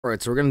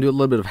Alright, so we're going to do a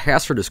little bit of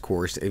Hazardous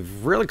course, a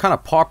really kind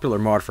of popular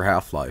mod for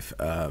Half-Life.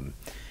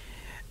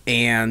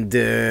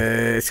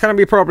 It's going to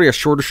be probably a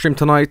shorter stream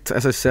tonight,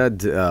 as I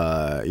said. You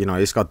know, I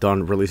just got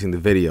done releasing the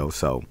video,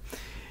 so,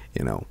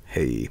 you know,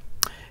 hey.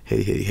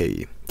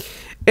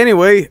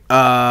 Anyway,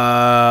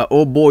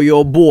 oh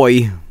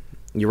boy.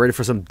 You ready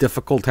for some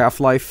difficult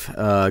Half-Life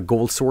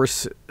gold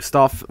source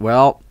stuff?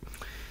 Well,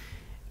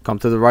 come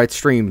to the right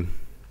stream.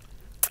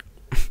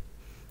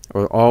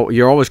 Or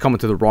you're always coming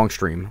to the wrong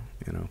stream,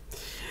 you know.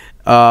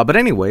 But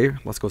anyway,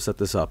 let's go set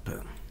this up.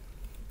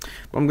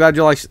 I'm glad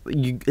you like.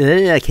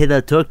 I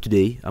cannot talk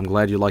today. I'm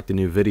glad you liked the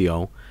new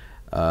video.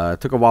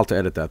 It took a while to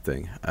edit that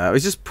thing.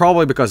 It's just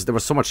probably because there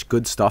was so much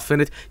good stuff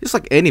in it. Just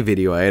like any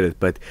video I edit,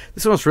 but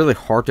this one was really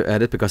hard to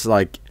edit because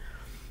like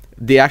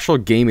the actual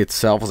game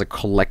itself was a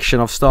collection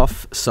of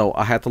stuff. So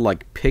I had to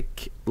like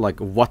pick like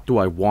what do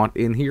I want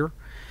in here.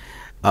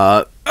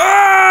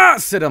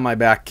 Sit on my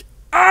back.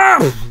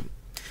 I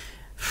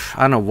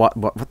don't know what.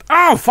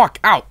 Oh fuck!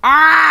 Ow!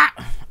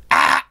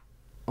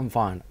 I'm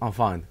fine.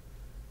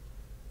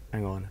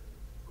 Hang on.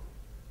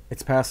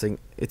 It's passing,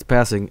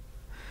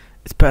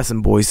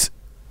 boys.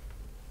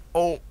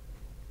 Oh.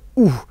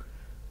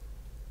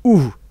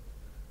 Ooh.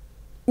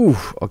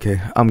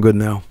 Okay, I'm good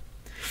now.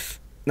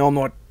 No, I'm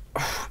not.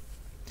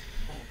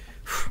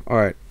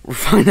 Alright, we're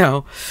fine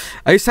now.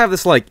 I used to have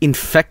this, like,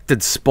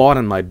 infected spot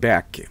in my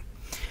back.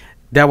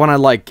 That when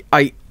I'm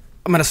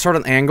at a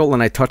certain angle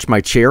and I touch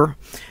my chair,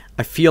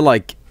 I feel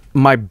like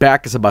my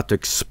back is about to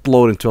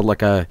explode into,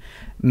 like, a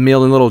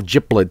million little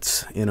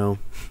giblets, you know.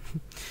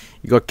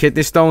 You got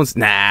kidney stones?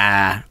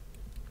 Nah.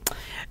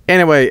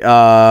 Anyway,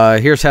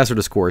 here's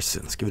Hazardous course.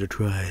 Let's give it a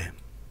try.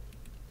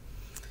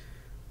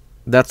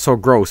 That's so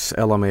gross,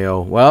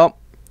 LMAO. Well,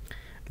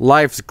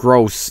 life's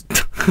gross.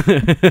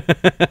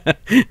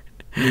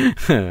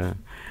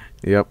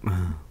 Yep.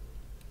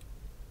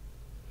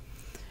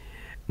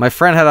 My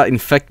friend had an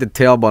infected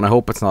tailbone. I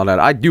hope it's not that.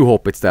 I do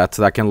hope it's that,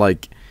 so that I can,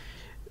 like,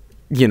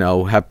 you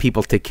know, have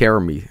people take care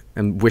of me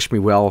and wish me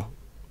well.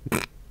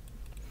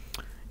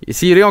 You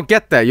see, you don't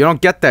get that. You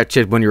don't get that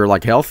shit when you're,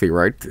 like, healthy,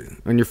 right?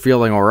 When you're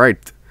feeling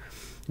alright.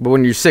 But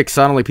when you're sick,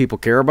 suddenly people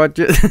care about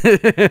you.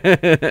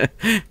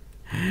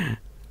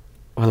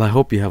 Well, I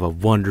hope you have a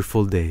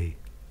wonderful day.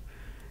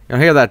 You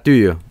don't hear that, do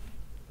you?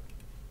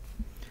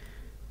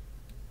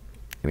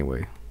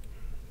 Anyway.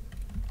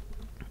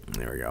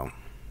 There we go.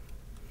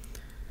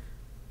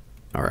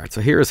 Alright, so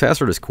here's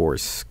Hazardous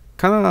course.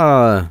 Kind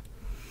of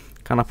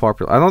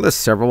popular. I know there's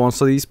several ones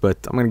of these,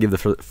 but I'm going to give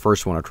the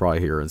first one a try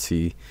here and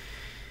see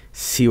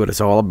what it's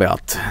all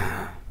about.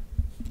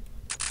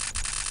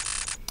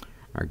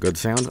 Alright, good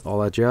sound, all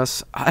that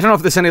jazz. I don't know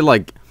if there's any,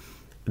 like,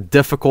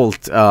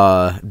 difficulty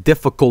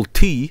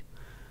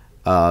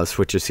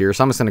switches here,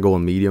 so I'm just gonna go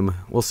on medium.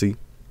 We'll see.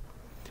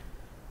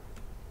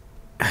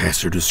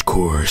 Hazardous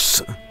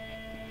course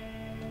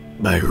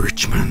by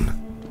Richmond.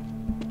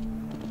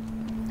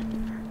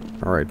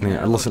 Alright,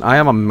 listen, I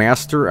am a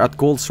master at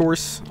gold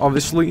source,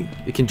 obviously.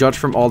 You can judge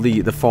from all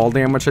the fall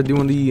damage I do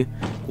in the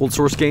gold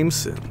source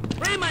games.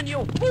 Raymond,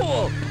 you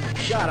fool!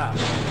 Shut up!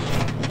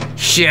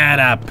 Shut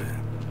up!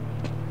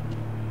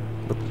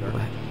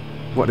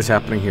 What is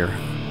happening here?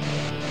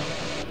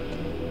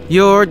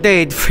 You're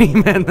dead,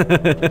 Freeman!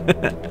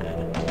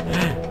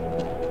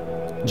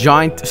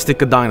 Giant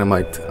stick of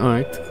dynamite.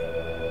 Alright.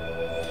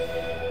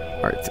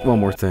 Alright, one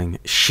more thing.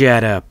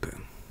 Shut up.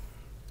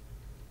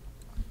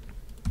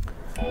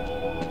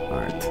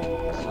 Alright.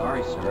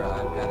 Sorry, sir,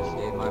 I've got to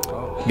stay in my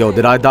boat. Yo,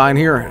 did I die in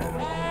here?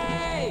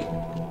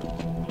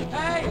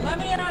 Hey, let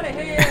me out of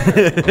here!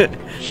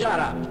 Shut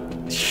up!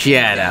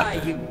 Shut up!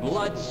 Die, you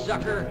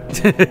bloodsucker!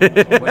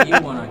 What do you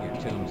want on your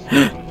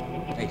tombstone?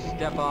 Hey,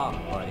 step off,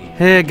 buddy.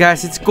 Hey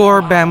guys, it's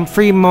Gorbam,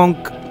 free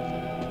monk. Can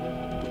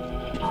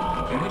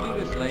we do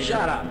this later?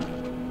 Shut up!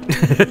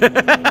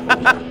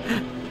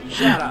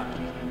 Shut up!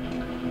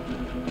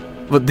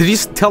 What, did you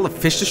tell the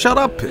fish to shut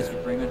up?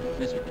 Mr. Freeman,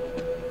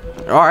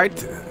 Mr.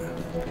 Alright.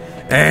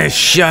 Hey,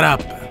 shut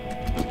up!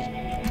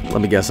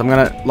 Let me guess, I'm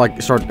gonna,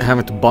 like, start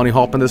having to bunny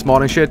hop in this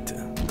mod and shit.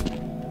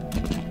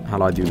 How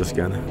do I do this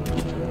again?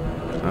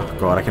 Oh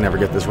god, I can never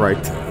get this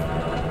right.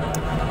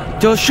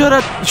 Joe, shut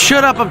up!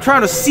 Shut up! I'm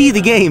trying to see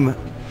the game! Oh,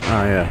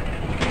 yeah.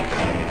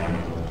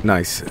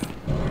 Nice.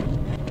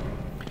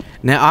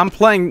 Now, I'm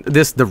playing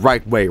this the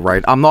right way,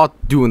 right? I'm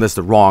not doing this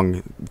the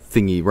wrong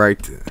thingy,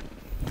 right?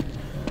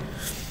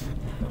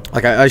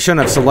 Like, I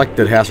shouldn't have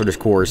selected Hazardous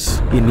course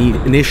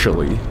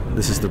initially.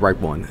 This is the right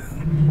one.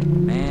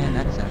 Man,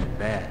 that sounded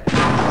bad.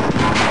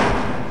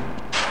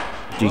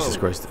 Jesus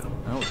Christ.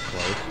 That was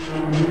close.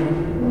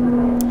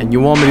 And you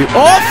want me to...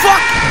 Oh,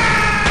 fuck!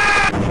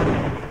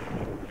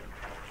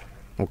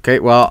 Okay,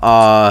 well,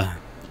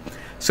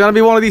 it's gonna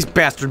be one of these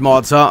bastard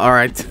mods, huh?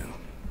 Alright.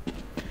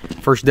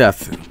 First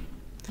death. I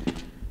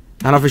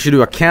don't know if we should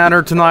do a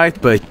counter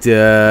tonight, but,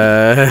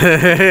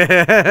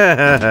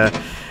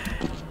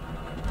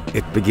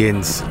 it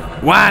begins.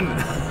 1!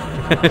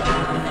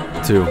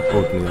 2.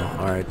 Oatmeal.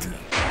 Alright.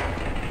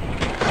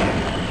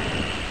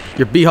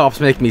 Your B-hops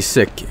make me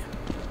sick.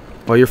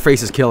 Well, your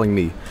face is killing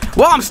me.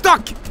 Well, I'm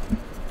stuck!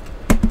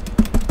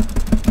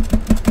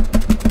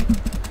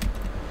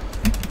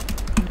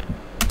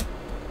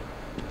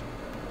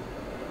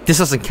 This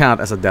doesn't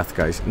count as a death,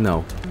 guys.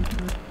 No.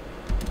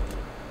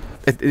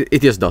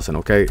 It just doesn't,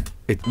 okay?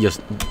 It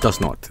just does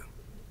not.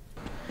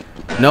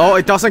 No,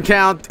 it doesn't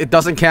count. It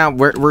doesn't count.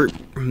 We're...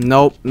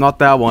 Nope, not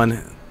that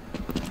one.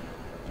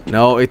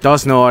 No, it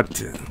does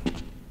not.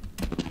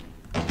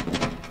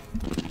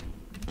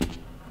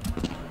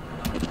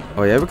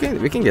 Oh yeah,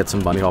 we can get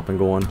some bunny hopping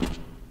going.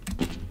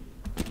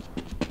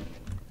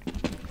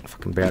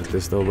 Fucking bad at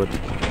this though, but...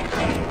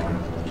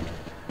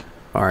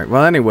 Alright,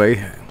 well anyway.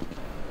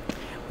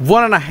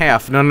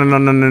 1.5.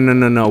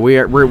 No.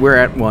 We're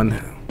at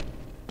 1.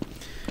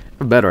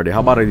 A better idea. How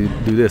about I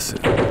do this?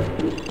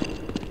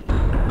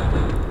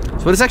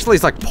 So this actually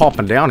is like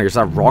popping down here. Is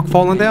that rock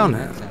falling down?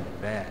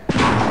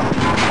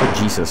 Oh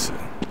Jesus.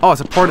 Oh,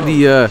 it's a part of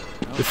the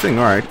thing,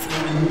 alright.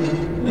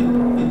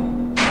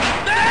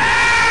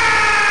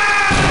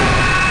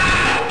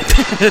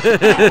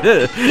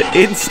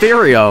 In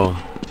stereo.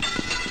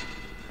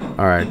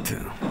 Alright.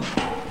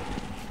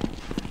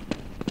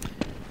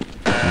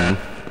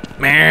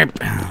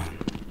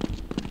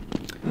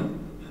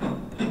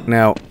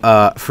 Now,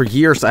 for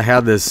years I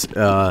had this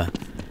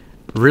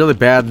really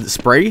bad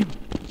spray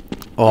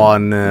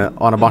on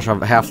a bunch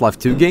of Half-Life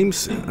 2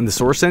 games in the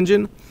Source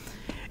engine.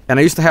 And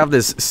I used to have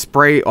this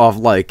spray of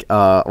like,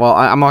 well,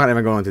 I'm not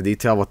even going into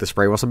detail what the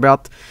spray was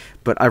about,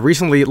 but I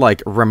recently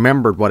like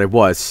remembered what it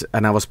was,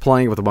 and I was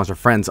playing with a bunch of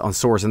friends on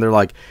Source, and they're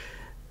like,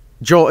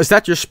 Joel, is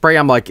that your spray?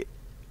 I'm like,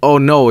 oh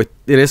no, it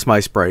is my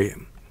spray.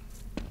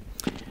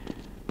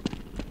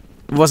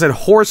 Was it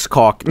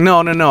horsecock?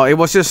 No, it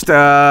was just,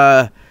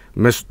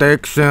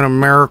 mistakes and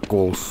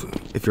miracles,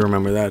 if you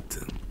remember that.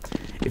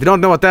 If you don't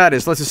know what that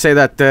is, let's just say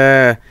that,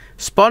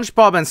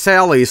 SpongeBob and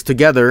Sally is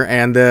together,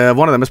 and,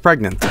 one of them is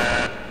pregnant.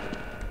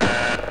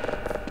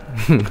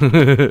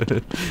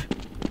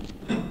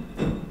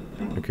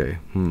 Okay,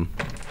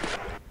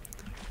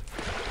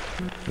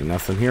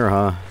 Nothing here,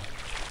 huh?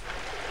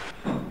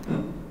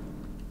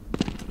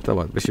 Tell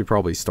what, we should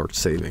probably start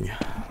saving.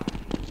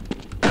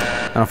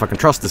 I don't know if I can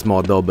trust this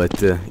mod though,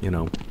 but you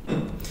know.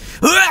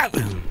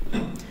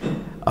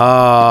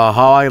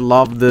 How I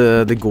love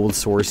the gold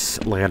source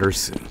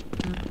ladders.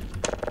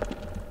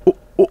 Oh!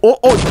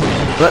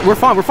 We're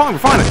fine.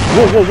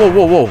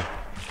 Whoa!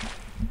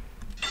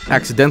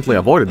 Accidentally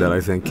avoided that,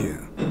 I think.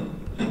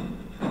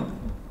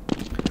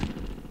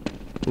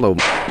 Hello.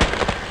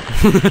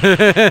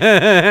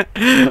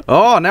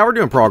 Oh, now we're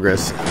doing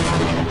progress.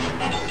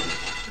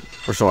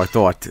 Or so I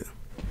thought.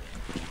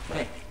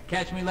 Hey,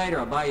 catch me later.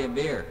 I'll buy you a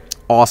beer.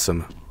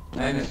 Awesome.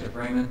 Hey, Mr.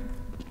 Freeman.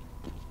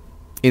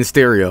 In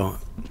stereo.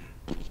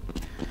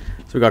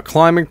 So we got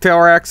climbing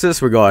tower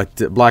access. We got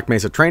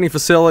black-mesa training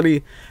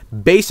facility.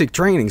 Basic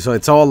training. So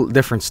it's all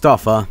different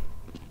stuff, huh?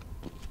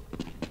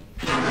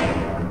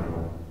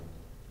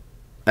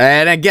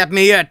 And then get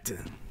me it.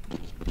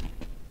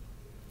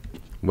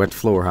 Wet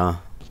floor, huh?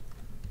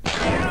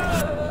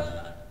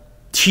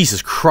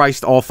 Jesus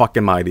Christ, all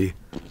fucking mighty.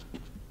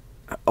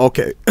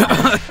 Okay.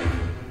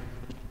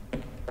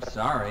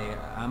 Sorry,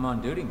 I'm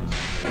on duty.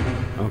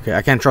 Okay,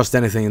 I can't trust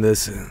anything in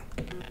this.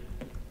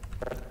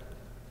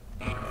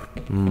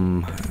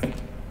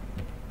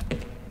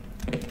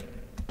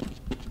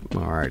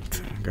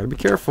 Alright, gotta be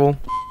careful.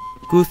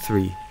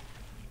 Guthrie.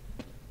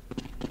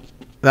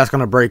 That's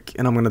gonna break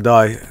and I'm gonna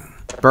die.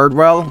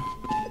 Birdwell.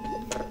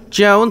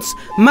 Jones.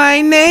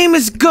 My name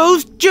is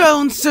Ghost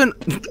Johnson.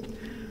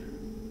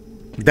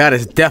 That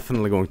is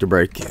definitely going to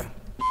break.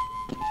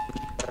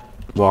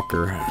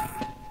 Walker.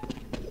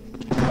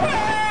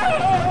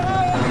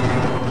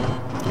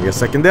 I guess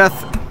second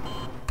death.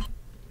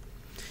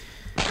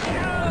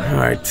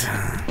 Alright.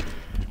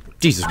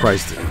 Jesus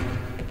Christ.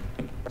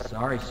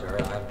 Sorry, sir.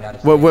 I've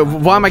got to.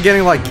 Why am I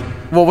getting like...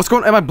 Well, what's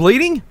going on? Am I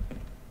bleeding?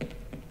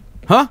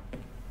 Huh?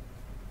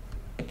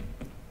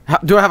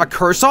 Do I have a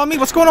curse on me?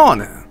 What's going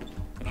on?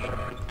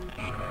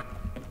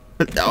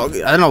 I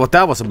don't know what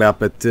that was about,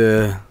 but...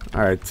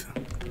 Alright.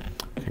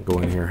 Can't go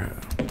in here.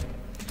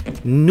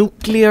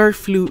 Nuclear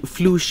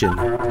fusion.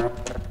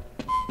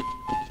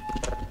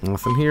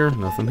 Nothing here,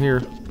 nothing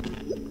here.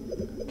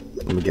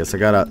 Let me guess, I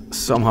gotta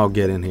somehow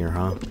get in here,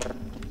 huh?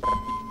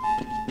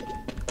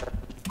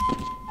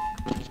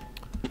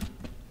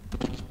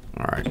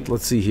 Alright,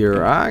 let's see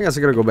here. I guess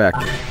I gotta go back.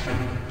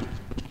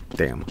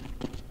 Damn.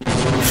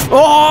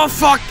 Oh,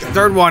 fuck!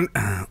 Third one.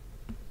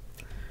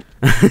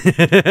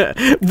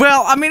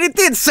 Well, I mean, it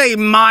did say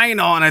mine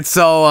on it,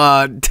 so,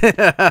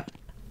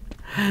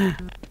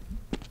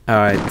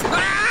 Alright.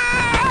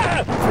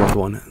 Fourth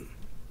one.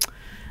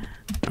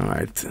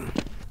 Alright.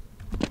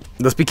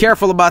 Let's be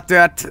careful about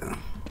that.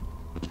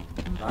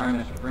 Sorry,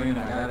 Mr. Freeman,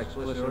 I got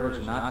explicit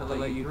orders not to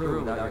let you through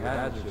without your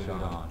hazard suit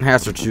on.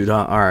 Hazard suit,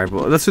 huh? Alright,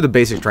 well, let's do the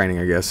basic training,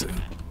 I guess.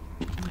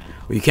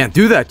 Well, you can't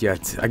do that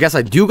yet. I guess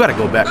I do gotta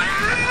go back.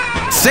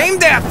 Same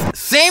death!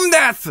 Same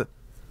death!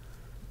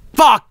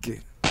 Fuck!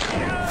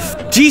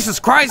 Jesus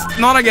Christ,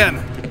 not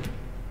again!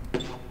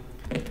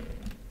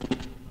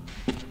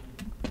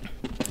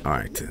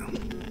 Alright.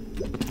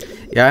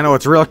 Yeah, I know,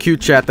 it's real cute,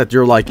 chat, that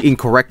you're, like,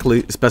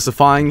 incorrectly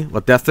specifying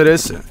what death it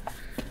is.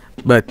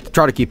 But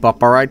try to keep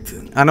up, alright?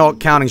 I know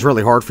counting's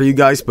really hard for you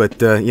guys,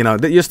 but, you know,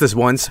 just this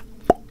once.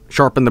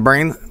 Sharpen the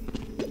brain.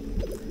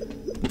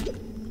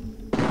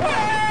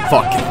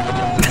 Fuck.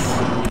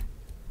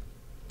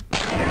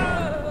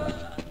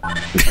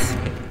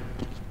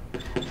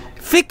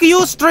 Fuck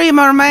you,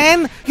 streamer,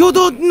 man! You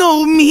don't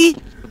know me!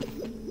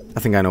 I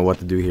think I know what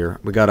to do here.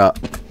 We gotta...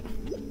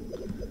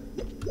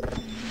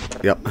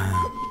 Yep.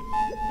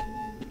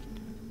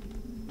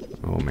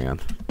 Oh, man.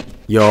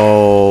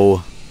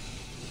 Yo.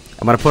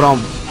 I'm gonna put on...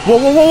 Whoa,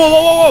 whoa, whoa, whoa,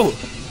 whoa, whoa, whoa!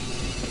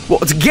 Whoa,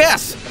 it's a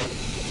gas!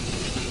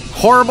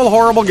 Horrible,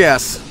 horrible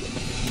gas.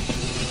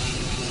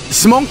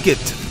 Smoke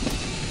it.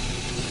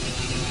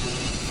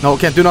 No,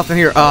 can't do nothing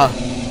here.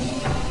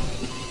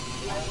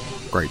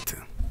 Great.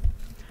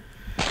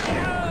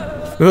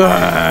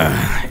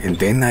 And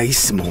then I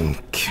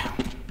smoke.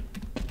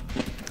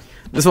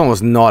 This one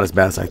was not as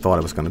bad as I thought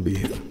it was gonna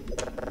be.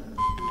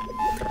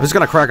 I'm just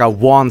gonna crack a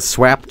one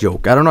swap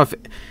joke. I don't know if...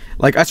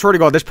 Like, I swear to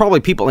God, there's probably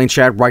people in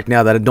chat right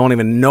now that don't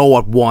even know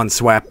what one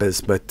swap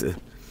is, but...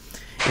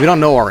 if you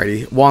don't know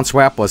already, one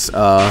swap was,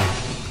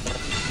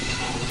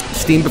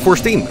 Steam before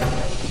Steam.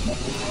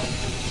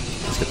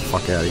 Let's get the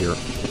fuck out of here.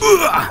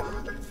 Ugh!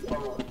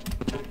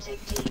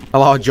 I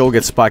love how Joel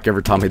gets spiked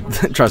every time he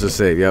tries to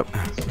save, yep.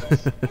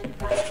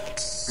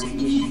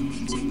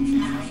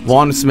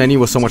 Juan's menu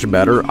was so much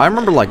better. I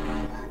remember, like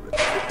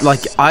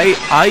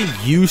I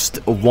used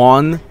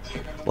Juan,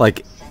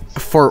 like,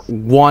 for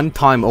one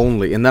time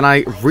only, and then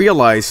I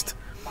realized,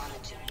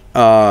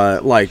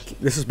 like,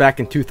 this is back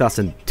in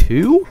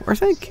 2002, I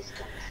think?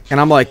 And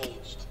I'm like,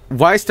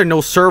 why is there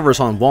no servers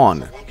on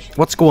Juan?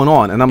 What's going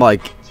on? And I'm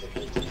like,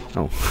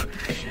 oh.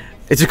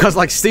 It's because,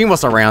 like, Steam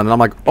was around, and I'm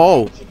like,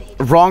 oh,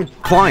 wrong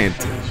client.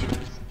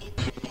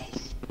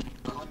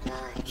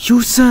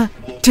 User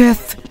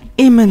death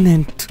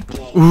imminent.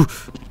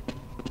 Oof.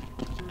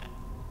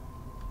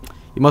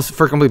 You must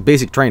first complete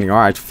basic training.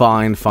 Alright,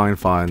 fine, fine,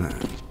 fine.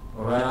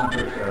 Right on,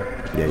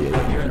 sir. Yeah.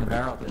 You're in the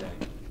barrel today.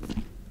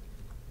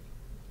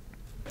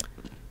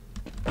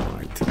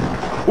 Alright.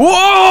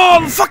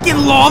 Whoa! Fucking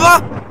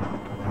lava!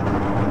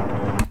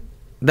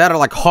 That are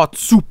like hot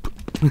soup.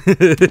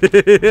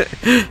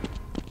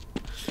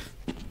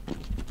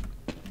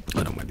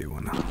 What am I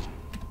doing?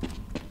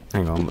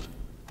 Hang on.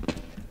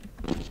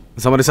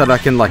 Somebody said I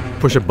can, like,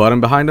 push a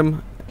button behind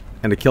him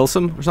and it kills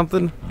him or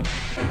something.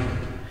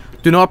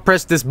 Do not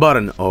press this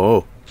button.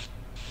 Oh.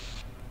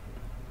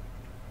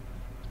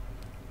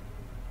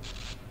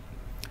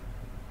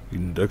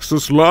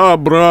 Indexus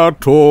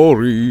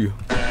Laboratory.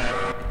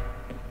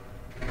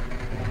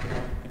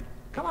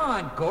 Come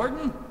on,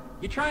 Gordon.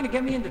 You trying to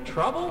get me into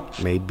trouble?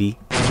 Maybe.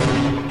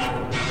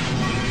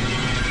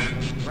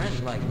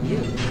 Friends like you,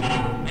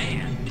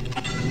 man.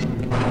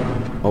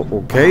 Oh,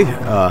 okay.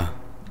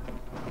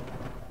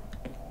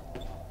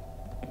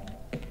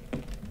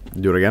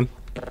 Do it again.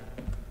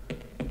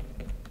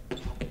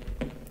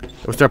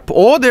 Was there?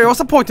 Oh, there was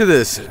a point to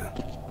this.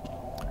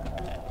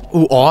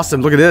 Ooh,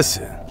 awesome! Look at this.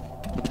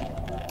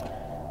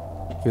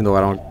 Even though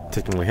I don't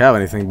technically have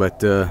anything,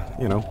 but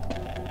you know.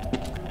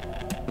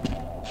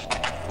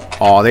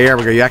 Oh, there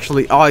we go. You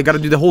actually. Oh, I got to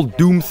do the whole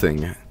Doom thing.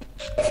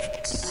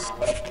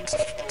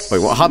 Wait,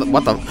 what? How?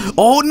 What the?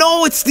 Oh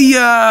no! It's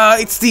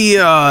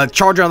the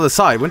charger on the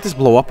side. Wouldn't this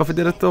blow up if it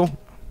did it though?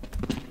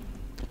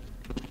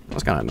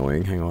 That's kind of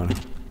annoying. Hang on.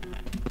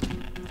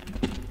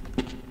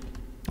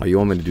 Oh, you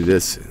want me to do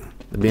this?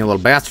 They're being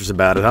little bastards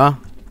about it, huh?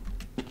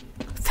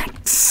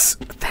 Thanks.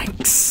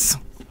 Thanks.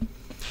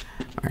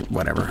 Alright,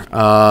 whatever.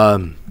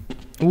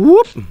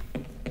 Whoop.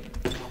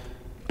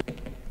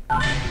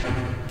 I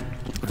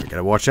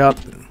gotta watch out.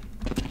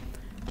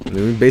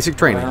 Doing basic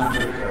training.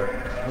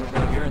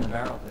 You're in the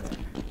barrel today.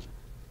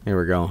 Here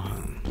we go.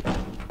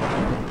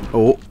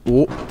 Oh.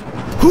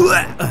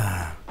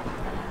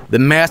 The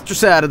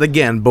master's at it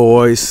again,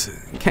 boys.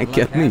 Can't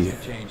get me.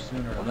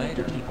 Sooner or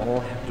later.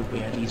 All have to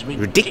wear these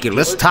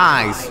Ridiculous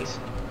ties.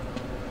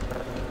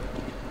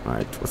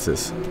 Alright, what's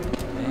this?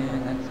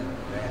 Man, that's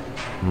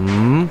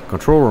bad.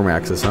 Control room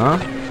access, huh?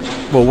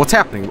 Well, what's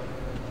happening?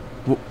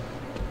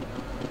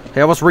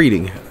 Hey, I was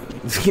reading.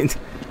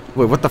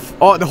 Wait, what the f-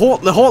 Oh, the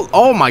whole-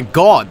 oh my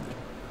god!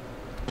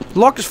 The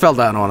lock just fell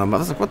down on him. I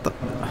was like, what the-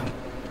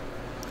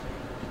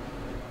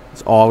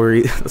 That's all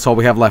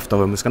we have left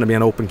of him. It's gonna be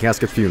an open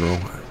casket funeral.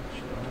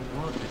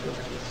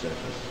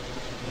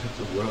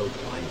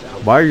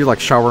 Why are you, like,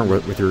 showering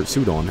with your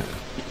suit on?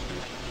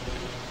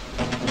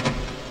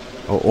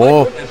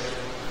 Oh.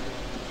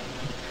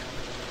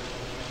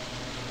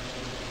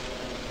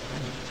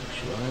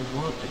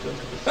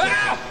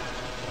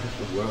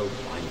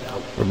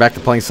 We're back to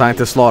playing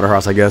Scientist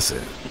Slaughterhouse, I guess.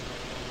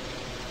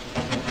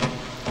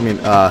 I mean,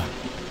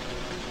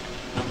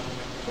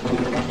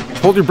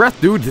 hold your breath,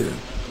 dude.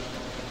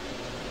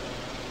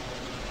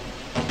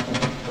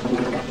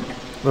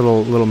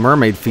 Little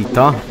mermaid feet,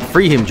 huh?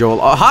 Free him, Joel.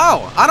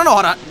 How? I don't know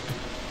how to...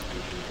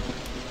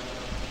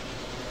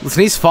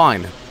 Listen, he's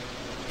fine.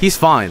 He's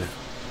fine.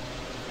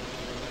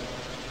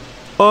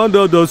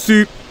 Under the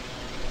seat.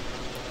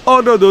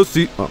 Under the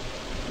sea. Oh.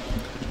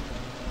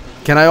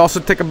 Can I also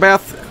take a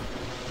bath?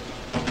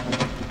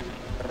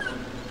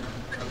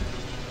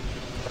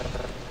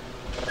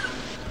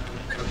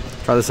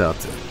 Try this out.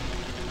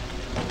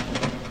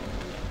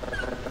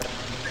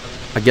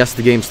 I guess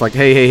the game's like,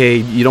 hey,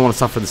 you don't want to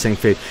suffer the same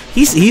fate.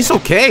 He's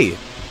okay.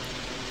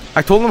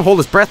 I told him to hold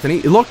his breath, and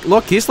he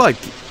look, he's like,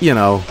 you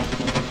know,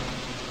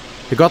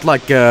 he got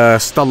like a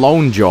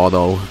Stallone jaw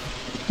though.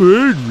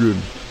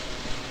 Adrian.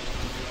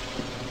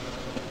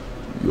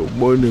 Yo,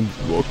 my name's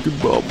Rocky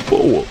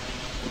Balboa.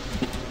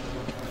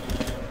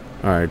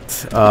 All right.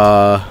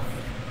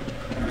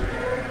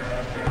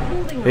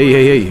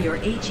 Hey. Your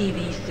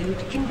HEV suit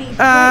can be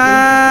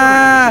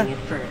slightly disorienting at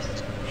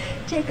first.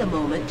 Take a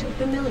moment to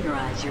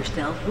familiarize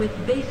yourself with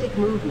basic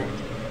movement,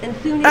 and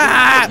soon it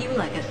will feel you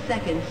like a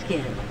second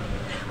skin.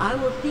 I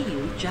will see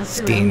you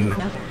just around the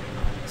corner.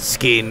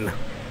 Skin.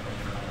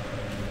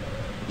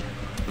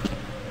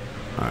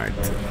 All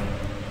right.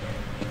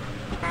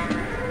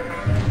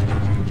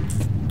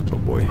 Oh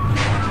boy.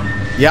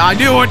 Yeah, I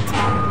do it.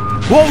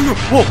 Whoa!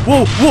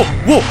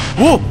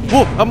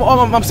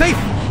 I'm safe.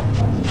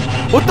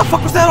 What the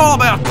fuck was that all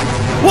about?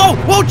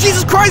 Whoa,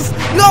 Jesus Christ!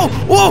 No!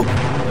 Whoa!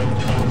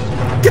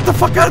 Get the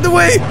fuck out of the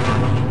way!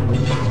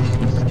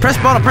 Press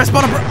button.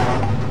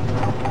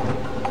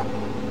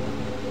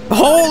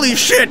 Holy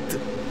shit!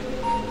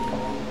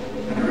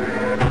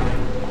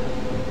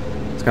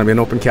 It's gonna be an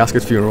open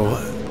casket funeral.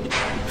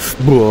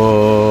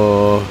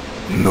 Whoa.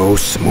 No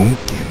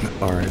smoking.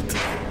 Alright.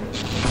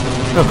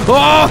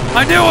 Oh!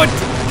 I knew it!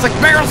 It's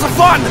like barrels of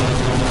fun!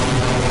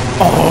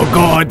 Oh,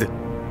 God!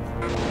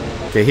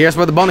 Okay, here's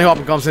where the bunny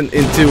hopping comes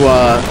into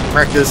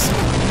practice.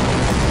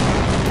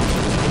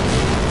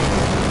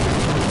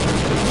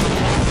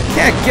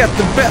 Can't get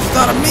the best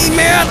out of me,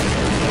 man!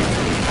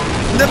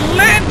 The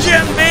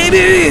legend,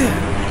 baby!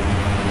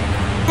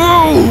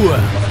 Ooh!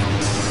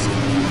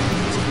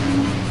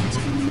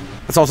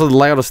 That's also the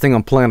loudest thing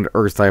on planet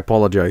Earth, I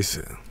apologize.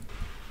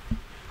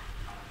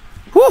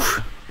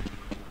 Whew!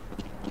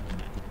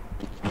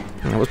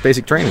 That was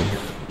basic training.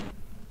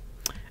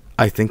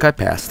 I think I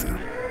passed.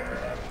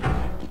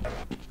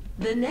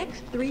 The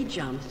next 3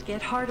 jumps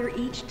get harder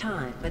each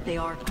time, but they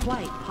are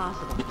quite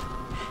possible.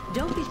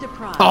 Don't be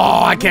surprised.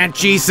 Oh, I can't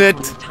cheese it.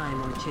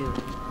 Time or two.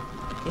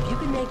 If you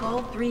can make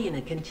all 3 in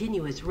a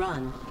continuous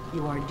run,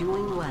 you are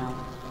doing well.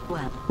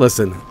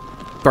 Listen,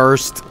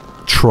 first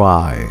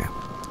try.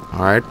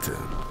 All right.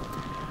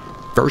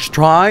 First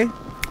try.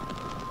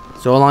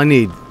 That's all I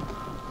need.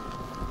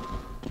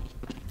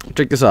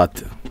 Check this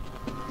out.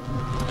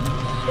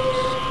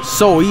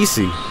 So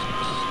easy.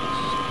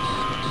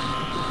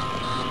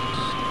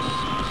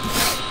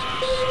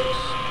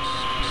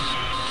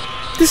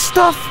 This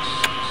stuff,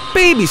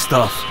 baby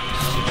stuff.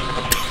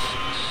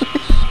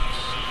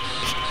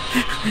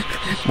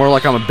 More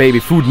like I'm a baby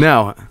food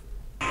now.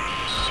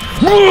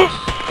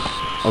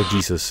 Oh,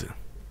 Jesus.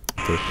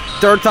 Okay.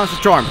 3rd time's the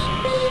charm.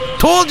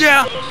 Told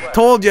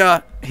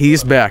ya!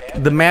 He's back.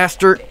 The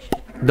master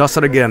does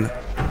it again.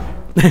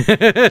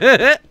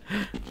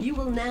 You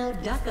will now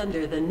duck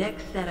under the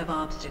next set of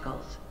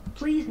obstacles.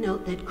 Please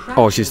note that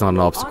oh, she's not an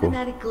obstacle.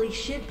 Automatically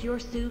shift your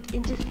suit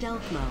into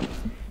stealth mode,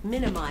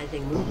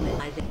 minimizing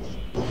movement.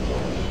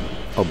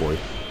 Oh boy.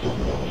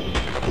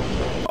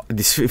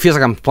 This feels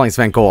like I'm playing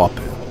Sven co-op.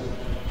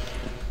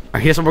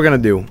 Alright, here's what we're gonna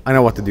do. I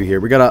know what to do here.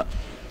 We gotta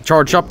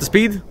charge up the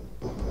speed.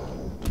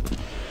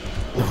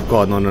 Oh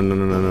god, no.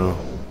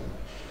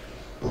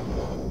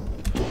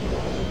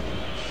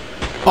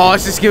 Oh,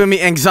 it's just giving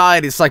me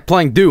anxiety. It's like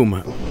playing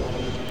Doom.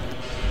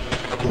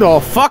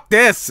 Oh, fuck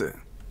this!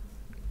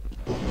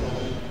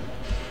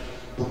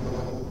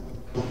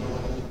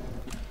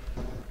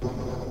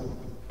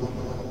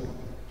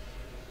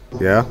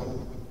 Yeah?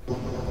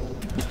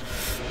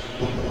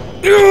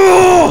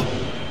 Ugh!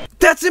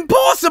 That's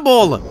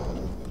impossible!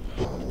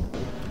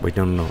 Wait,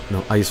 no.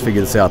 I just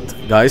figured this out.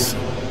 Guys.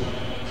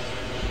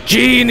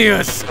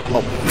 Genius!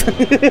 Oh.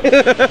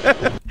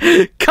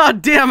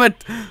 God damn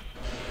it!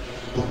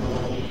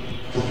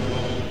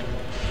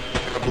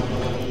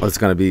 Oh, it's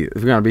gonna be...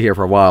 We're gonna be here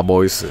for a while,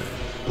 boys.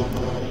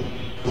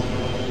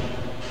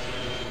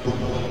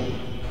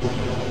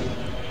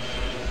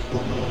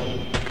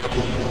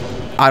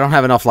 I don't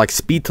have enough, like,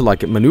 speed to,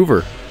 like,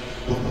 maneuver.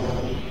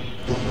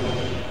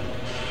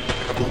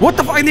 What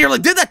the fuck? I nearly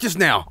did that just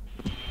now!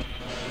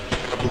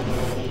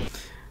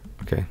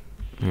 Okay.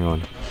 Hang on.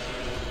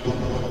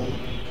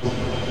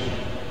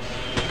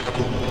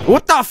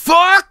 What the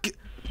fuck?!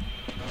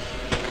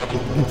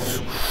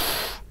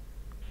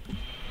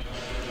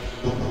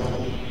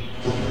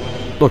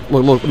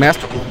 Look,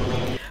 master.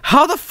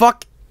 How the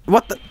fuck?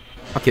 What the?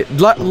 Okay,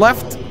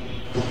 left.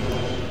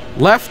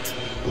 Left.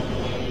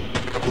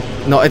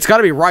 No, it's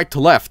gotta be right to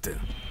left.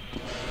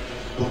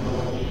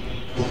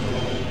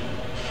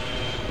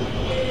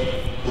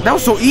 That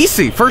was so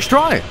easy. First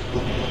try.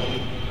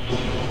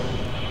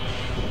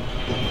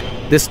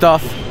 This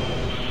stuff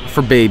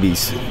for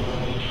babies.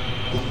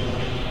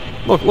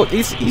 Look,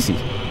 it's easy.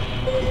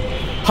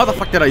 How the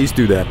fuck did I used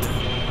to do that?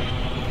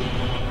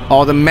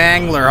 Oh, the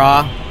mangler,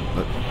 huh?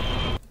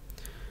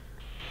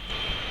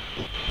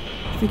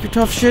 Think you're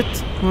tough shit?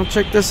 Well,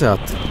 check this out.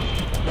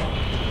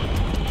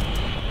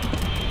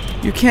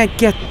 You can't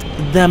get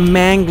the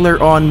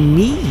mangler on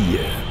me.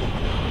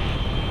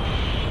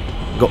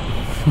 Go.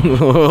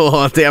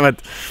 Oh, damn it.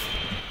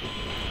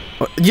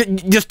 You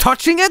just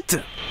touching it?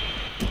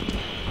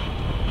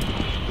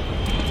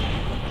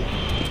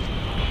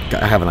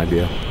 I have an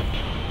idea.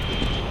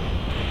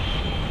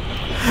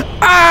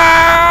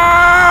 Ah!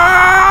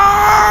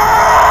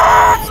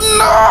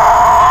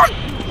 No!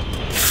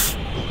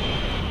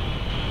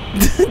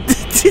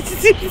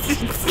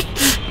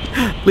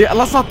 Yeah,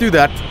 let's not do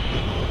that.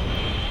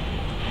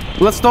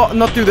 Let's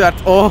not do that.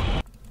 Oh.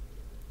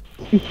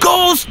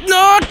 Ghost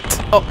nut!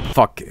 Oh,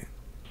 fuck.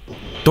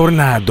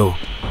 Tornado.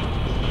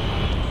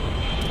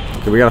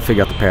 Okay, we gotta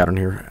figure out the pattern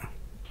here.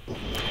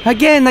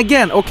 Again,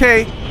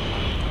 okay.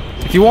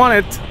 If you want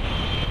it.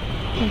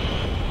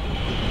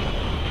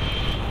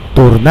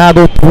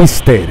 Tornado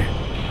Twister.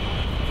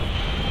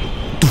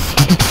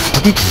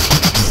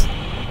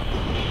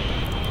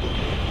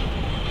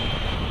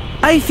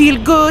 I feel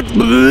good.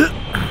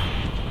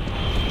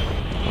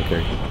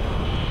 Okay.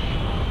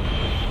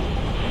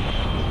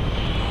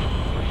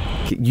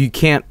 You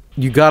can't.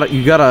 You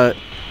gotta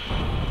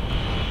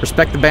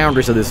respect the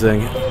boundaries of this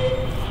thing.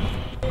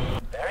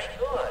 Very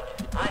good.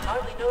 I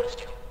hardly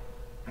noticed you.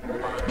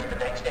 Move on to the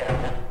next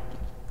area.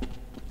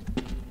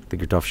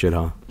 Think you're tough shit,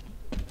 huh?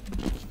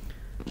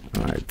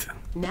 Alright.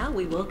 Now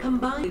we will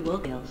combine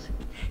skills.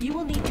 You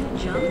will need to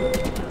jump.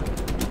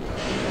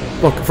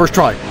 Look, first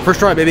try,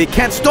 baby.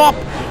 Can't stop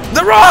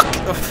the rock.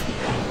 Ugh.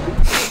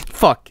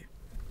 Fuck.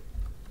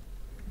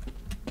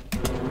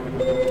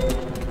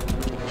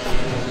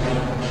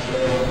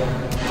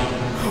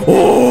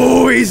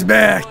 Oh, he's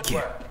back.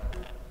 You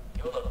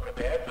look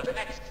prepared for the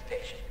next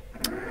station.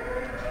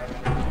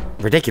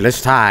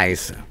 Ridiculous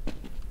ties.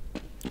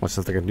 What's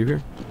something I can do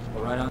here?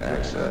 We're right on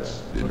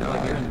Access Looks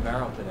like you're in the denied.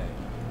 barrel today.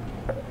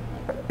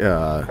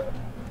 Oh,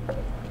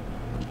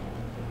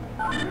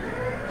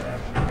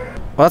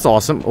 that's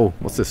awesome. Oh,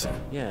 what's this?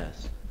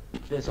 Yes,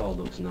 this all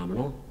looks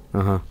nominal.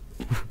 Uh-huh.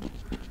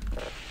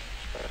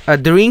 A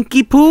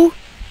drinky poo?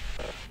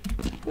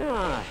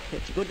 Ah,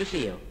 it's good to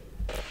see you.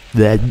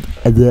 I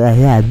I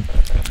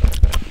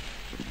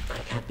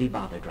can't be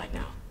bothered right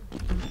now.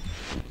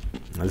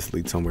 just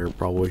lead somewhere,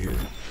 probably.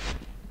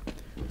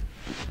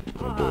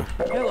 Oh, boy.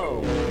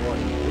 Hello,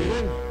 morning,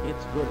 everyone.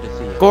 It's good to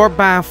see you.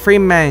 Gorbine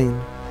Freeman.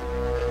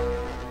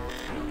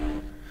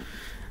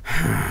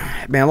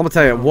 Man, let me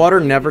tell you, water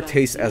never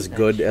tastes as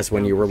good as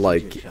when you were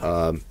like,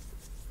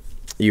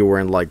 you were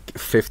in like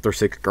 5th or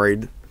 6th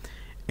grade,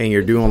 and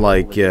you're doing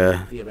like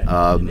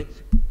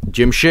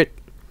gym shit,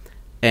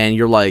 and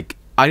you're like,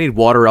 I need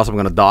water or else I'm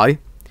gonna die.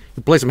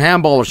 You play some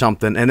handball or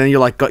something, and then you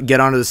like get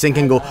onto the sink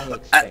and go.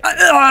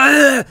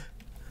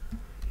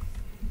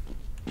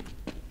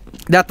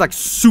 That's like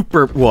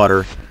super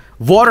water.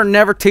 Water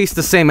never tastes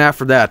the same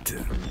after that.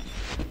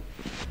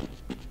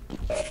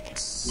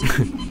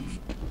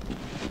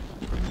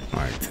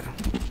 Alright.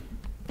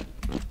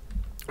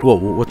 Whoa,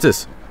 what's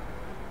this?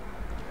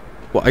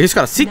 Well, I just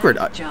got a secret.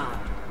 Nice job.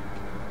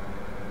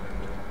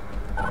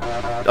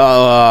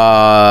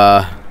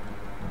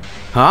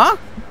 Huh? I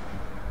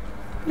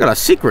got a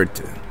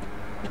secret.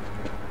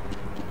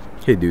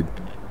 Hey, dude.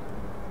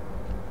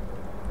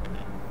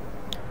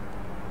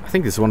 I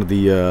think this is one of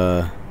the,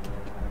 I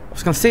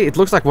was gonna say, it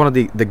looks like one of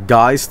the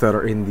guys that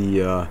are in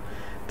the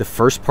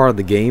first part of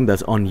the game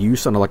that's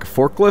unused on like a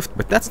forklift,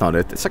 but that's not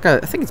it. It's like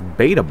I think it's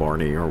Beta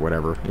Barney or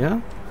whatever, yeah?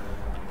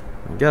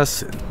 I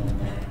guess.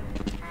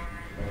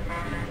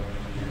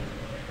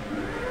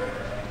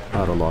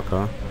 Auto lock,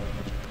 huh?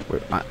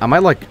 Wait, am I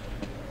like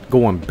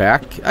going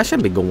back? I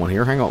shouldn't be going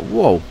here. Hang on.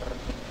 Whoa.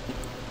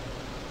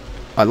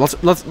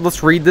 Alright,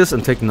 let's read this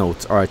and take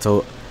notes. Alright,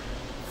 so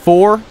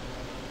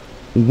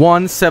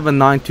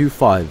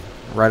 417925.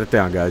 Write it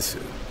down, guys,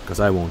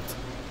 because I won't.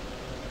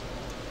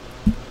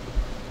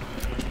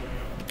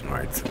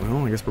 Alright,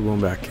 well, I guess we're going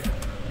back.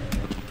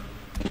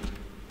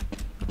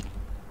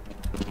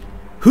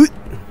 Hoot!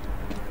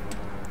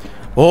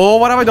 Oh,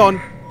 what have I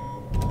done?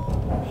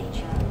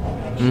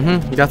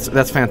 Mm-hmm,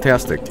 that's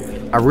fantastic.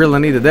 I really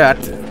needed that.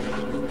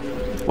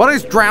 Why did I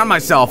just drown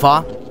myself,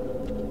 huh?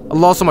 I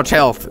lost so much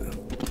health.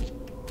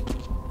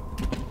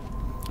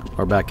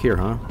 Or back here,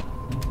 huh?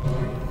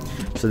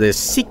 So there's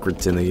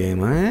secrets in the game,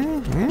 huh?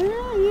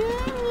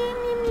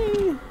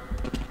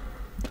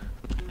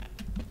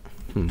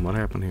 What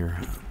happened here?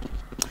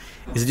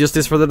 Is it just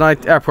this for the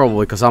night? Yeah,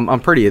 probably, because I'm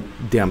pretty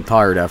damn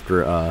tired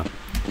after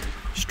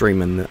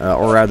streaming,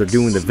 or rather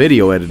doing the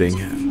video editing.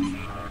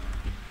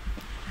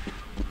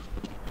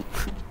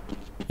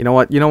 You know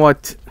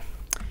what?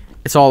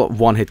 It's all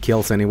one-hit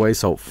kills anyway,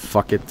 so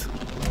fuck it.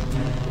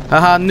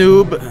 Haha,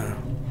 noob.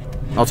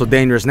 Also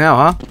dangerous now,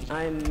 huh?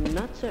 I'm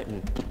not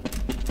certain.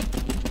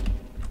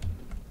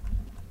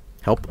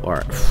 Help?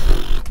 Alright.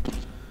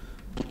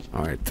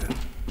 Alright.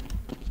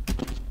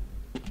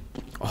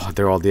 Oh,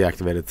 they're all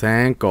deactivated.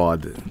 Thank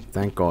God.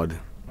 Thank God.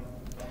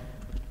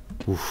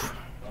 Oof.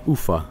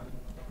 Oofa.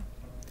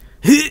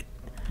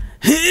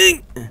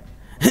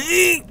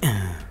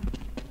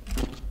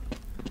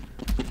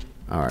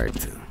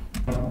 Alright.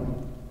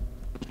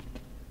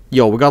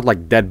 Yo, we got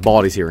like dead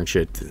bodies here and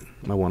shit.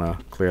 Might want to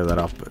clear that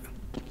up.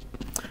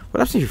 What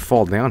happens if you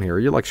fall down here? Are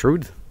you like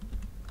screwed?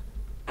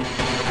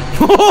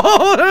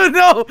 Oh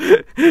no!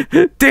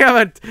 Damn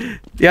it!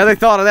 Yeah, they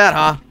thought of that,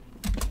 huh?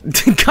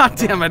 God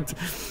damn it!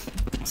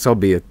 So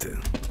be it.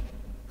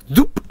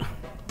 Zoop!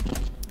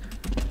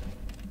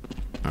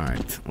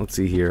 Alright, let's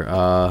see here.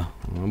 Oh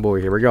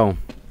boy, here we go.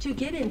 To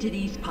get into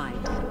these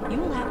pipes, you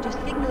will have to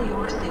signal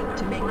your suit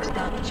to make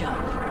stop jump.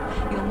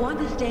 You'll want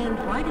to stand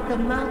right at the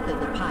mouth of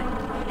the pipe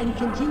and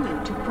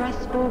continue to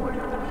press forward.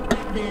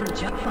 Then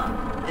jump up,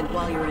 and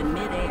while you're in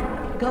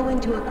midair, go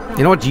into a crack.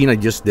 You know what Gina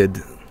just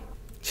did?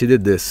 She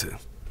did this.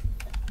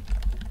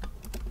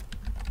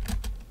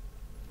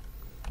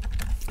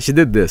 She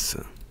did this.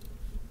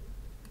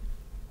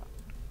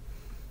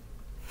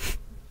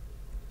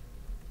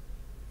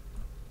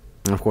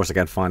 And of course I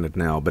can't find it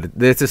now, but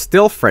there's a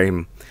still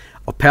frame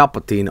of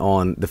Palpatine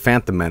on the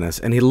Phantom Menace,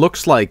 and he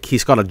looks like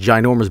he's got a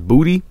ginormous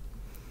booty.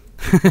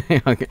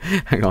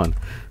 Hang on.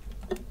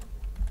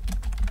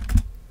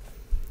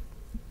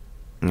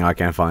 No, I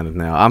can't find it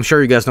now. I'm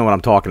sure you guys know what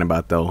I'm talking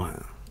about, though.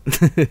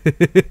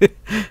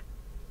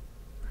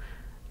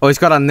 Oh, he's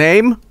got a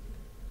name?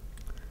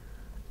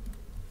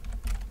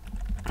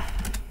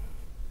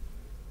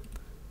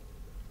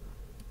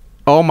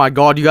 Oh my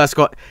god, you guys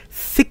got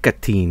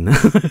Thicatine.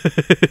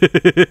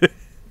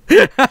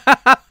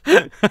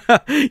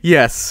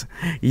 Yes.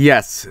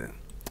 Yes.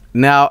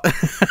 Now...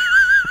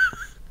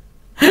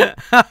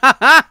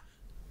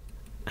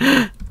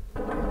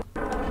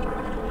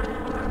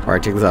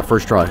 Alright, check this out.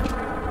 First try.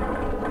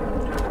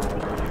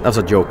 That was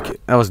a joke.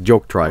 That was a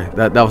joke try.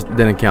 That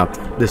didn't count.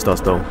 This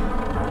does, though.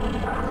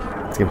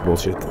 It's getting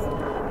bullshit.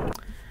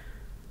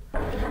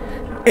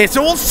 It's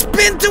all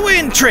spin to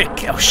win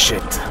trick! Oh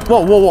shit.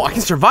 Whoa, whoa, whoa. I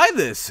can survive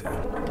this! Hang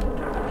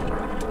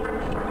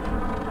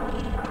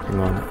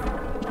on.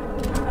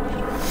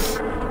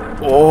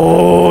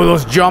 Oh,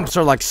 those jumps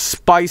are like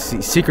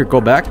spicy. Secret,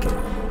 go back.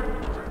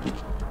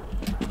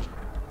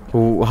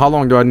 Oh, how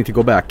long do I need to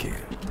go back? You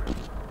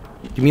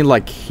mean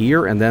like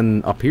here and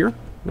then up here?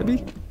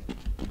 Maybe?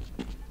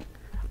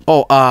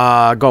 Oh,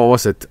 go,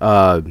 what's it?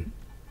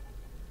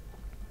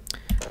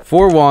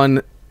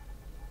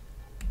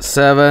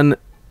 417-925.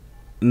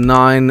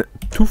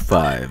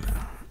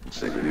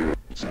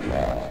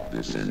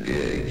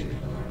 Disengage.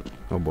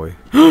 Oh boy.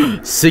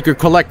 Secret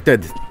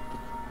collected!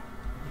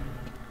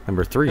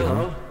 Number 3,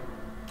 huh?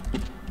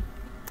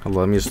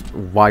 Hello, let me just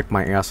wipe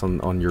my ass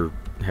on your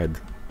head.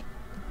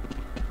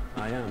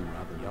 I am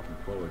rather looking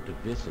forward to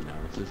this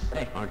analysis,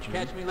 Hey, aren't you?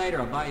 catch me later.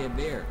 I'll buy you a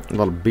beer. A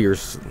lot of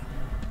beers. Thinking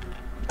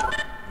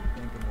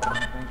what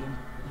I'm thinking?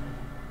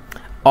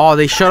 Oh,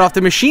 they shut off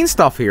the machine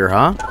stuff here,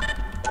 huh?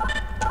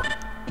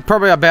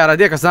 Probably a bad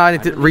idea, because now I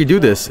need to redo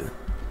this.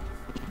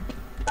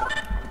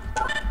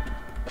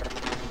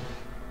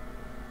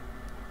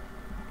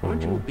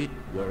 Aren't you a bit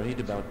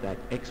worried about that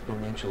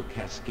exponential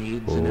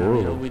cascade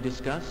scenario we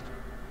discussed?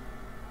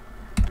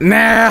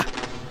 Nah!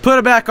 Put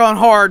it back on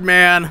hard,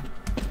 man!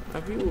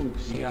 Have you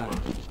seen one?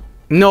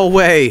 No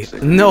way!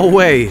 No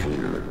way!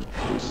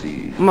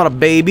 I'm not a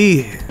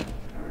baby!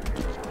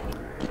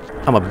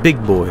 I'm a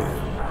big boy.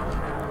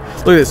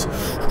 Look at this.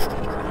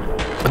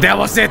 That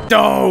was it,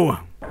 though!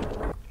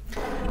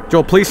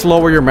 Joel, please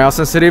lower your mouse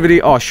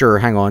sensitivity. Oh, sure.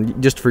 Hang on.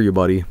 Just for you,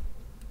 buddy.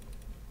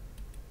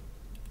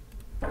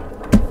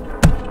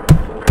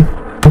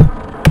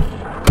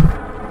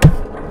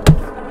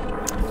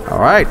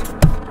 Alright.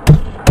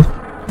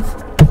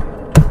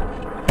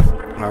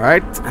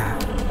 Alright.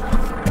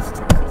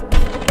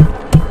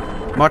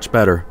 Much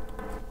better.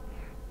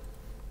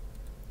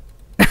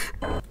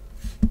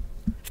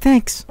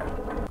 Thanks.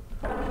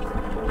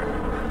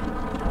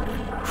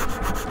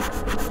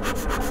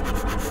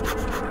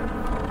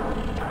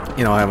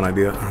 You know, I have an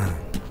idea.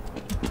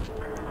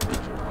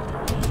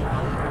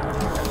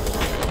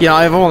 Yeah,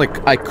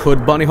 I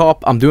could bunny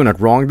hop. I'm doing it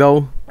wrong,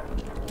 though.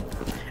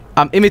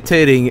 I'm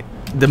imitating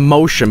the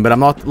motion, but I'm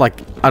not,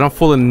 like, I don't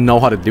fully know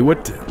how to do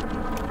it.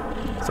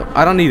 So,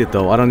 I don't need it,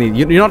 though. I don't need...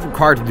 You're not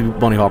required to do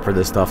bunny hop for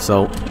this stuff,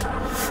 so...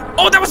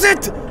 Oh, that was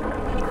it!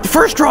 The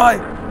first try!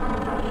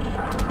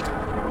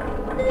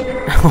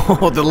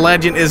 Oh, the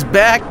legend is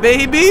back,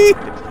 baby!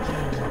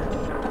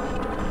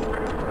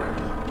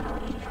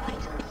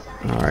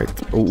 Alright.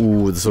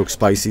 Ooh, this looks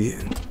spicy.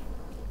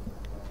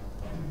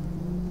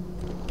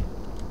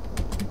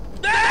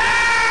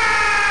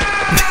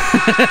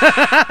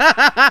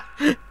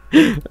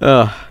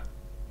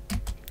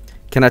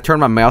 Can I turn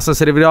my mouse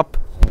sensitivity up?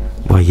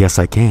 Well, yes,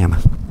 I can.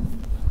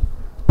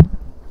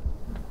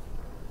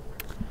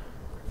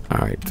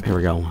 Alright, here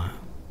we go.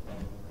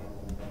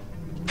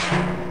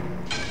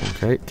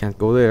 Okay, can't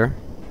go there.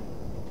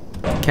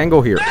 Can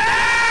go here.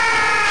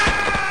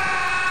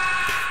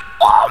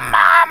 Oh,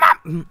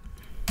 mama!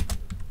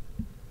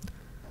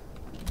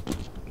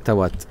 Tell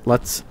what,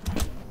 let's...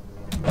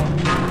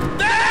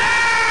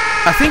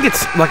 I think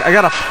it's, like, I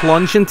gotta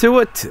plunge into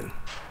it.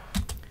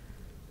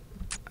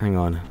 Hang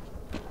on.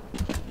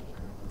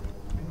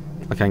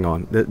 Okay, hang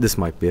on. This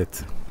might be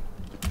it.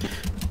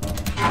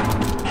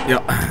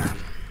 Yeah.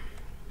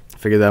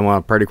 Figured that one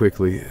out pretty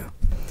quickly.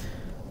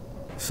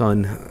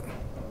 Son.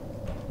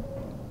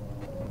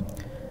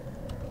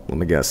 Let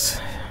me guess.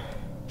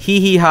 Hee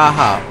hee ha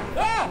ha.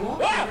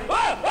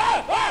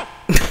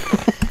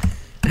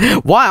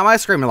 Why am I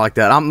screaming like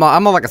that? I'm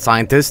not like a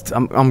scientist.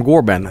 I'm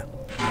Gorban.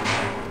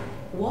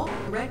 Walk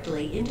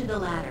directly into the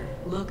ladder.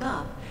 Look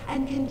up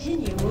and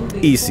continue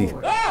moving Easy.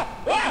 forward.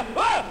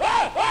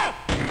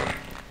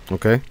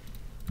 Okay.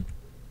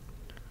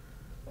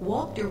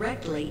 Walk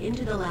directly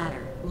into the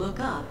ladder. Look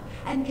up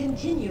and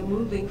continue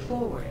moving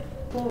forward.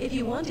 If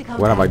you want to come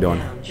What have back I done?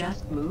 down,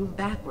 just move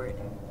backward.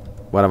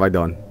 What have I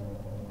done?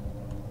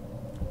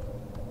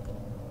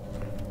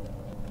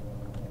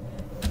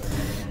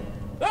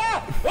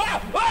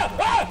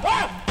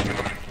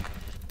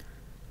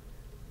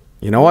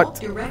 You know Walk what?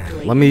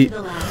 directly Let me... into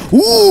the ladder.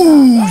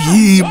 Ooh,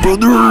 yeah,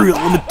 brother.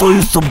 Let me tell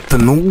you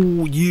something.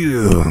 Oh,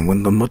 yeah.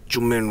 When the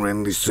Macho Man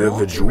Randy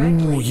Savage,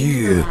 oh,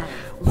 yeah.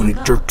 When he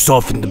jerks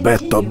off in the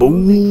bathtub,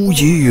 oh,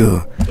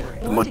 yeah.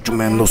 The Macho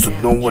Man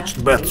doesn't know what's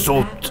bath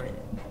salt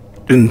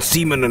and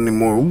semen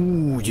anymore.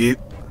 Oh, yeah.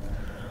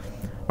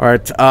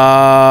 Alright,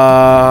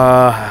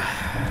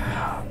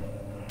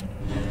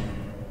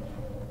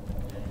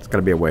 it's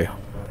gotta be a way.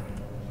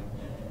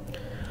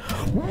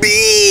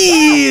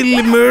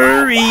 Bill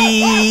Murray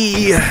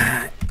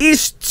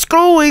is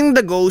screwing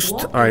the ghost.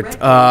 Walk Alright,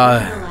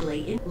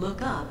 directly into the ladder.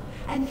 Look up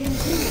and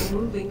continue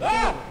moving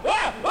forward.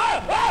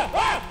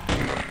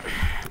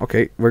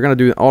 okay, we're gonna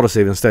do an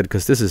autosave instead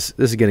because this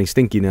is getting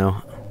stinky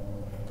now.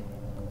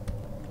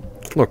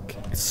 Look,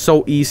 it's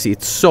so easy.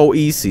 It's so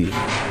easy.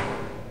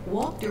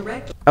 Walk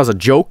directly. That was a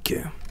joke.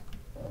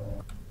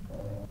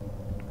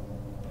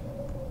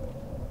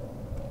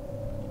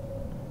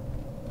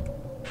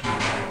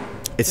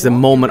 It's the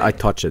moment I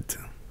touch it.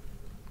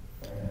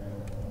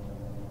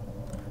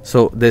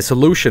 So the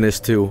solution is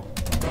to...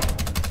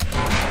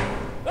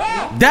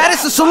 That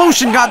is the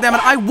solution, goddammit!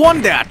 I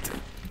won that!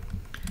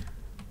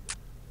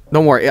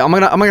 Don't worry, I'm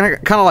gonna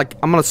kinda like,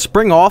 I'm gonna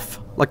spring off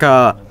like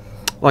a,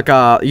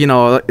 you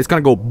know, it's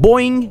gonna go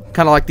boing,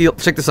 kinda like the,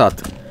 check this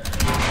out.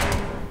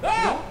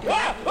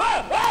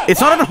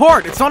 It's not even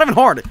hard, it's not even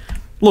hard!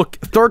 Look,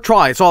 third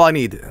try, it's all I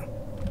need.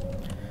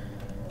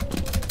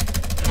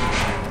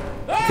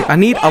 Okay, I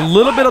need a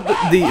little bit of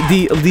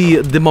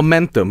the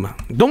momentum.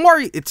 Don't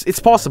worry, it's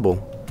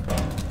possible.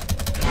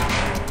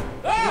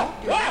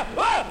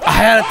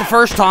 I had it the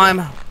first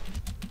time.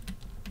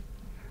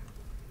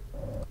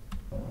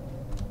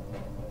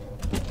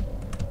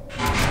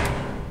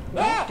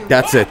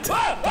 That's it.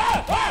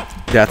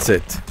 That's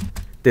it.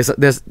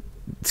 There's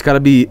it's gotta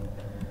be.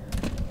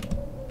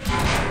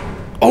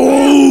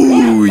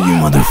 Oh, you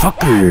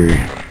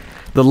motherfucker!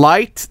 The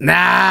light?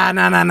 Nah.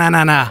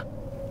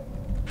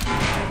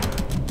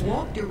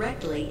 Walk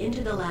directly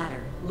into the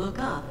ladder. Look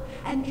up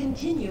and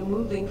continue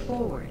moving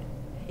forward.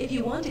 If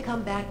you want to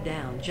come back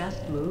down,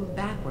 just move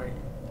backward.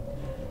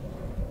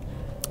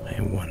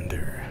 I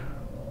wonder.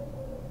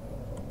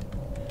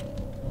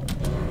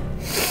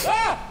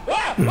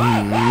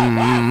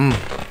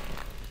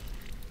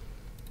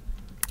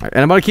 Alright,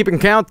 anybody keeping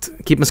count?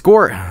 Keeping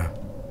score?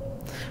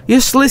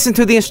 Just listen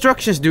to the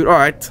instructions, dude.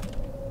 Alright.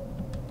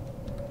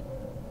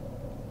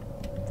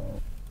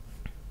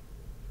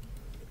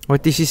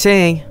 What is she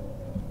saying?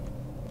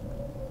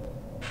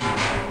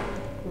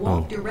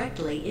 Walk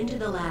directly into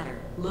the ladder.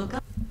 Look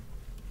up.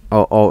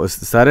 Oh, is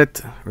that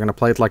it? We're gonna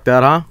play it like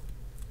that, huh?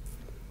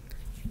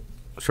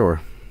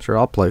 Sure,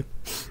 I'll play.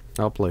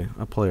 I'll play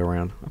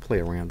around.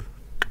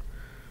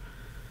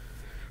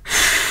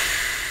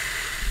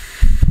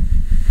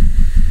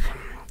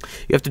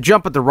 You have to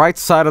jump at the right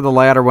side of the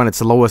ladder when it's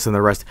the lowest than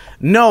the rest.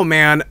 No,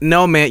 man.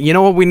 You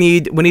know what we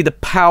need? We need the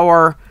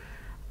power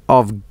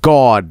of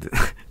God.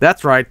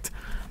 That's right.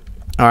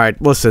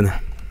 Alright, listen.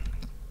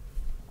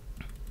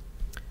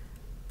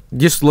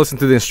 Just listen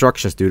to the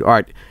instructions, dude.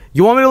 Alright.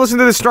 You want me to listen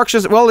to the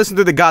instructions? Well, listen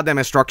to the goddamn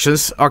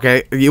instructions.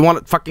 Okay. You want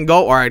to fucking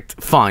go? Alright.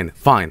 Fine.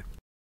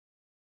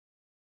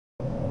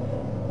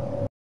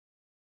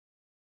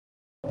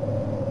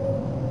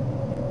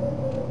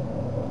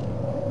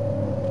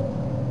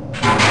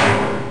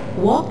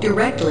 Walk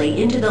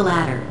directly into the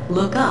ladder.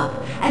 Look up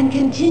and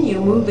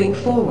continue moving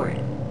forward.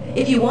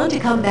 If you want to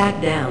come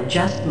back down,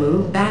 just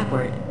move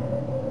backward.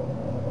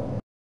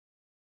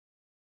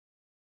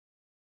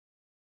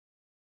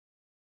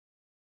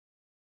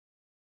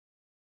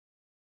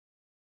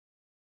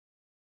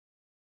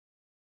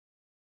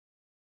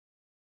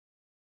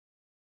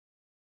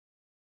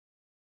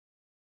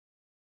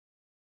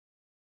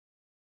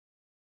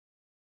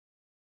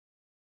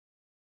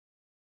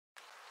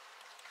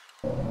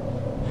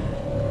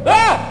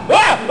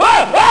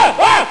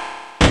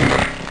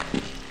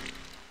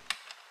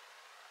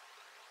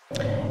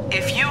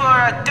 If you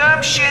are a dumb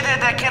shitter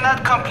that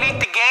cannot complete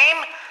the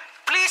game,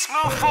 please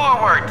move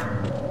forward.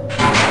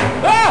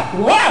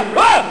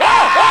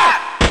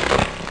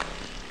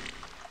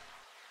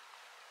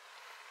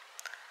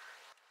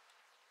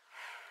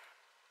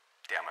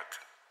 Damn it.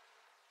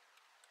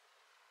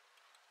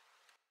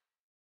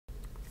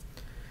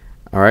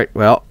 Alright,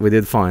 well, we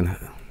did fine.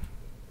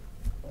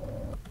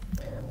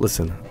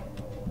 Listen.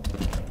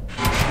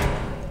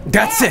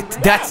 That's it.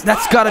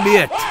 That's gotta be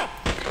it.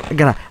 I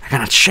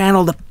gotta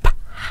channel the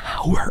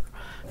power.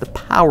 The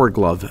power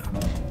glove.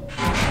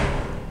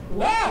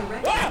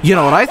 You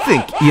know what I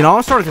think? You know,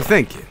 I'm starting to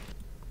think.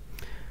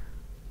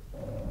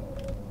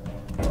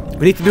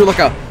 We need to do like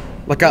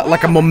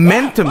a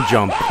momentum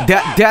jump.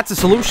 That's a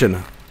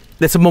solution.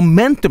 That's a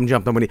momentum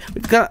jump that we need.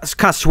 We gotta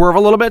kind of swerve a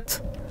little bit.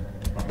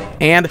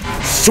 And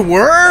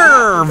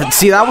swerve!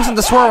 See, that wasn't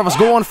the swerve I was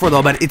going for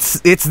though, but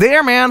it's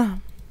there,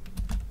 man.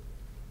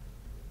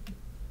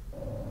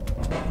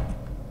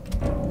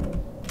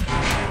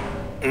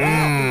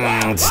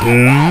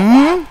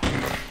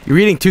 You're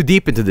reading too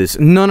deep into this.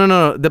 No.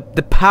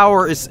 The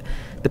power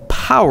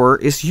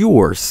is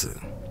yours.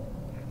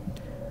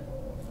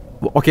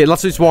 Okay,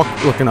 let's just walk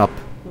looking up.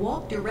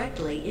 Walk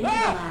directly into the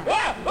ladder.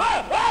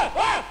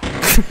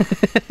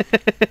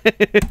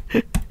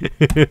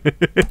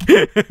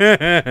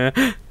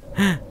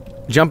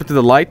 Jump into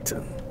the light.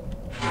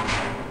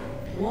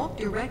 Walk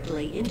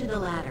directly into the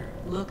ladder.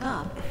 Look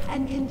up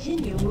and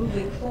continue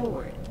moving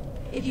forward.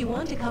 If you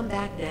want to come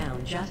back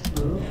down, just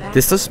move back.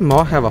 This does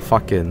not have a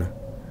fucking...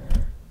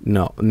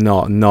 No.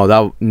 No,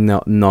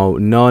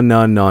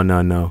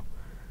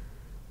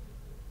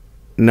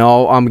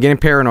 I'm getting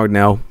paranoid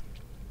now.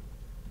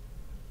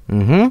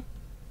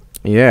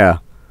 Yeah.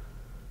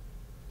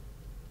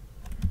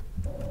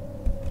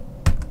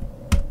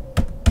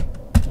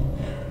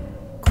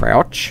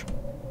 Crouch.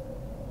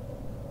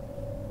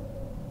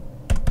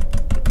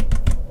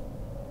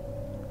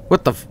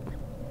 What the f...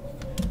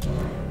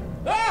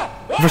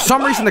 For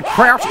some reason the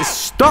crouch is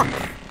stuck.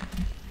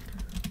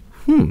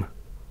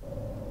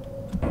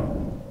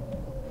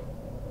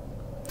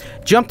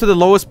 Jump to the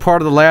lowest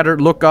part of the ladder,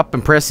 look up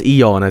and press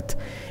E on it.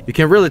 You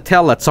can really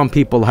tell that some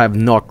people have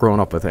not grown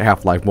up with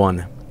Half-Life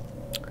 1.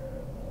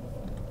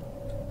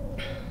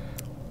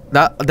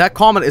 That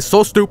comment is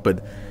so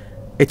stupid.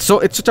 It's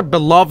such a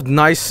beloved,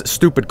 nice,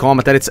 stupid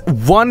comment that it's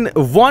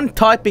one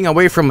typing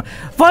away from,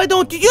 why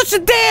don't you use a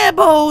dab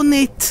on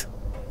it?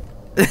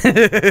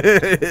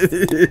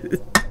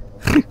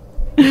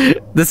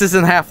 This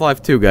isn't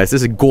Half-Life 2, guys.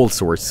 This is Gold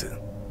Source.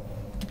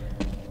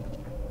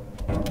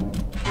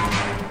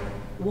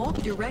 Walk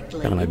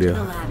directly Have an into idea.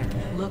 the ladder.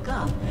 Look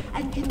up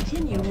and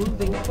continue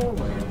moving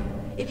forward.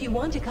 If you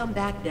want to come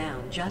back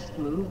down, just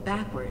move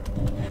backward.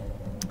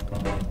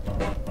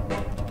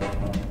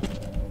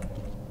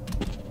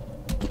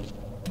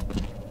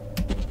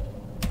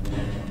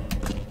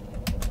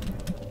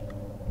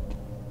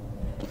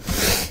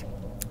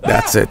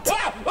 That's it.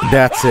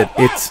 That's it.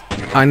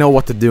 I know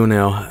what to do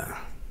now.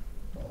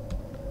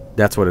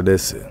 That's what it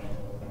is.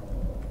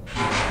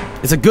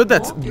 It's a good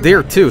that's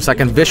there too, so I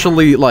can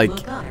visually like...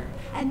 Look up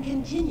and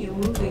continue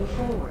moving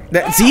forward.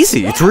 It's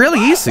easy. It's really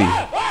easy.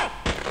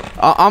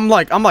 I'm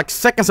like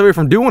seconds away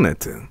from doing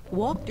it.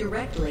 Walk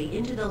directly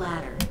into the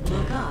ladder.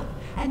 Look up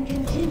and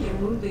continue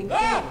moving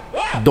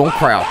forward. Don't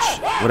crouch.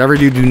 Whatever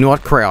you do,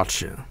 not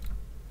crouch.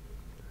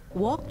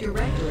 Walk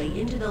directly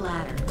into the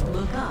ladder.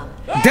 Look up.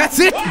 That's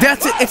it.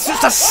 That's it. It's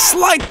just a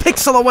slight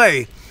pixel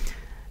away.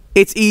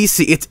 It's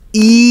easy. It's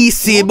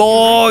easy,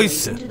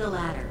 boys. Into the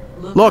ladder.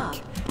 Look. Up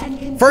and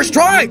continue First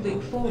try.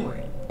 moving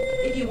forward.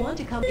 If you want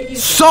to come,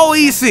 So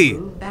easy.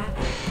 Move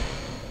backward.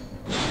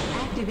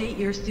 Activate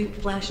your suit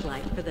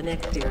flashlight for the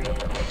next area.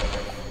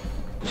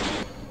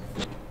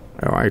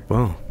 All right.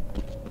 Well.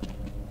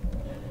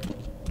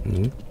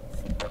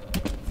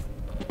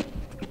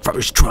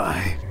 First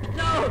try.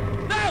 No!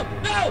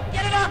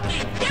 Get it off me!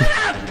 Get it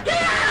out! Get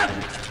it out!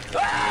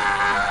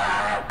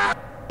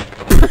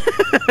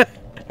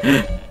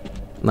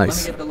 Let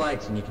Nice. me get the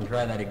lights and you can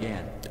try that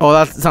again. Oh,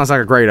 that sounds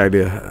like a great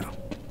idea.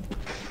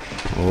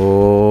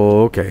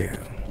 Okay.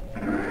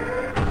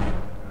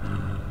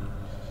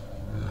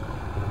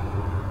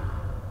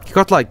 You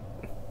got like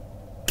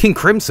King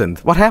Crimson.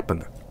 What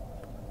happened?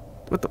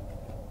 What the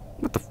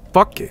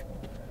fuck?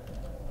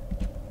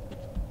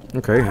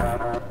 Okay.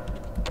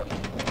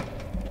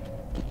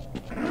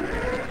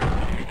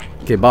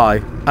 Okay,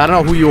 bye. I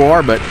don't know who you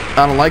are, but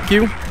I don't like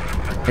you,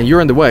 and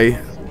you're in the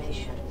way.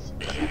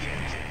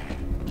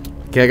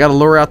 Okay, I gotta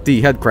lure out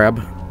the head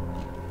crab.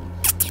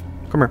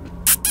 Come here.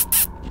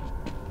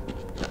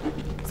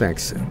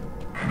 Thanks.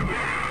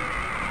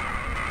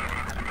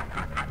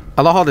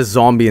 I love how this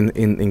zombie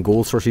in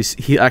Gold Source,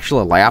 he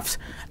actually laughs.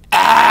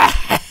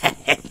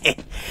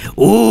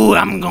 Ooh,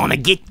 I'm gonna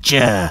get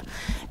ya.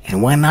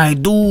 And when I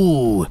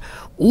do,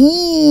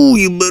 ooh,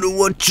 you better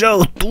watch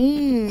out.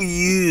 Ooh,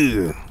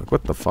 yeah. Like,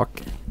 what the fuck?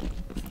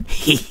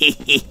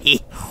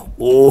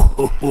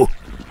 Oh.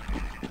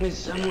 Is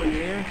someone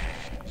there?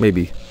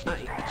 Maybe.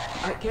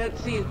 I can't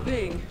see a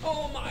thing.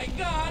 Oh my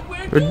god,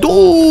 We're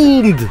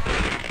doomed!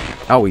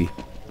 Owie.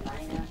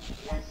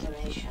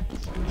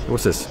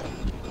 What's this?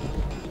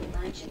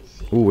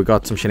 Ooh, we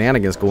got some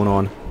shenanigans going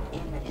on.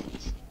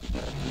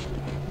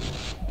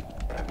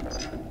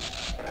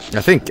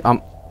 I think,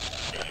 are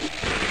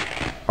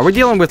we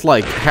dealing with,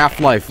 like,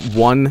 Half-Life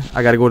 1?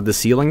 I gotta go to the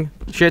ceiling?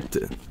 Shit.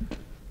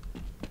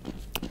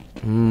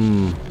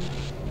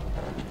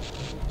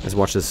 Let's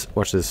watch this,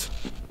 watch this.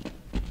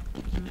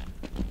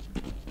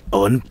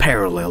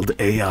 Unparalleled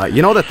AI.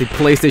 You know that the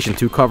PlayStation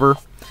 2 cover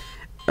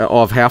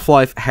of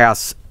Half-Life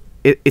has...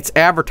 It's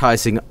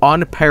advertising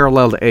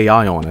unparalleled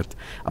AI on it.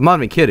 I'm not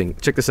even kidding.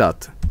 Check this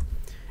out.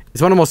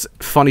 It's one of the most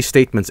funny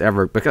statements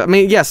ever. Because, I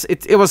mean, yes,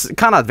 it was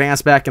kind of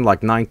advanced back in,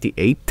 like,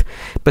 98.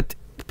 But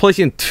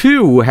PlayStation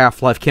 2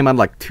 Half-Life came out,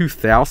 like,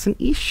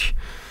 2000-ish.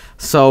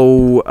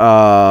 So,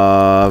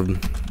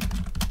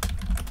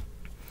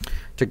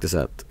 check this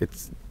out.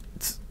 It's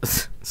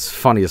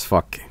funny as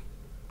fuck.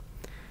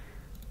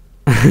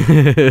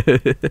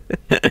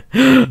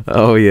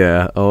 Oh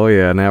yeah,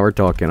 now we're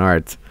talking.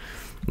 Alright.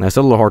 Now it's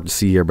a little hard to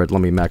see here, but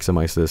let me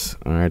maximize this.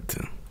 Alright.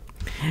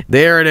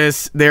 There it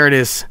is.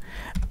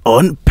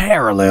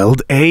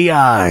 Unparalleled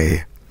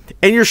AI.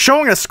 And you're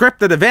showing a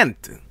scripted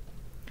event.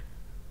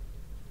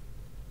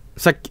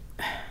 It's like...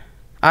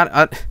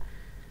 it's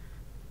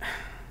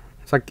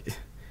like...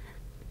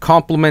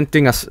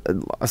 complimenting a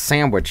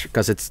sandwich,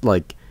 because it's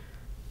like...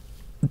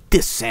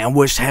 This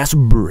sandwich has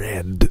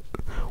bread.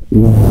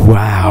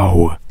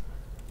 Wow.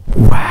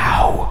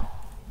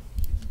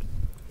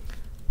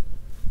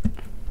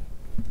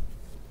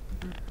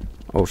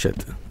 Oh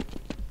shit.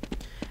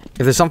 If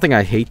there's something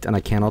I hate and I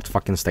cannot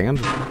fucking stand...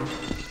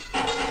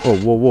 Oh,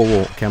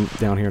 whoa. Come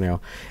down here now.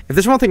 If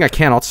there's one thing I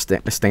cannot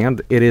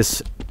stand, it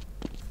is...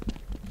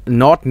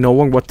 not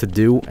knowing what to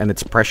do, and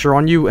it's pressure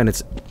on you, and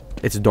it's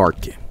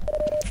dark.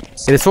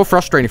 It is so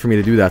frustrating for me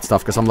to do that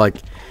stuff, because I'm like...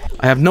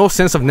 I have no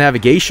sense of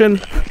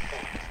navigation.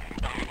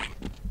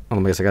 Oh,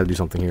 I guess I gotta do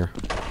something here.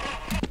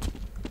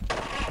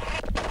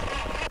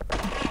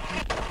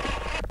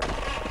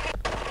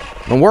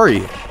 Don't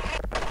worry.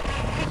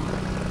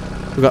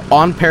 We got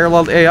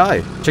unparalleled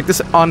AI. Check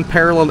this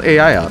unparalleled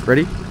AI out.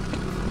 Ready?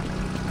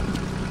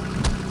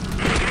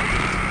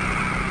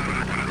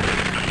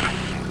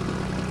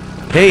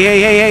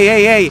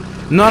 Hey.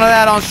 None of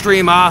that on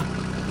stream, huh?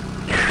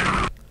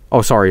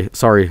 Oh, sorry.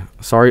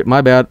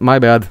 My bad.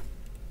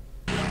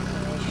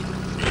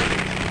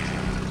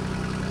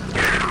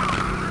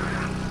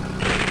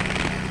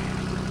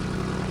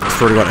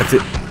 Swear to God, that's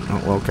it.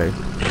 Oh, well, okay.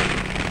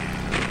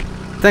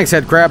 Thanks,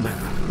 Head Crab.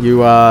 You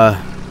were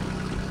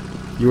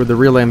the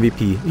real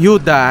MVP. You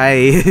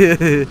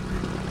die.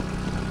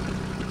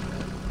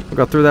 We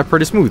got through that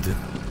pretty smooth.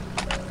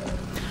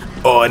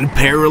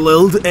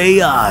 Unparalleled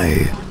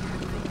AI.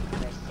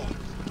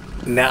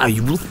 Now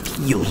you will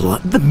feel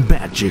the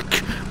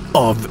magic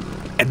of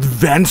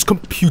advanced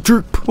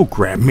computer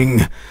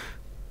programming.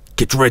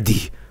 Get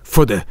ready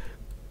for the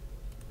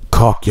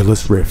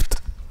Oculus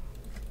Rift.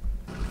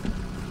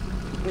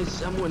 Is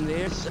someone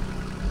there?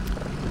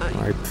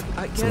 Alright,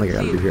 something I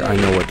gotta do here. I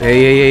know what.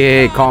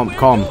 Hey, calm.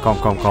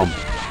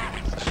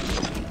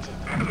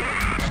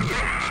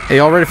 Hey,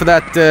 y'all ready for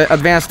that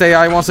advanced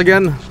AI once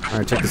again?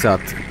 Alright, check this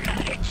out.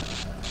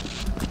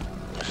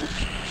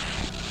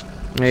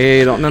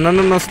 Hey,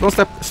 don't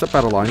step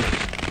out of line.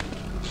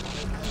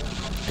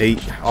 Hey,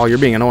 oh, you're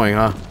being annoying,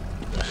 huh?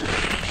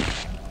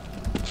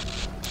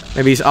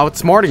 Maybe he's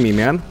outsmarting me,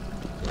 man.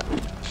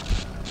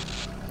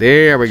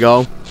 There we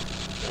go.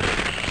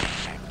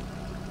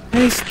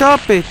 Hey,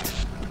 stop it!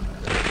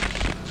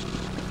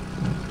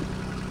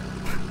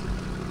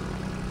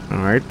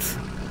 Alright.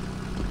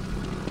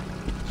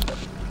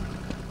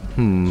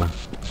 Hey,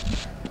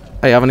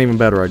 I have an even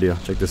better idea.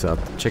 Check this out.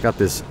 Check out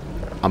this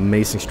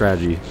amazing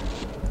strategy.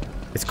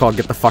 It's called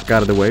Get the Fuck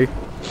Out of the Way.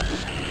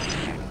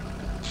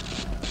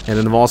 And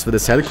it involves with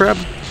this head crab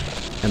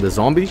and the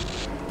zombie.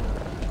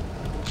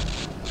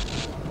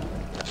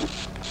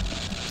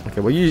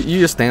 Okay, well, you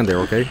just stand there,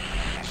 okay?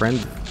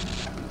 Friend.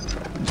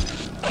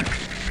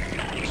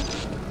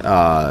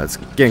 It's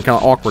getting kind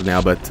of awkward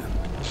now, but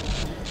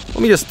let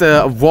me just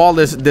wall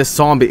this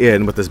zombie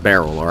in with this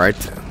barrel,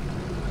 alright?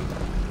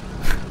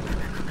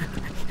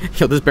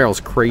 Yo, this barrel's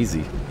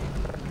crazy.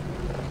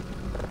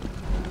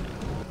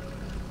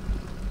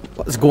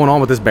 What is going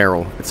on with this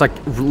barrel? It's like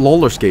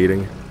roller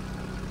skating.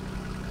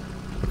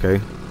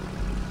 Okay.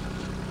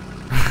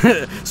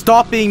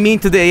 Stop being mean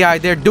to the AI.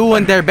 They're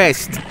doing their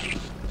best.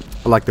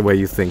 I like the way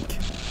you think.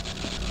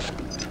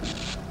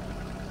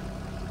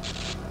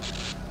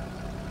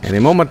 Any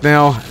moment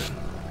now.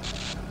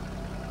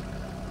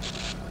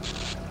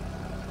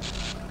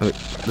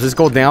 Does this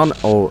go down?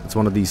 Oh, it's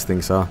one of these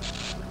things, huh?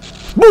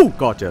 Woo!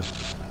 Gotcha.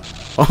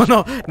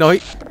 Oh, no,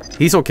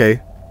 he's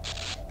okay.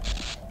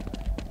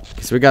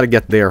 So we gotta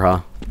get there, huh?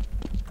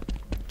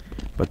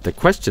 But the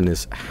question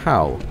is,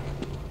 how?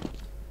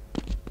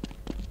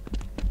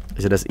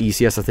 Is it as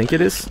easy as I think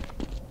it is?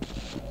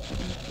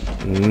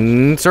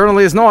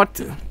 Certainly is not.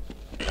 Oh,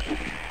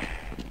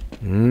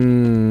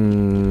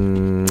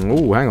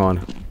 hang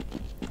on.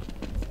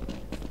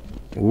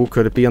 Ooh,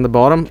 could it be on the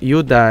bottom?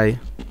 You die.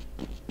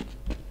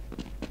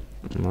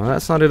 No,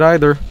 that's not it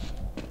either.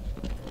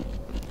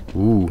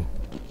 Ooh.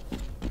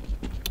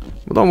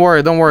 Well, don't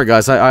worry,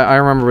 guys. I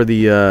remember where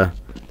the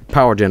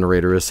power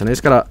generator is, and I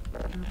just gotta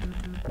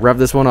rev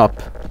this one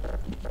up.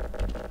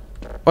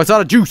 Oh, it's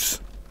out of juice.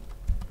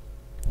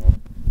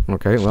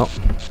 Okay, well,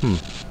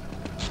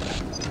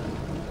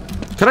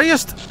 Could I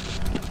just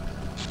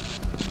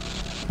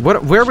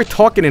Where are we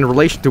talking in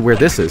relation to where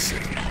this is?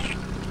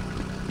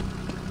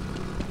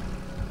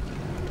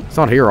 It's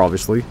not here,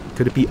 obviously.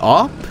 Could it be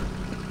up?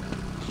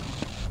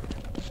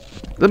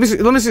 Let me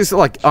see,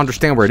 like,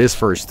 understand where it is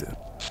first.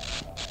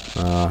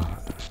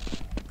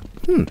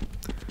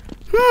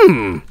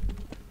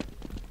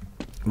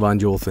 Von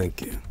Joel,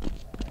 think.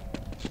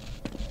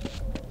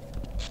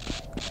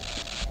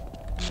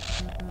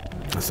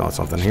 That's not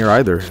something here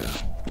either.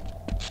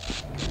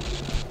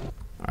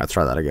 Alright, let's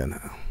try that again.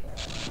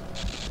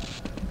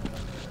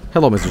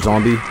 Hello, Mr.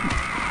 Zombie.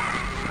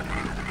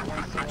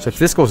 So if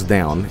this goes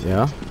down,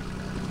 yeah.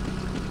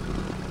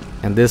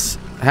 And this...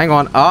 Hang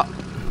on. Ah!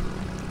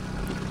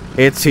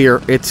 It's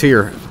here. It's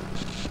here.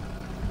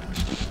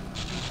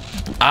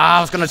 Ah,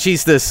 I was gonna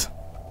cheese this.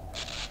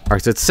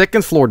 Alright, so it's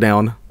second floor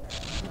down.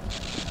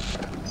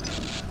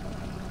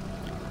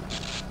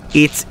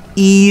 It's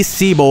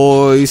easy,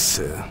 boys.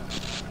 I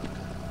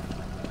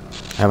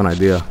have an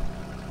idea.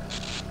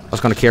 I was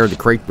gonna carry the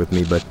crate with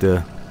me, but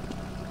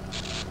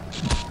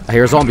I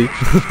hear a zombie.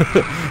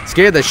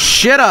 Scared the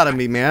shit out of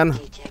me, man.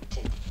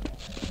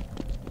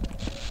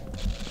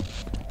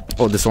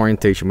 Oh,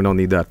 disorientation. We don't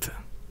need that.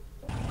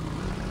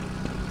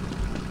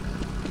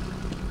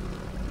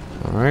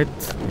 Alright.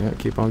 Yeah,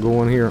 keep on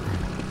going here.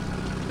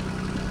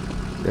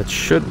 That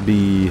should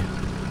be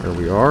where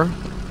we are.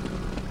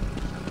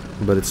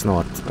 But it's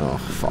not. Oh,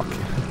 fuck.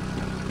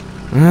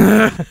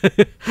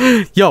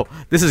 Yo,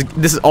 this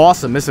is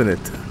awesome, isn't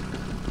it?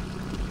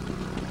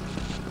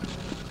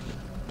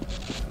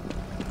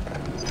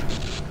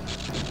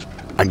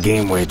 A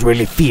game where it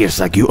really feels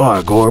like you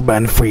are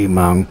Gorban Free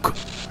Monk.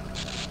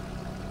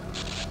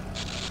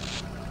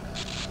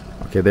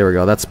 Okay, there we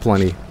go. That's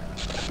plenty.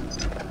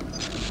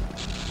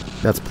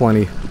 That's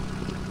plenty.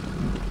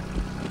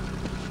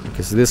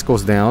 Okay, so this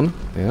goes down.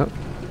 Yeah.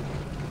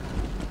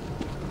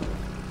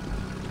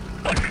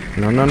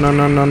 No, no, no,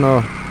 no, no,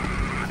 no.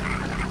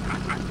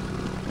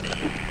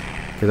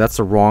 Okay, that's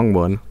the wrong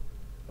one.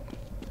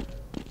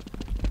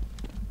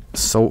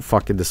 So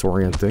fucking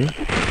disorienting.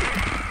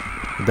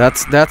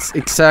 That's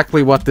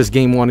exactly what this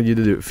game wanted you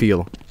to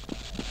feel.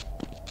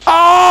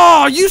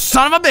 Oh, you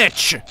son of a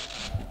bitch!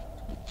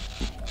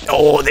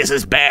 Oh, this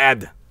is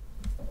bad.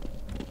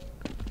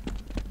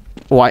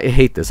 Oh, I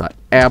hate this. I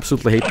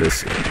absolutely hate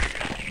this.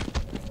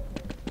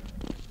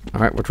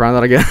 Alright, we're trying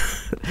that again.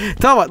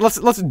 Tell you what,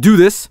 let's do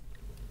this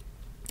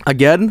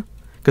again.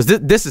 Because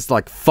this is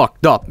like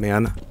fucked up,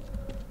 man.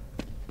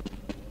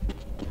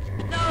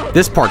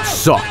 This part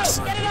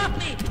sucks.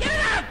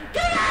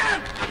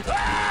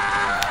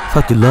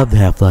 Fucking love the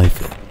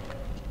Half-Life.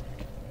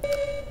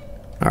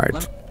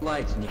 Alright.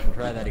 Lights and you can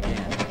try that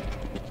again.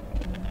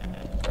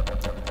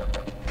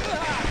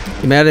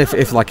 Imagine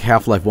if like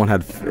Half-Life 1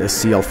 had a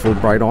CL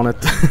Fulbright on it.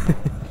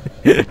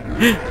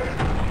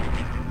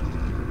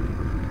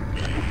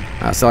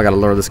 I still gotta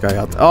lure this guy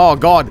out. Oh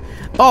god!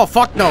 Oh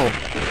fuck no!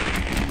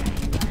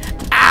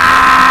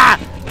 Ah!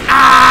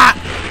 Ah!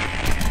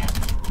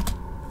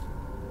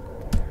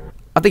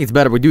 I think it's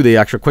better we do the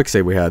actual quick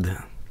save we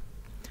had.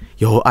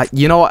 Yo,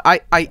 you know,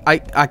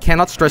 I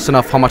cannot stress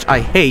enough how much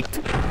I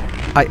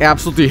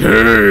absolutely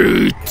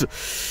hate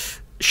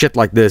shit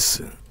like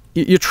this.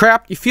 You're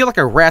trapped, you feel like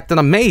a rat in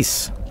a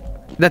maze.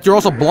 That you're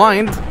also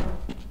blind.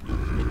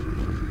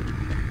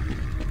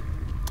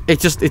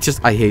 It's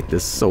just, I hate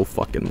this so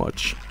fucking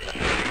much.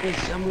 Is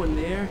someone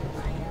there?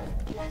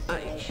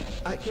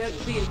 I can't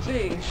see a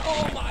thing.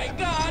 Oh my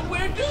god,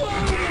 we're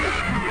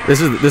doomed! This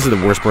is the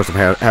worst part of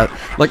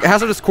like,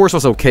 Hazardous course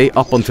was okay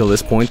up until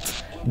this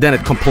point. Then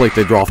it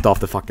completely dropped off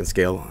the fucking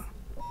scale.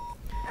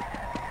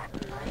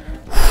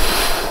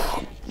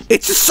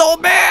 It's just so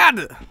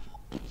bad!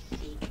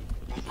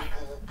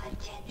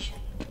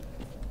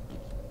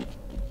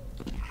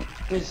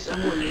 Is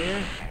someone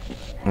there?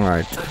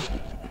 Alright.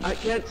 I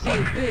can't see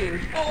a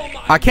thing. Oh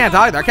my I can't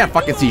either. I can't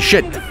fucking see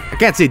shit. I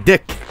can't see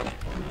dick.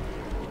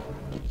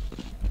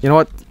 You know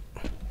what?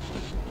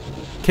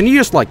 Can you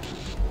just, like,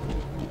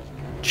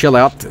 chill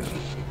out?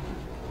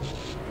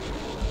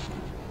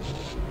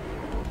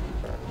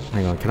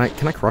 Hang on.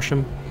 Can I crush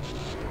him?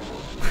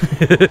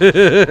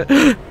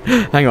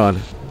 Hang on.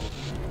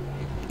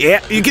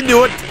 Yeah, you can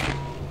do it.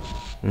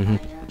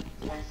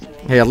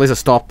 Hey, at least I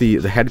stopped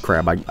the head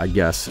crab, I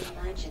guess.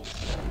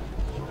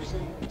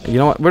 You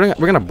know what? We're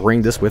gonna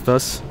bring this with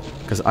us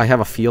because I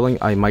have a feeling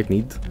I might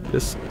need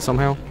this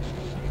somehow.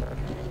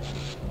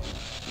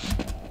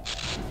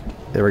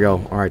 There we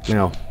go. All right,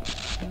 now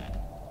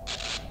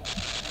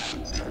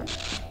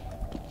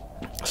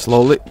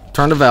slowly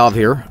turn the valve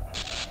here.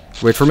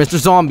 Wait for Mr.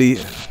 Zombie.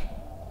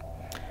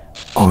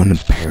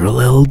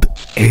 Unparalleled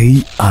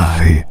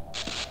AI.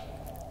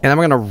 And I'm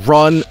gonna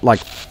run like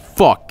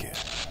fuck.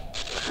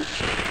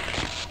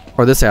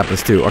 Or this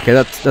happens too. Okay,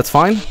 that's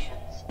fine.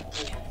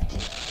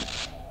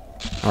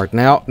 Alright,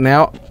 now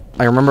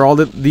I remember all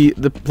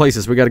the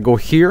places. We gotta go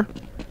here.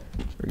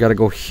 We gotta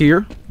go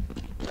here.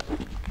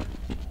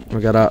 We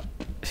gotta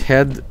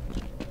head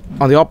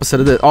on the opposite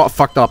of this. Oh,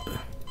 fucked up.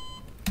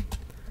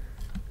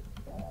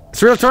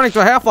 It's really turning to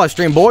a Half-Life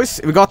stream,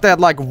 boys. We got that,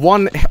 like,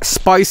 one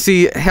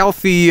spicy,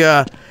 healthy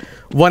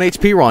 1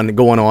 HP run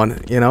going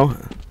on, you know?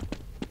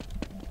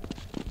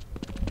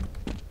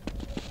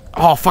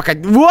 Oh, fuck,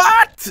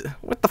 what?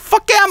 What the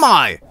fuck am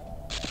I?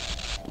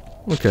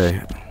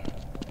 Okay.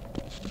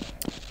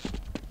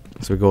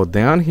 So we go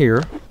down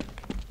here.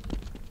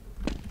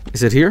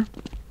 Is it here?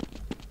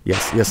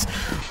 Yes, yes.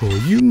 Oh,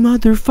 you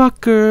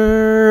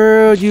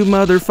motherfucker. You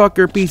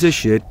motherfucker piece of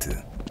shit.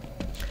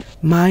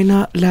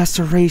 Minor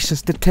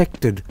lacerations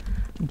detected.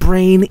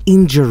 Brain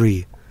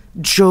injury.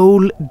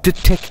 Joel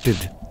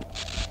detected.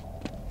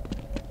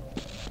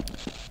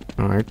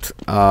 Alright.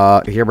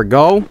 Here we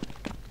go.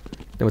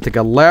 Then we take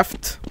a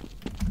left.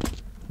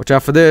 Watch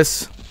out for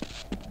this.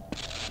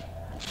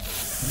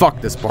 Fuck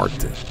this part.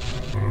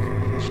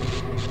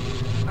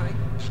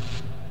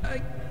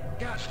 I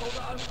can't hold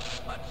on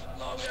much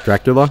longer.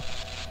 Dracula?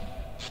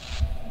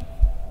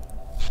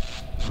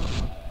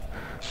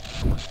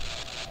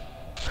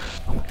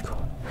 Oh my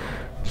god.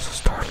 I'm so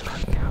startled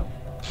right now.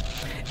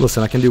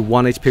 Listen, I can do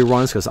 1 HP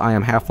runs because I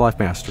am Half-Life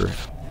Master.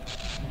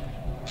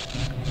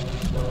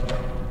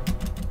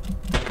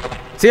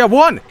 See, I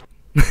won!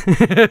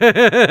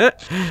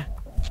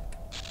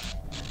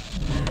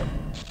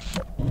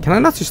 Can I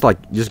not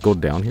just go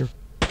down here?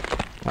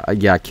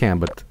 Yeah, I can,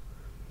 but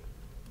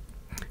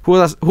who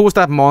was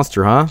that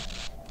monster, huh?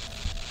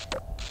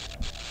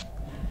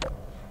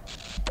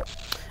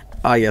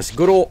 Ah, yes,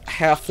 good old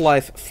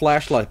Half-Life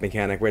flashlight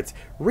mechanic where it's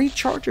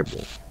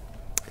rechargeable.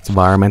 It's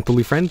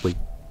environmentally friendly.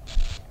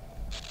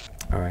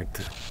 All right.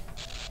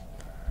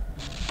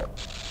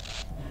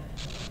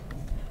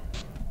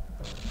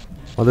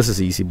 Well, this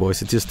is easy,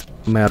 boys. It's just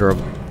a matter of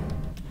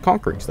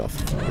conquering stuff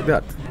like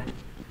that.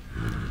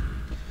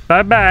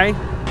 Bye-bye.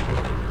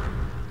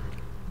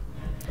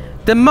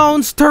 The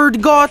monster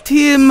got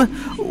him.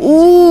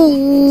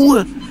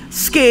 Ooh,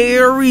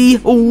 scary.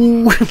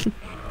 Ooh.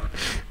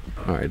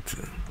 All right.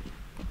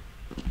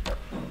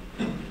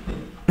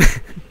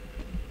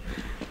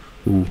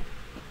 Ooh.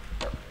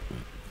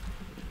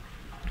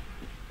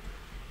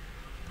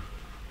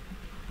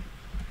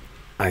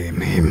 I am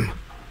him.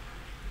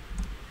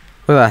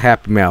 Look at that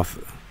happy mouth.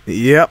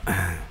 Yep.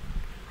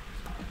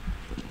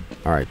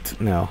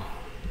 Alright, now.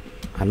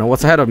 I know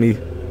what's ahead of me.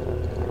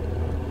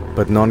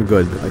 But none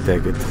good, I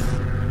take it.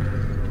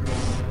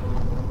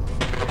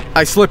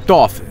 I slipped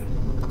off.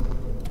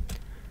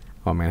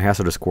 Oh man,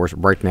 Hazardous course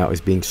right now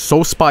is being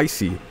so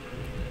spicy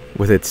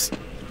with its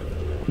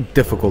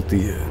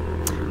difficulty.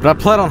 But I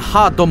played on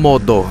Hado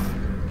Modo.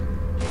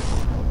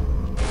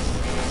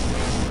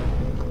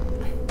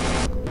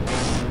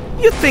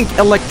 You think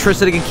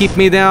electricity can keep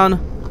me down?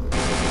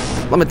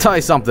 Let me tell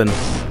you something.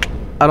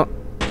 I don't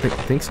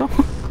think so.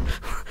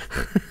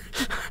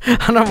 I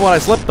don't know what I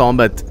slipped on,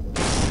 but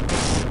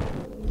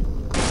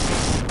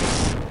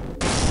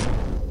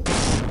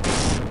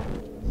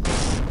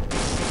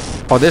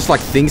oh, there's like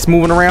things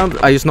moving around.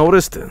 I just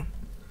noticed.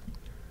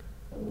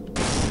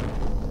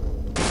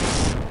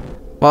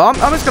 Well, I'm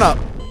just gonna.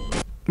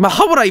 But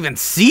how would I even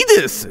see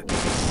this?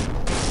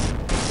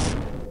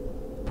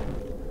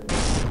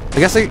 I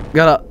guess I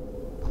gotta.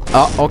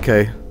 Oh,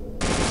 okay.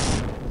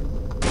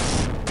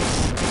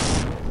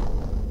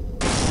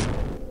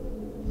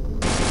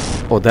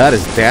 Oh, that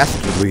is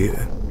dastardly.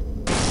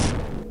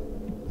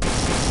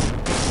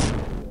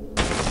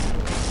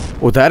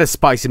 Oh, that is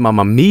spicy,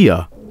 mamma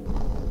mia.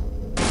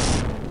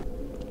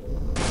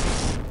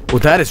 Oh,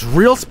 that is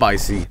real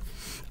spicy.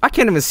 I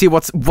can't even see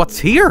what's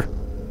here.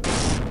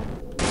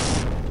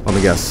 Let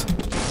me guess.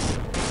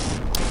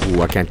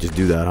 Ooh, I can't just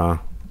do that, huh?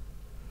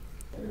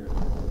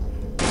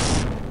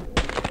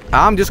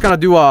 I'm just gonna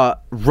do a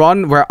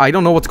run where I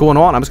don't know what's going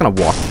on. I'm just gonna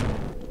walk.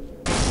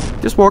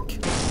 Just walk.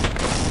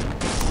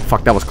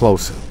 Fuck, that was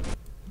close.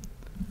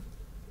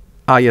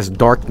 Ah, yes,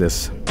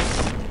 darkness.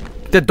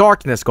 The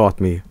darkness got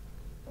me.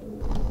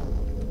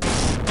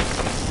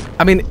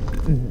 I mean,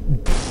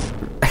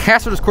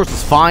 Hazardous course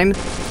is fine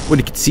when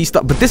you can see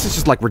stuff, but this is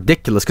just like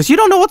ridiculous because you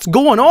don't know what's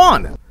going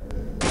on.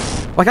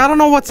 Like, I don't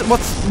know what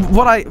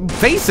I'm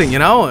facing, you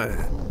know?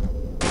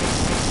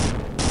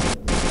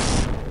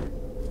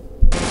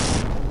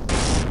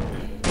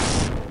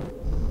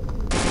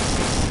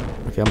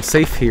 Okay, I'm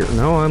safe here.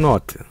 No, I'm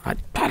not. I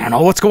don't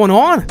know what's going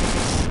on.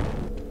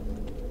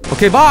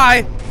 Okay,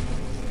 bye.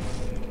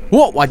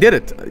 Whoa, I did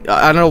it.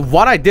 I don't know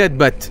what I did,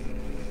 but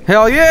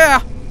hell yeah.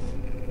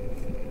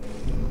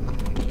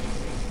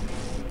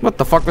 What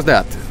the fuck was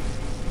that?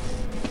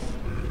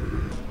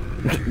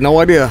 No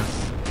idea.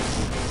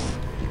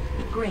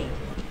 Great.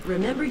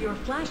 Remember, your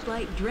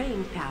flashlight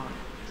drains power,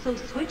 so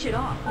switch it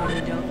off when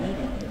you don't need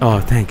it. Oh,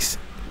 thanks.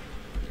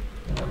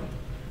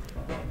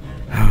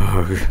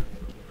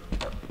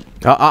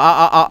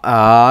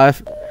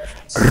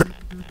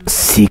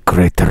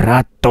 Secret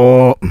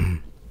rato.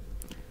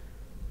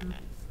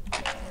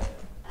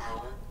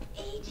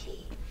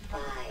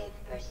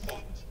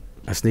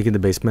 I sneak in the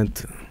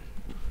basement.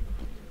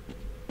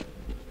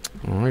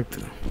 Alright.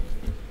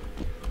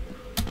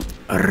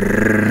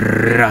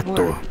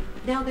 Rato.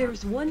 Now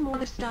there's one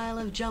more style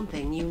of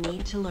jumping you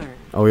need to learn.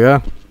 Oh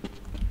yeah?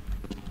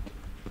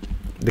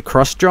 The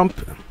cross jump?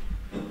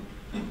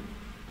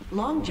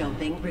 Long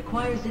jumping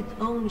requires its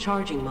own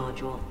charging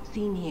module,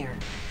 seen here.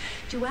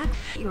 To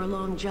activate your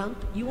long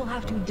jump, you will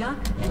have to duck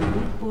and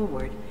move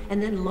forward,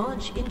 and then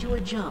launch into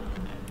a jump.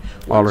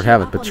 I already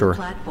have it, but sure.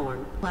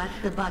 Platform, press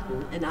the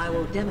button, and I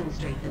will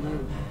demonstrate the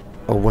move.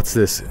 Oh, what's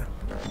this?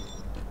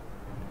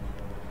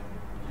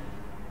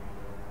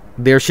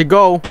 There she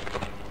go.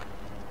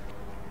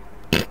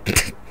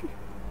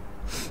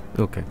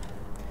 Okay.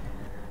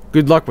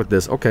 Good luck with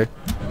this. Okay.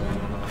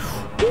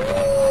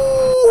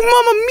 Ooh,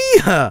 Mamma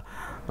Mia!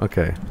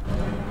 Okay.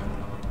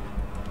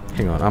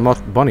 Hang on, I'm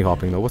not bunny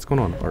hopping though. What's going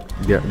on?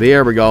 Yeah,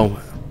 there we go.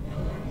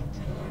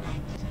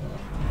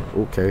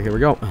 Okay, here we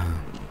go.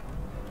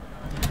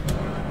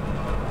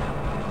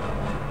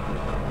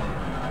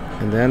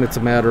 And then it's a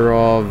matter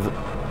of...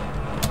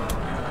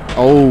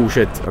 Oh,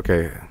 shit.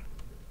 Okay.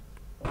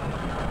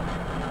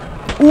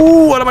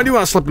 Ooh, what am I doing?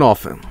 I'm slipping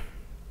off.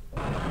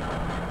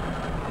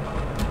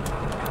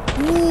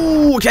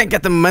 Ooh, can't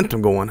get the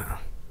momentum going.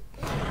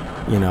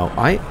 You know,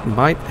 I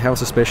might have a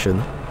suspicion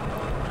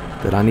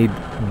that I need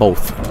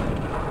both.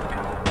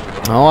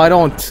 No, I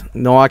don't.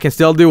 No, I can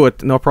still do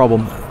it. No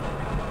problem.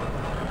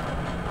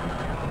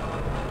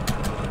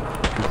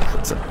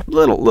 It's a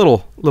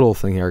little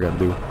thing here I gotta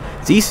do.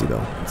 It's easy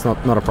though. It's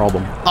not a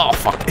problem. Oh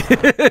fuck!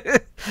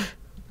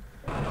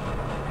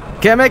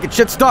 Can't make it.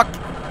 Shit stuck.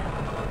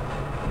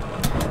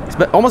 It's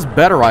almost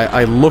better.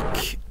 I look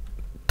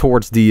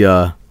towards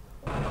the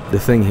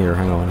thing here.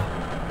 Hang on.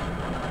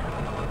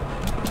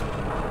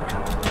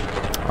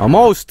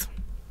 Almost.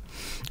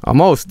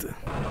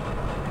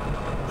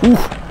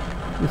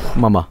 Oof,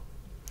 mama.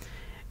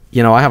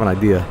 You know, I have an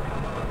idea.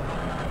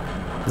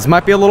 This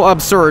might be a little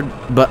absurd,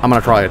 but I'm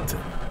gonna try it.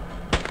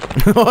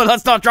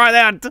 Let's not try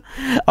that!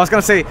 I was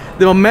gonna say,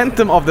 the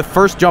momentum of the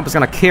first jump is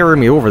gonna carry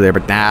me over there,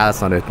 but nah,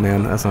 that's not it,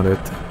 man. That's not it.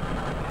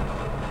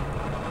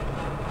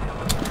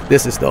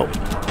 This is dope.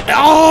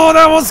 Oh,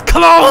 that was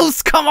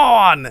close! Come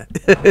on!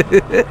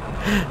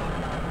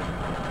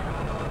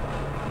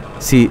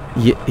 See,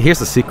 here's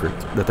the secret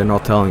that they're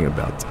not telling you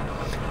about.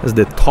 This is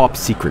the top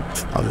secret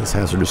of this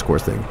Hazardous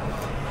course thing.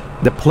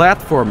 The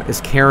platform is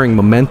carrying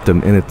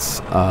momentum in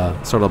its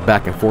sort of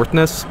back and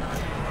forthness.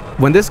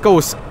 When this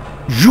goes,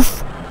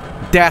 zhoof,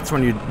 that's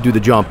when you do the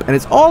jump, and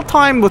it's all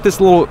timed with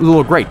this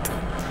little grate.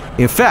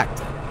 In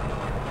fact,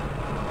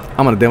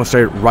 I'm gonna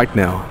demonstrate it right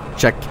now.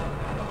 Check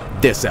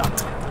this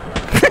out.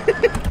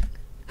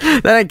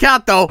 That ain't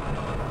count though.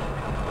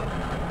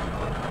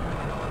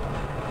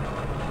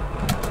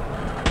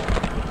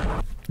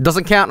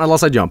 Doesn't count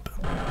unless I jump.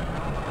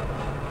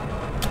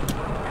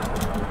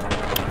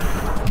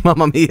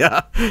 Mamma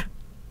mia.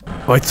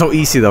 Oh, it's so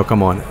easy though,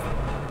 come on.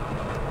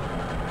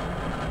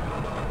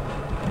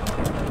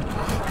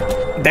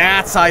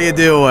 That's how you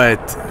do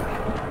it.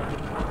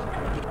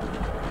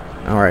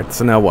 Alright,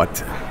 so now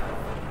what?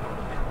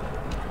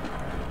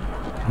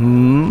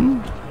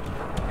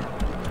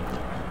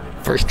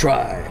 First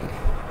try.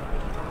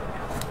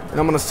 And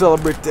I'm gonna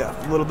celebrate that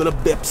with a little bit of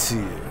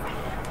Pepsi.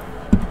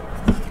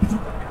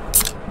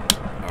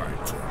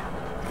 Alright.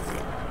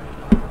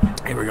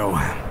 Here we go.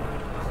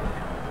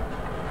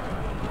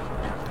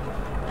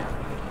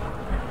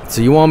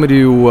 So you want me to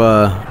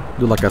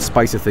do like a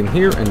spicy thing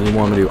here, and you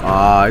want me to...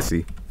 I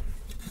see.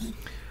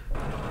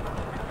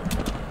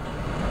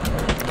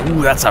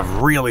 Ooh, that's a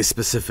really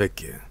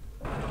specific...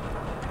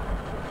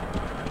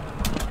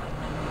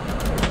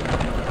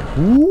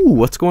 Ooh,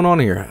 what's going on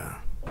here?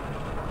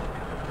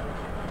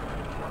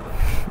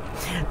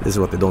 This is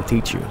what they don't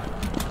teach you.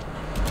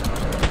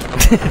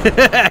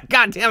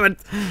 God damn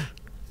it!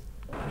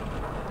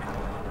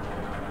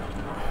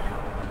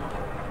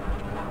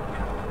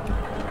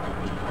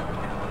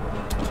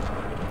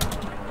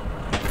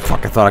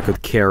 Fuck, I thought I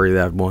could carry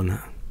that one.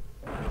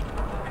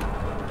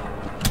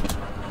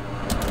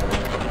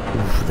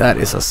 Oof, that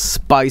is a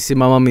spicy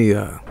Mamma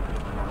Mia.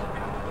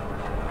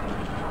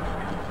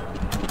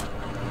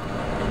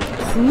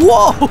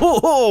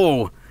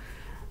 Whoa!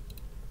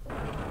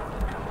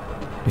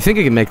 You think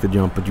you can make the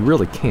jump, but you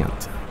really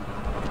can't.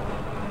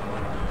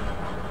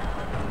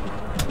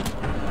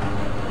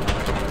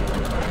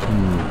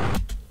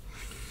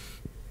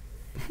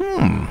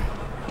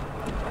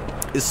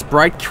 Is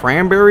Sprite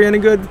Cranberry any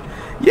good?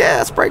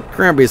 Yeah, Sprite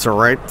Cranberry's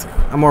alright.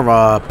 I'm more of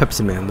a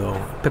Pepsi man, though.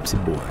 Pepsi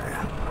boy.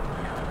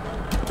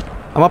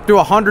 I'm up to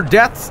 100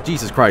 deaths?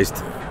 Jesus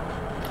Christ.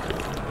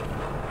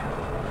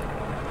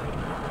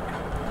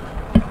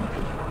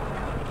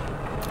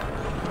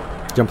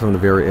 Jump from the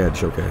very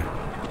edge, okay.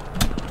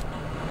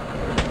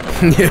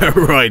 Yeah,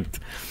 right.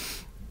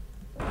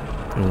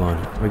 Hold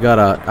on. We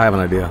gotta... I have an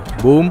idea.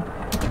 Boom.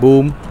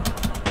 Boom.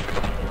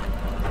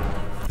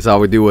 This is how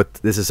we do it.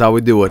 This is how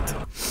we do it.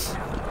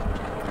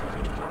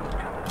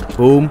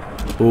 Boom.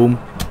 Boom.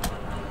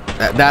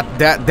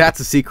 That's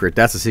a secret.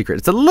 That's a secret.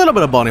 It's a little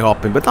bit of bunny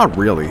hopping, but not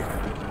really.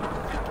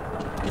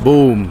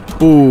 Boom.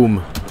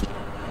 Boom.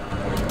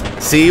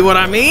 See what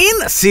I mean?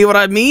 See what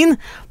I mean?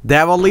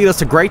 That will lead us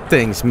to great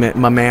things,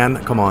 my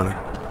man. Come on.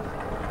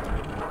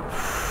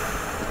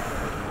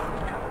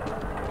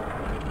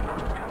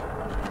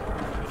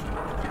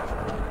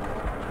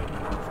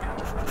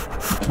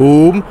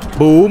 Boom.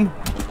 Boom.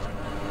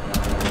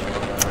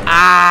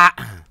 Ah!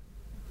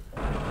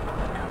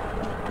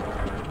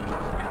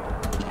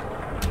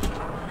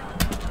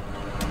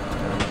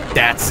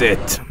 That's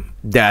it.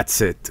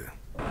 That's it.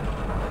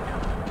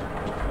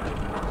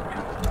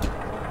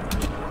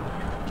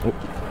 Oh,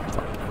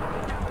 fuck.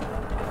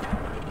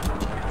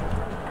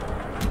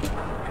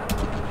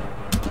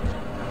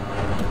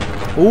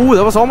 Ooh,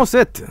 that was almost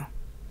it.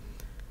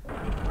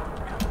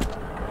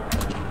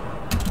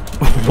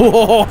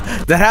 Oh,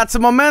 that had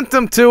some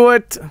momentum to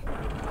it.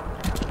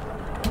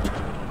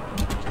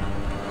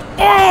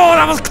 Oh,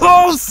 that was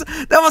close.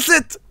 That was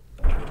it.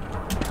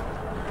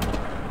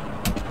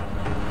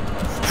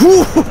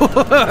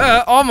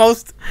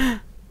 Almost.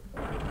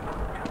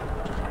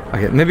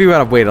 Okay, maybe we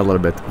gotta wait a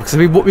little bit because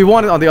we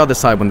want it on the other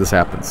side when this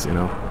happens, you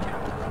know.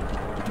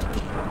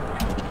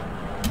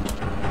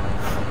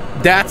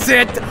 That's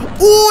it.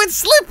 Ooh, it's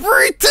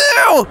slippery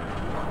too.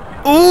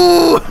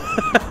 Ooh.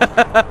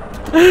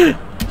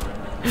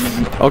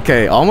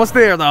 Okay, almost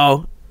there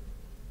though.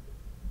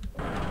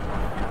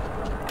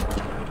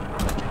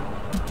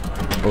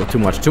 Oh, too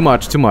much, too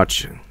much, too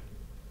much.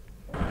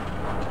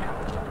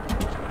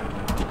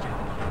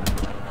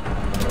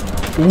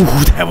 Ooh,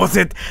 that was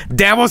it!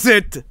 That was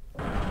it!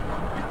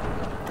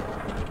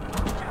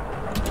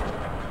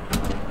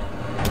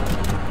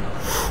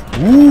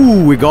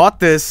 Ooh, we got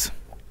this.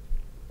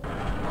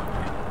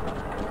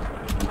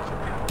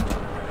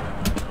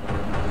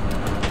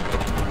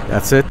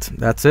 That's it.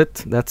 That's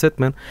it. That's it,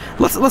 man.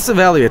 Let's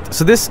evaluate.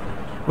 So this,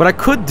 what I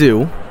could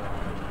do,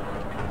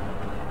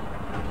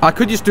 I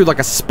could just do like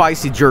a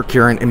spicy jerk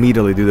here and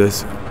immediately do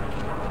this.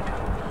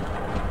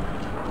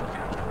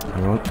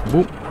 Hang on.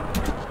 Boop.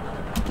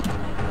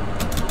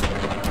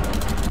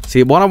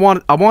 See, what I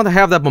want to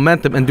have that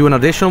momentum and do an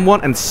additional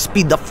one and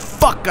speed the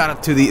fuck out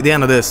of to the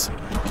end of this.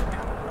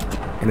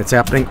 And it's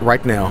happening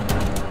right now.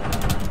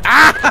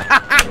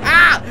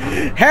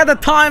 Had the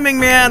timing,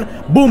 man.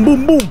 Boom,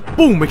 boom, boom,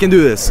 boom. We can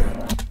do this.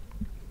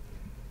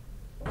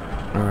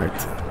 All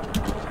right.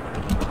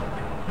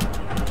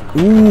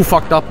 Ooh,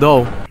 fucked up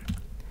though.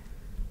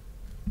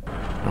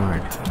 All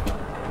right.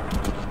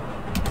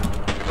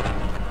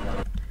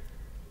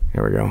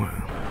 Here we go.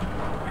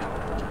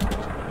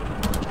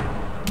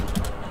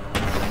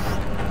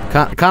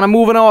 Kind of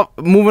moving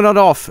it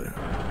off.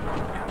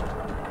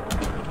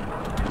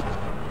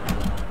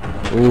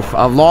 Oof,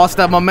 I've lost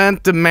that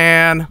momentum,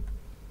 man.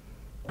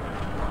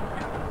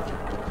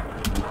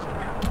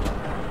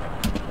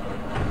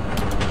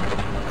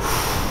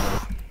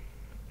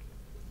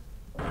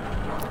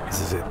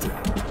 This is it.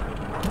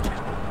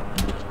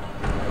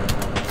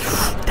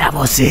 That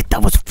was it. I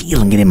was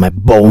feeling it in my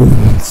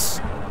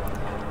bones.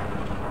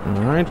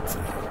 Alright.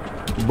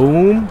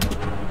 Boom.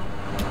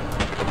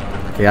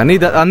 Okay, I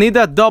need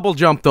that double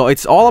jump though.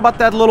 It's all about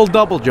that little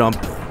double jump.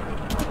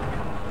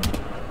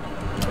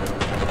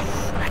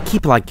 I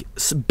keep like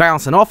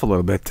bouncing off a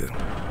little bit.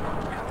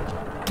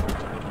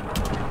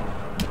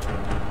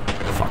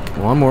 Fuck.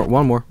 One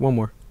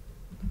more.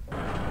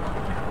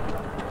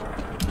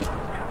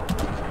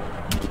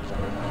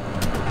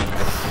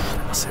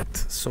 That's it.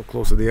 So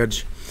close to the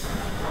edge.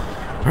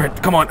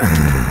 Alright, come on.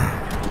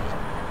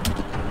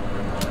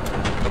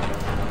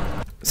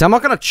 See, I'm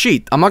not gonna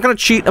cheat. I'm not gonna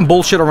cheat and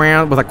bullshit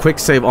around with a quick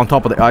save on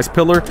top of the ice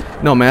pillar.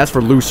 No, man, that's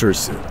for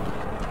losers.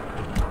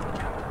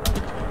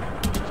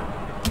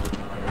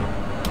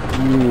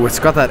 Ooh, it's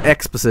got that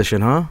X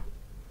position, huh?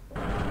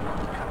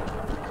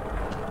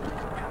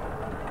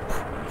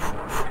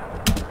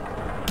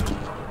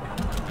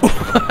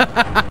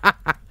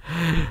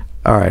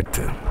 Alright.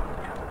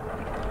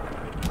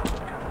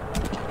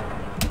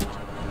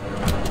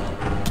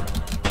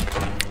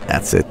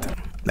 That's it.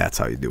 That's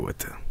how you do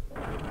it.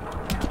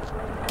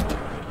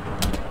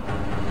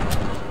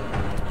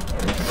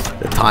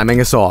 The timing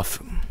is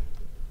off.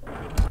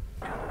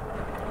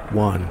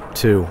 1,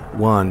 2,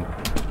 1.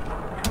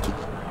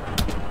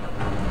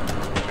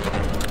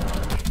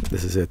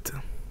 This is it.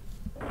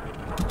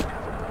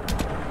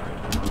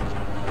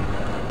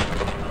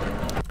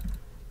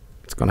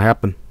 It's gonna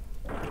happen.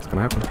 It's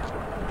gonna happen.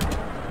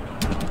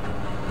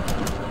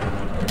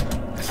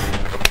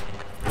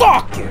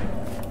 Fuck!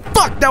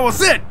 Fuck, that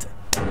was it!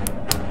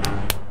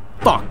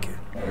 Fuck.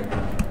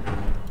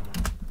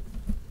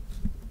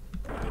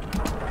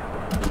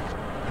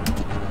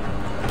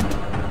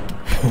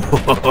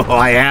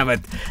 I have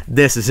it.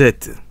 This is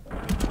it.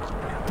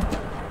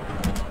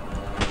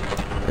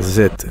 This is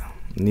it.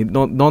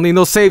 Don't need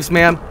no saves,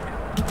 man.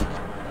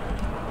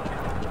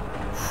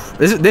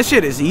 This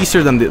shit is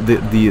easier than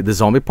the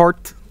zombie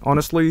part,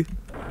 honestly.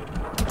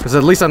 Because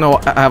at least I know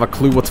I have a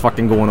clue what's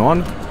fucking going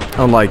on.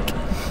 Unlike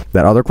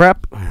that other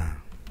crap.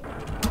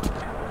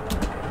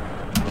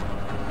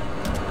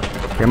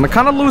 Okay, I'm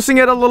kind of losing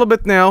it a little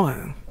bit now.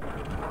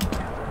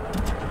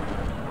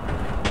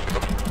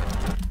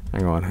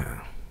 Hang on.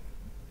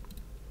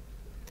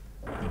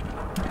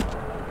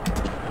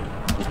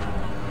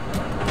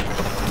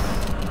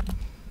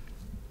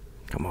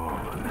 Come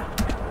on.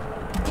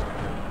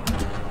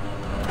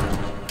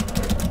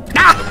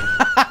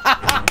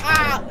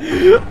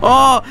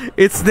 Oh,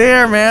 it's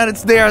there, man.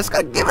 It's there. It's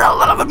gotta give it a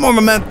little bit more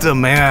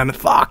momentum, man.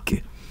 Fuck.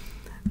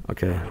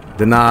 Okay,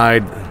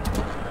 denied.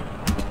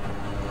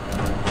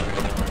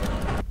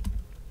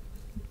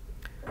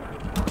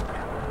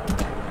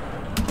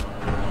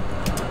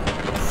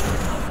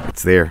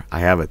 It's there. I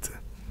have it.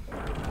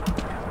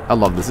 I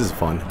love this. This is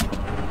fun.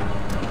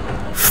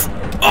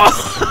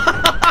 Oh,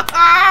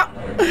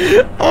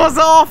 I was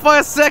off by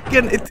a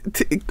second.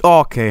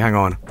 Okay, hang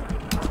on.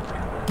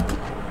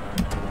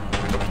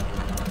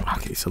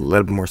 Okay, so a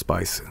little bit more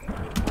spice.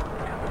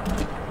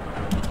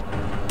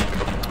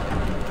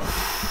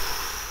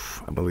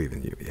 I believe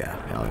in you. Yeah,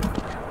 hell yeah.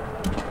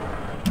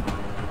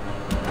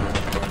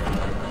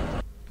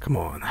 Come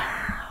on.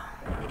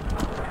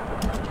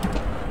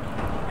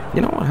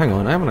 You know what? Hang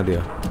on. I have an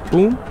idea.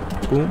 Boom.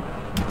 Boom.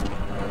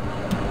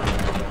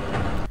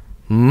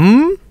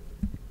 Hmm?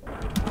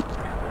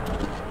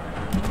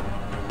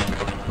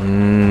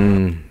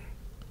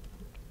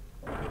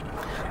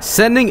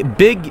 Sending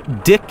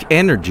big dick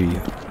energy.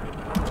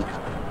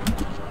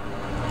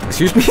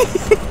 Excuse me?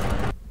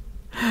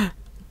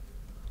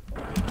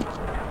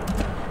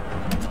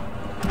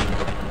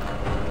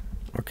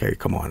 Okay,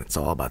 come on. It's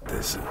all about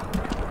this.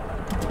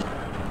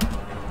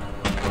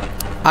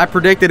 I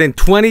predicted in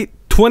 20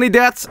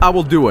 deaths, I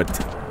will do it.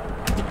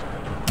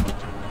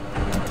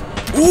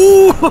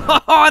 Ooh,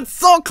 it's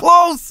so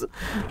close.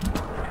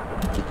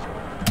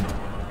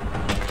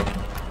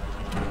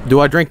 Do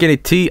I drink any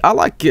tea? I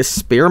like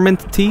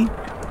spearmint tea.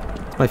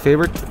 It's my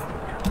favorite.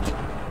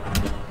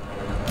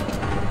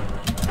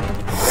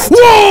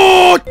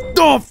 What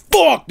the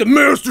fuck? The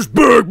master's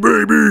back,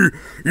 baby.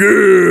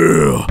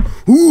 Yeah.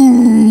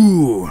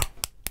 Ooh.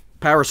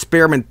 Power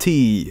spearmint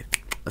tea.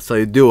 That's how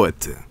you do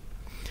it.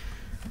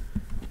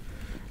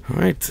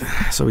 Alright,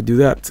 so we do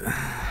that.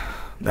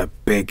 That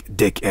big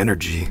dick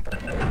energy.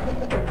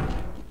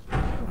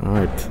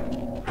 Alright.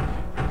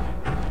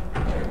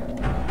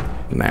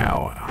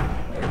 Now.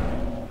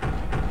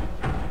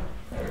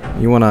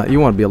 You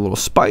wanna be a little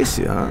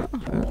spicy, huh?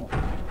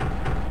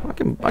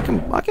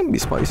 I can be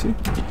spicy.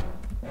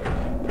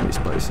 Be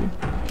spicy.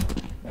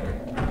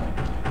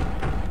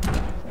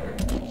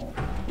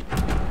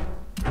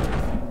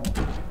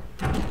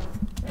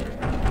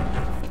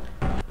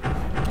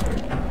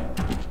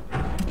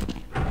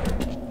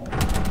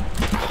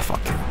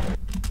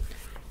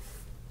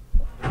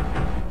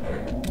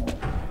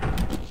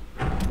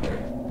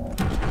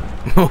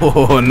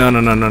 Oh,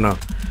 no.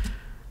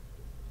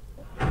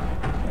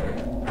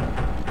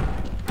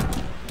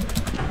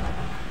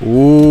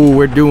 Ooh,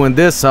 we're doing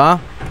this, huh?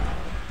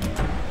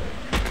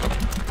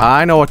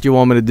 I know what you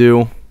want me to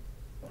do.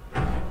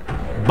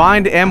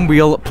 Bind M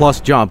wheel plus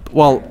jump.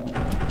 Well,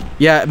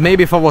 yeah,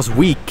 maybe if I was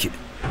weak.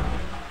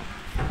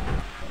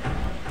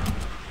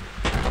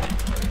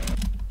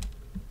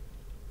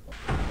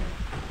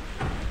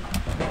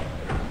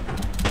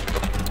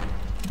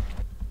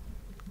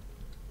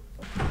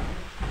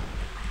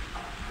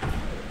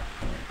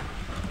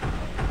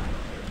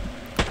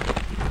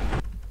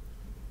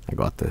 I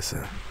got this.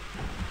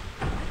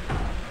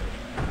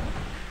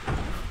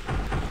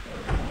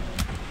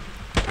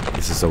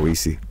 This is so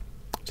easy.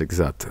 Check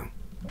this out.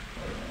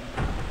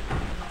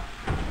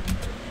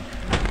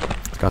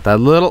 It's got that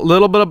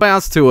little bit of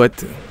bounce to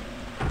it.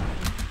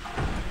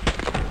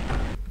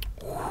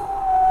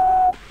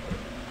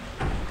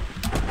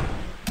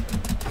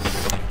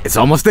 It's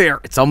almost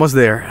there. It's almost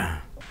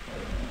there.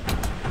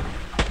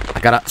 I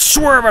gotta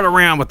swerve it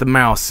around with the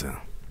mouse.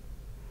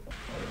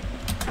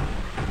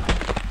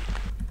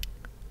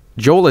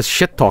 Joel is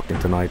shit talking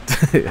tonight.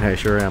 I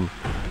sure am.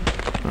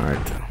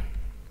 Alright.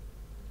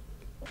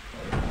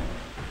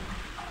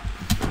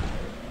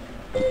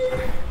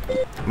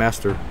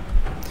 Master.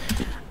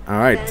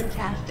 Alright.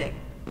 Fantastic.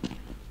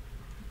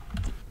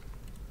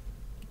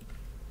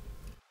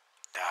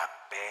 The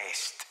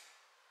best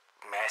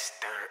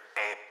master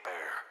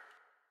ever.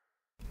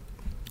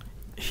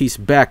 He's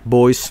back,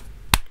 boys.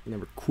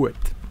 Never quit.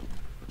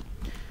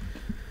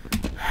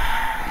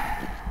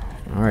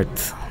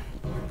 Alright.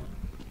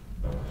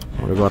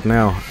 What do we got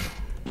now?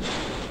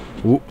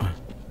 Ooh.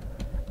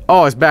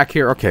 Oh, it's back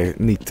here. Okay,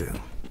 neat.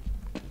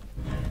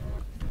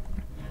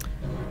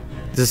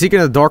 The secret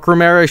in the dark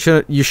room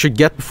area you should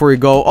get before you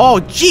go. Oh,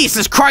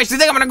 Jesus Christ! You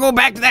think I'm gonna go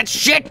back to that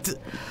shit?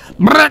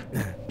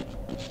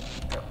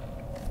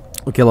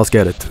 Okay, let's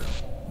get it.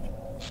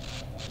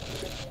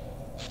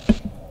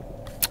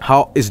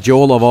 How is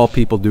Joel of all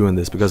people doing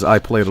this? Because I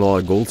played a lot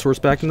of Gold Source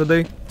back in the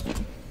day.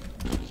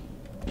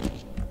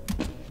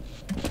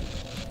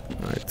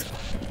 Alright.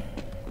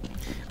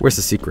 Where's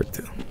the secret?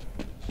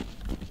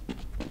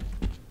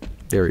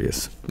 There he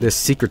is. This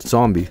secret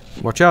zombie.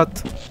 Watch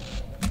out.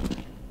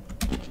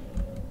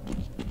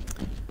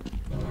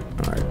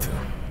 Alright.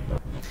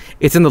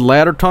 It's in the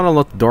ladder tunnel,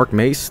 not the dark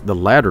maze. The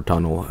ladder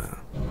tunnel.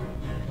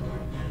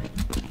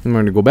 I'm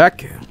going to go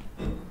back.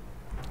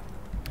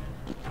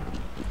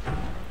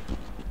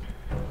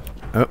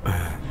 Oh.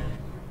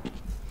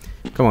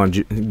 Come on,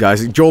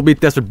 guys. Joel beat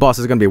Desert Bus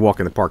is going to be a walk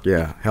in the park.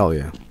 Yeah, hell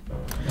yeah.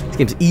 This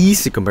game's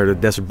easy compared to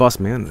Desert Bus,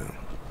 man.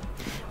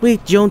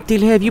 Wait, John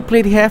Till, have you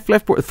played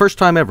Half-Life for the first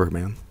time ever,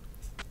 man?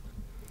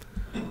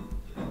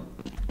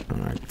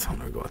 Alright, I'm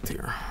gonna go out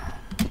here.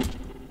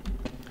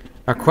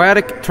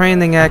 Aquatic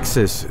training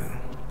access.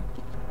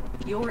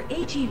 Your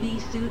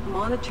HEV suit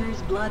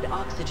monitors blood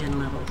oxygen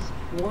levels,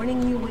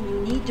 warning you when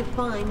you need to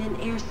find an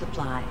air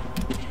supply.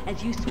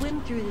 As you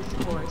swim through this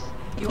course,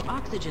 your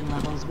oxygen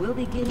levels will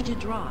begin to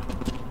drop.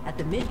 At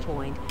the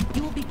midpoint,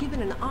 you will be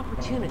given an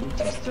opportunity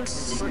to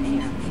surface for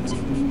air.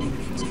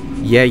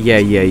 Yeah. Yeah.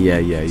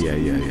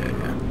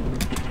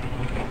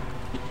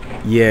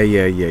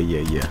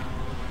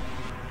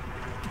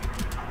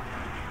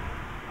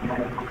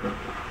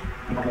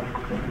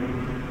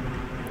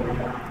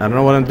 I don't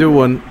know what I'm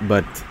doing,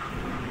 but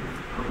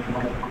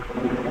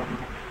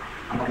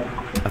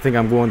I think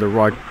I'm going the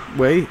right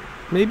way,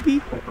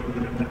 maybe?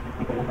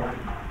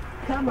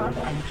 Come up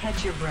and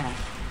catch your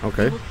breath.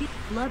 Okay. You will see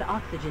the blood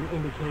oxygen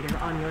indicator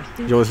on your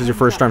suit. Yo, this is your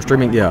first time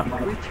streaming? Yeah.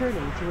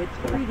 Returning to its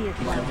previous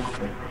level.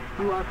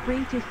 You are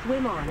free to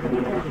swim on to the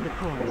end of the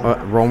course.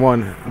 Wrong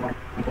one.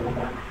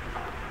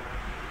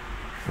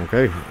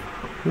 Okay.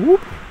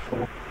 Whoop.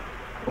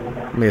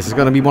 I mean, this is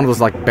gonna be one of those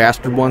like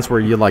bastard ones where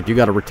you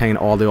gotta retain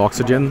all the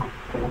oxygen.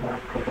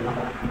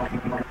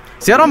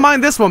 See, I don't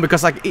mind this one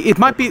because like it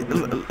might be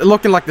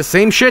looking like the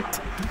same shit,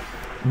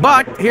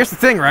 but here's the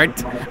thing,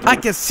 right? I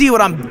can see what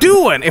I'm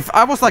doing. If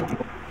I was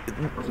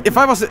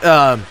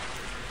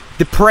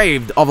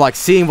depraved of like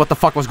seeing what the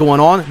fuck was going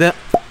on, then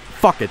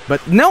fuck it.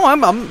 But no,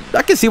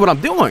 I can see what I'm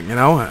doing, you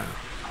know.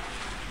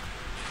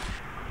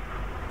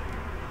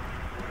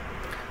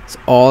 It's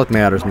all that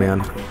matters,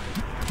 man.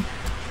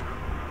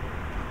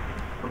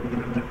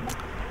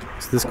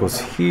 So this goes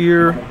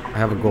here. I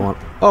have it going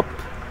up.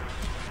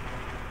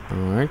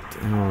 Alright,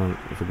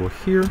 if we go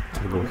here,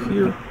 if we go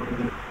here.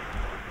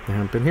 I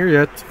haven't been here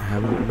yet. I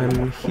haven't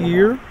been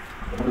here.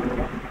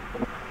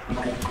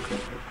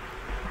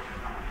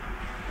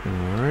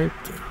 Alright.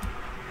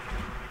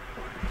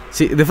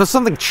 See, if there's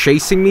something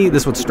chasing me,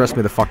 this would stress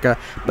me the fuck out.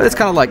 But it's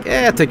kind of like,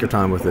 take your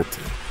time with it.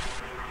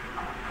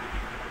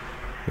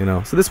 You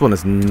know, so this one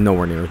is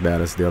nowhere near as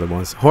bad as the other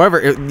ones.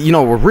 However, you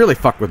know, what really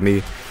fucked with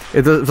me,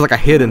 it's like a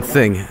hidden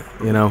thing,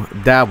 you know.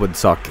 That would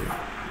suck.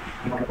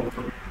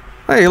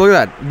 Hey, look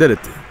at that. Did it.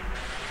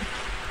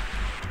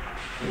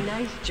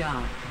 Nice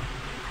job.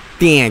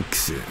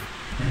 Thanks.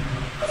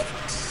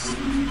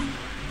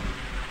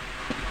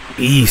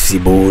 Easy,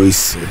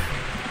 boys.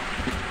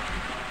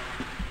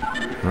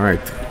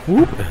 Alright.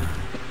 Whoop.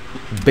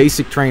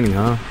 Basic training,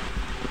 huh?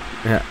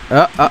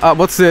 Yeah.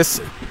 What's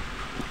this?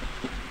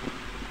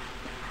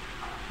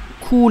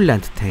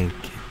 Coolant tank.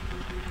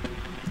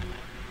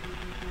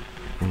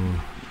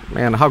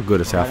 Man, how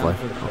good is Half-Life?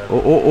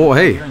 Oh,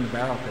 hey.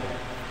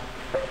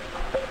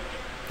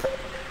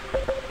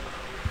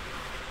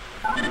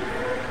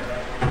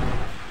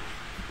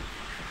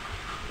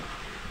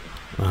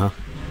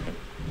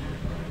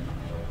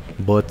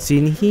 What's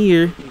in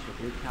here?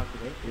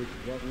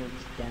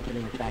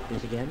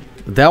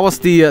 That was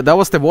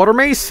the water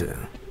maze. I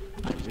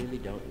really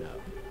don't know.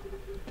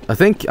 I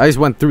think I just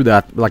went through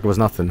that like it was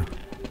nothing.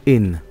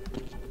 In.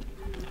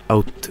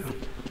 Out.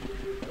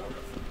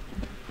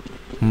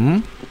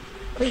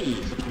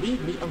 Please,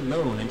 leave me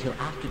alone until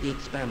after the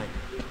experiment.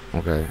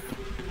 Okay.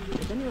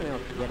 Is anyone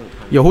else getting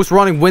hungry? Yo, who's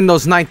running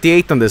Windows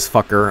 98 on this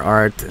fucker?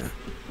 Alright.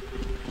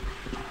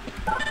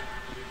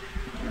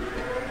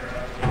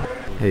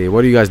 Hey,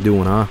 what are you guys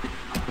doing, huh?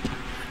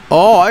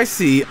 Oh, I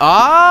see.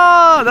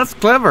 Ah, that's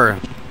clever.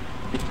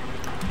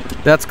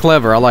 That's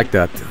clever. I like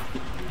that.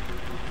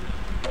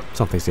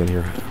 Something's in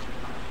here.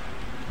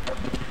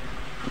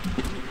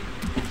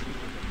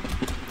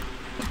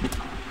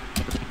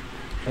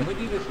 Can we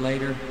do this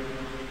later?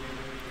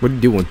 What are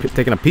you doing?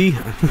 Taking a pee?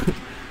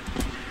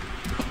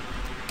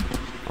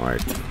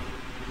 Alright.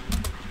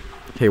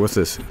 Hey, what's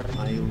this?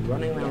 Are you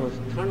running those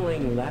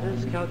tunneling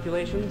ladders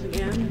calculations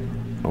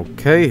again?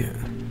 Okay.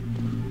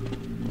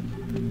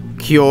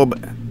 Cube.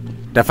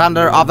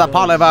 Defender of the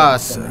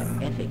Polyverse.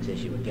 Ethics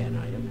issue again,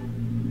 are you?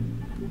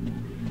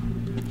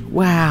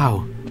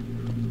 Wow.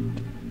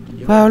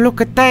 Wow,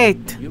 look at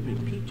that. You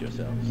repeat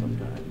yourself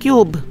sometimes.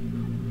 Cube.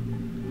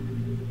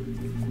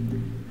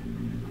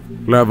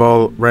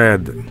 Level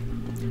red.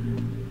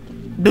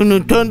 The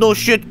Nintendo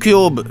shit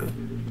cube.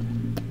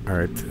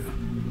 Alright.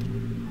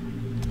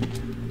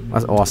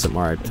 That's awesome,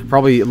 alright.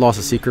 Probably lost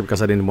a secret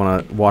because I didn't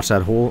want to watch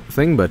that whole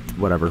thing, but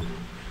whatever.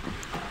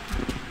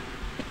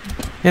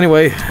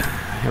 Anyway,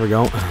 here we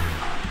go.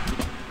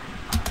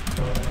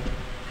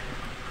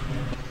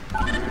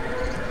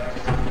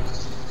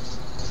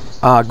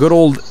 Good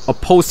old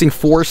opposing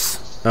force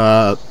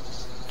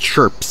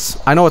chirps.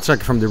 I know it's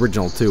like from the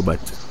original too, but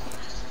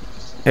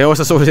I always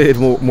associate it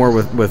more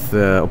with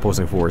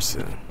opposing force.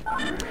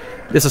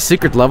 There's a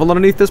secret level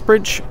underneath this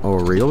bridge. Oh,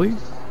 really?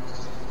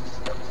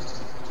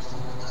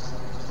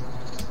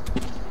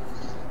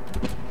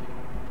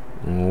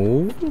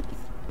 Oh,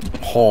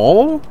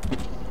 hall.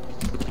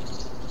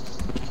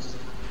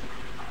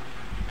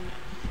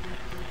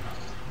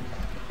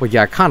 Well,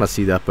 yeah, I kind of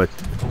see that, but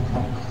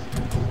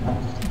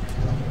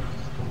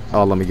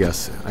Oh, let me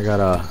guess. I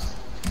gotta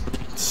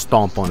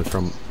stomp on it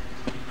from...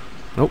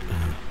 Nope.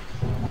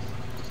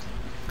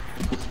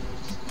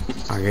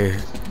 Okay.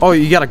 Oh,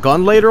 you got a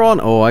gun later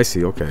on? Oh, I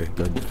see. Okay,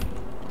 good.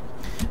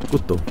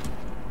 Good though.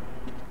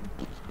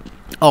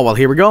 Oh, well,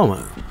 here we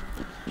go.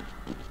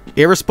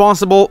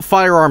 Irresponsible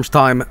firearms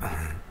time.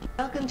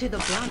 Welcome to the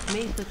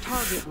black-mesa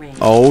target range.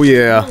 Oh,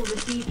 yeah. You will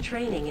receive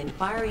training in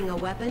firing a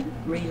weapon,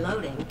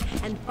 reloading,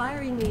 and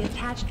firing the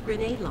attached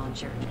grenade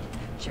launcher.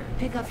 Sure,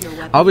 pick up your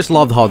weapon. I always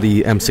loved how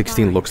the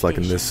M16 looks like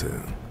in this.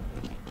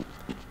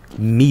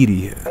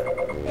 Meaty.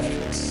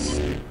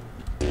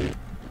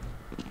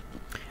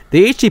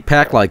 The HG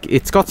pack, like,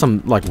 it's got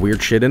some, like,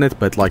 weird shit in it,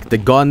 but, like, the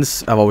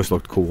guns have always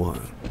looked cool.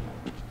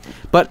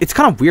 But it's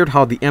kind of weird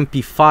how the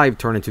MP5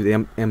 turned into the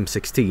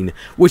M16,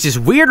 which is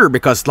weirder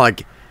because,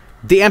 like,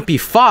 the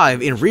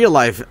MP5 in real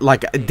life,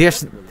 like,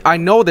 I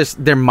know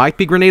there might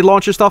be grenade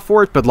launcher stuff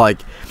for it, but,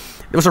 like,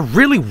 it was a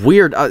really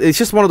weird, it's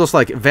just one of those,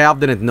 like, Valve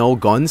didn't know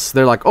guns.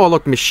 They're like, oh,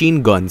 look,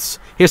 machine guns.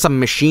 Here's a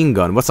machine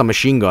gun. What's a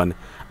machine gun?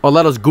 Oh,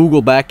 let us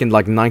Google back in,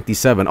 like,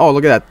 97. Oh,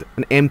 look at that,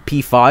 an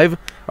MP5.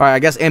 Alright, I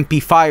guess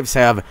MP5s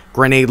have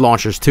grenade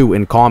launchers, too,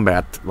 in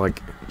combat.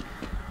 Like,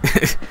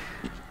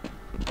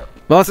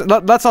 well,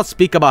 let's not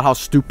speak about how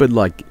stupid,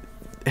 like,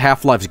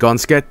 Half-Life's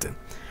guns get.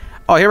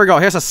 Oh, here we go.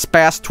 Here's a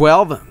Spas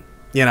 12.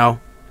 You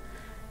know,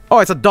 oh,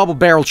 it's a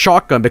double-barreled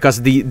shotgun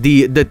because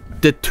the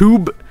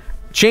tube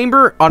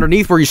chamber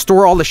underneath where you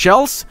store all the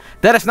shells,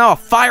 that is now a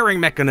firing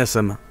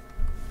mechanism.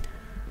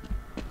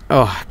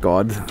 Oh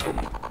God.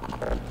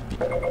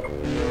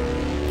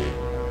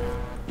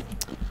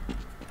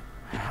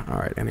 All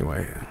right.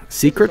 Anyway,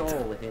 secret. It's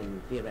all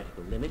within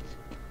theoretical limits.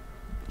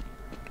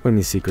 What do you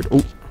mean secret?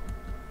 Oh.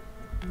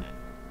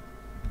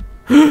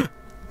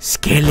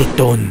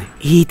 Skeleton.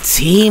 It's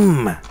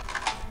him.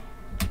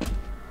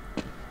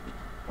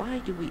 Why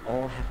do we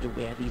all have to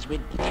wear these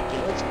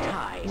ridiculous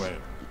ties? Well,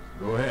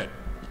 go ahead.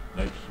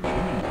 Let's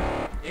swim.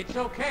 It's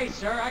okay,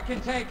 sir. I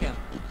can take him.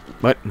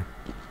 What?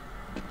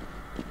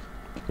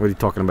 What are you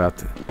talking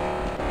about?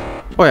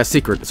 Oh yeah,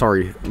 secret.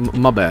 Sorry,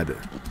 my bad.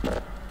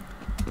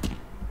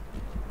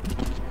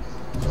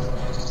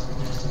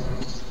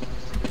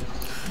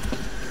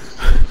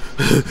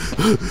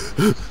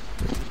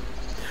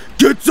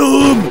 Get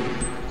some!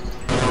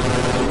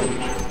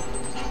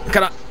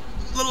 Kinda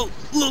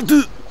little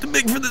too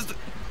big for this.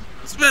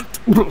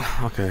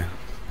 Okay.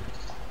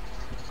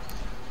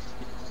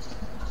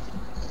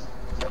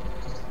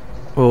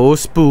 Oh,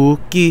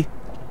 spooky.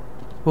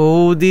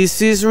 Oh,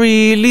 this is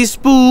really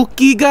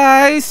spooky,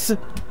 guys.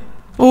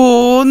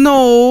 Oh,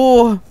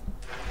 no.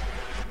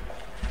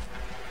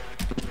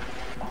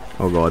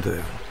 Oh,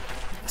 God.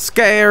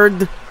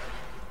 Scared.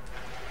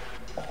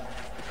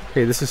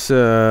 Okay, this is,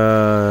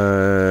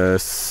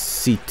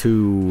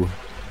 C2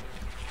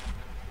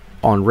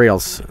 on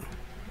rails.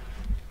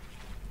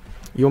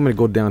 You want me to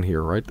go down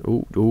here, right?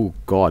 Oh, oh,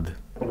 God.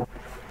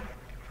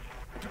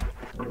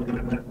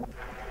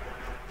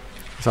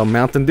 That's how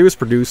Mountain Dew is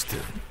produced.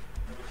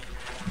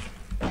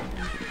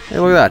 Hey,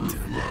 look at that.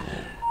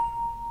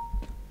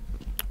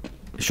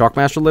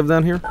 Shockmaster live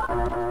down here?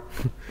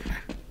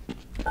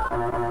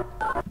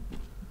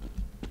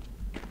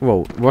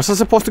 Whoa, was I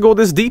supposed to go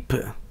this deep?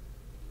 This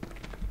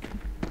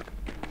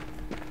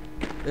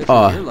is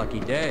your lucky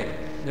day.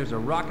 There's a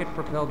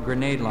rocket-propelled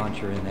grenade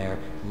launcher in there,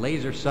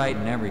 laser sight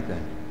and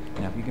everything.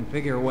 Now, if you can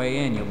figure a way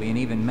in, you'll be an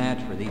even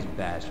match for these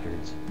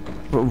bastards.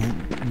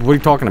 What are you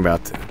talking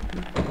about?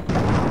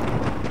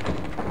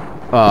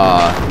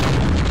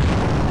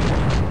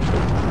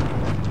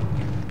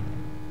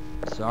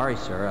 Sorry,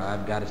 sir.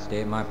 I've got to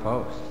stay at my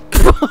post.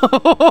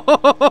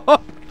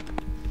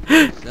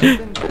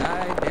 Something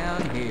died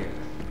down here.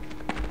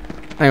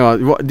 Hang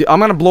on, I'm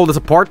gonna blow this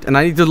apart, and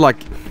I need to,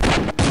 like...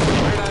 What did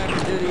I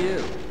have to do to you?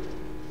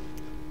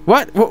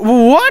 What?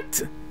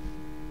 What?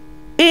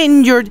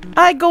 Injured.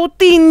 I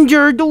got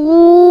injured.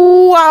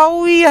 Ooh,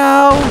 owie,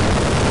 ow.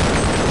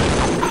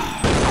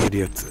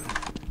 Idiot.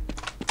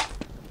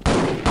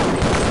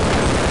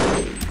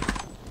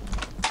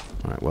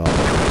 Alright, well.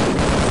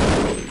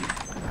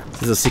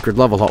 This is a secret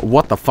level.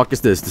 What the fuck is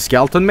this? The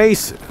skeleton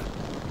mace?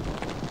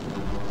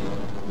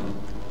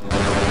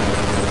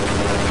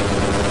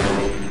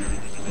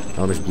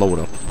 Oh, let's blow it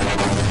up.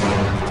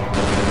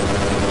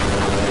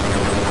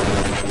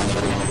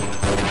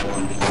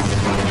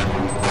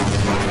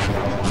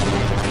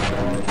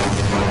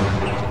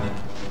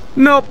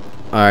 Nope.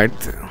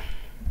 Alright.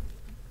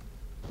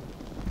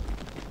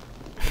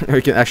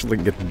 We can actually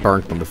get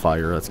burnt on the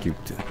fire. That's cute.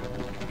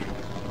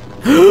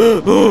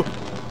 The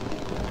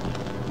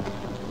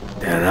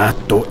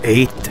Ratto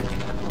ate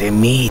the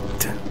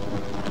meat.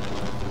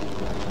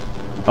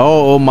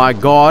 Oh my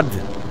god.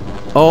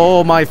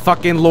 Oh my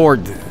fucking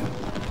lord.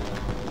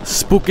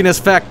 Spookiness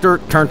factor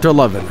turned to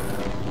 11.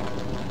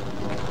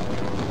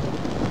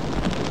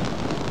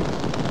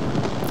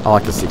 I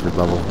like the secret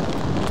level.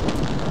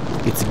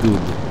 It's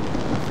good.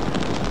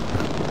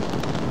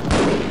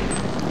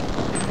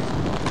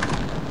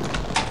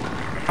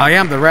 I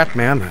am the rat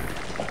man.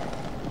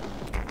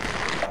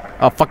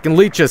 Oh, fucking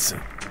leeches.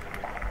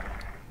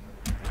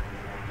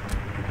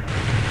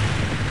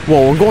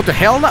 Whoa, I'm going to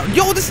hell now?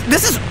 Yo,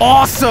 this is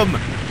awesome!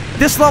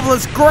 This level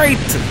is great!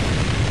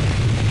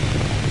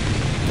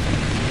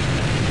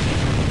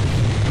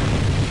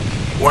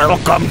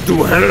 Welcome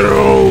to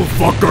hell,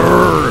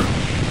 fucker!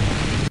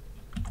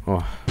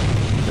 Oh.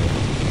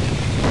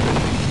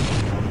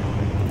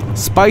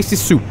 Spicy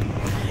soup.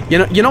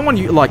 You know when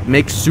you, like,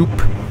 make soup?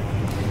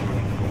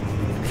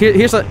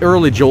 Here's an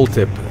early Joel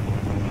tip.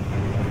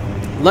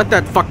 Let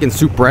that fucking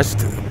soup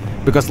rest.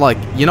 Because, like,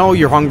 you know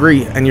you're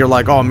hungry and you're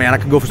like, oh man, I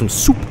could go for some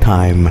soup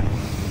time.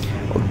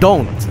 Well,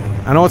 don't.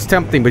 I know it's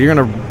tempting, but you're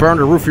gonna burn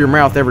the roof of your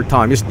mouth every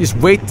time. Just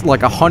wait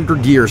like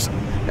 100 years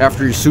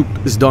after your soup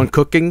is done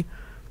cooking.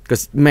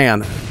 Because,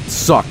 man, it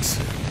sucks.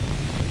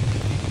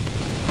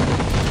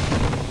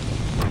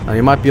 Now,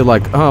 you might be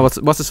like, oh,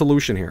 what's the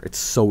solution here? It's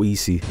so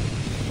easy.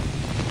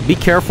 Be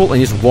careful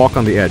and just walk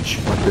on the edge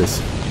like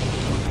this.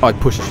 Oh, it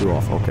pushes you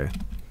off. Okay.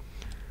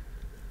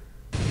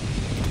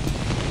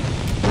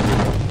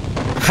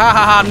 Ha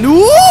ha ha,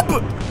 noob!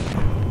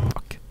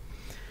 Fuck.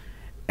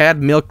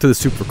 Add milk to the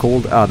soup for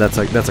cold. Ah, that's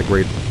a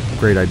great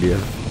idea.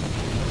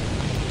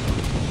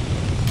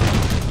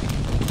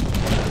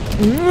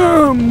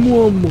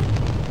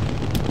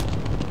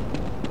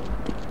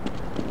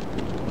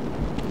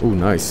 Ooh,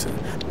 nice.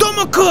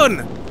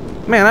 Domokun!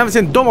 Man, I haven't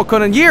seen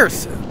Domokun in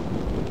years.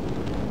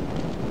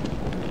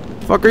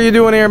 Fuck are you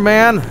doing here,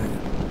 man?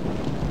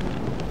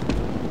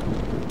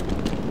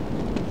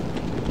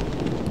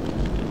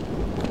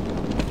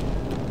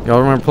 Y'all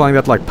remember playing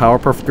that, like,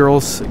 Powerpuff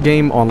Girls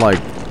game on, like,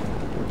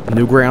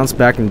 Newgrounds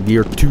back in the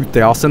year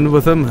 2000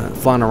 with him?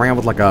 Flying around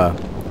with, like, a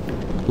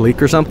leak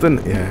or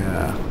something?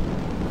 Yeah.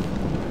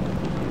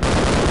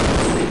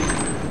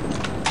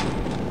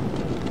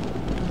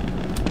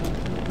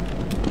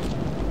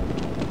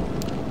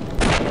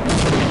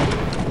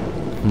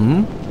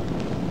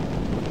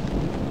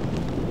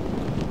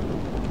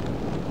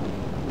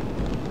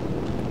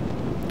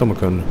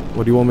 Domokun,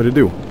 what do you want me to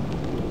do?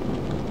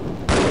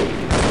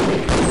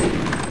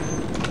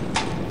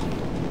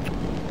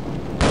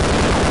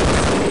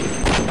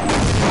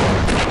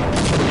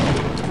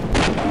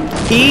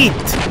 Eat!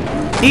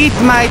 Eat,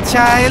 my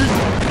child!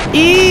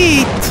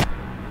 Eat!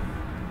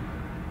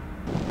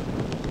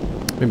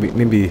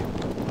 Maybe...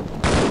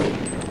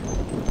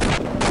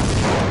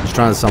 Just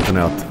trying something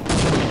out.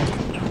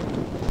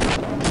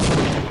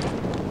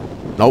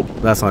 Nope,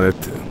 that's not it.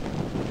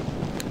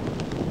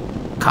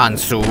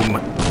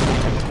 Consume.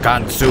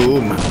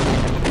 Consume.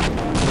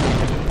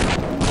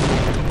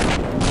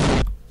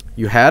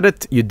 You had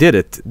it? You did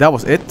it. That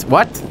was it?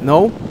 What?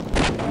 No?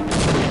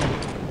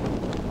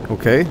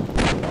 Okay.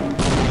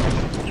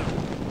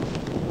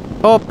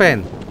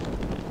 Open.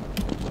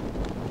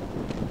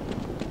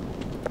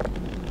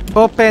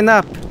 Open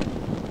up.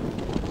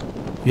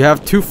 You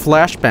have 2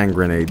 flashbang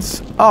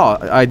grenades. Oh,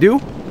 I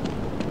do?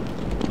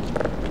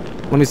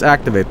 Let me just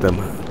activate them.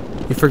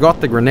 You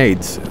forgot the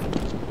grenades.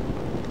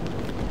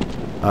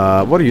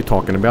 What are you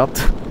talking about?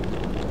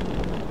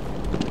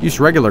 Use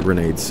regular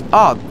grenades.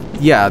 Oh,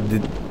 yeah,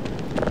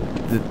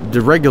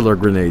 the regular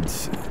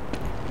grenades.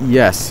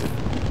 Yes.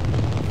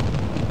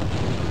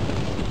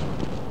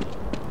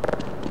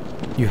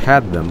 You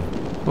had them.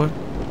 What?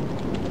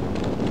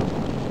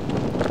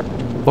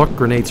 What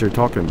grenades are you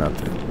talking about?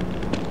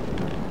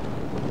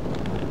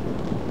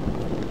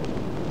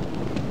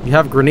 You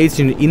have grenades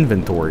in your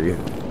inventory.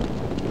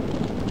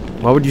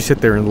 Why would you sit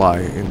there and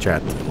lie in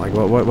chat? Like,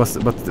 what's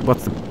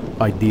the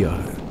idea?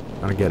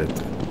 I don't get it.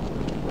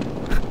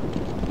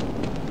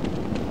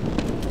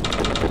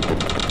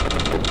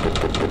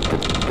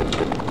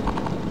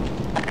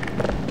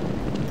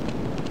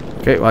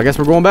 Okay, well, I guess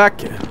we're going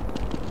back.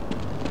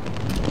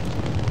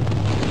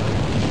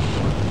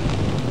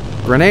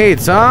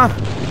 Grenades, huh?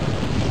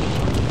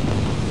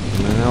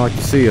 Man, I like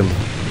to see them.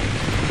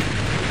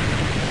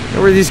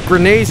 Where are these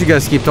grenades you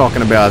guys keep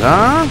talking about,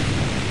 huh?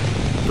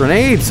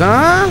 Grenades,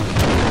 huh?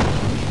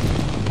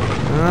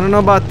 I don't know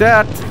about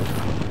that.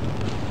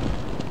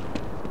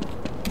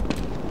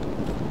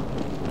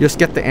 Just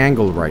get the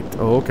angle right.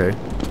 Oh, okay.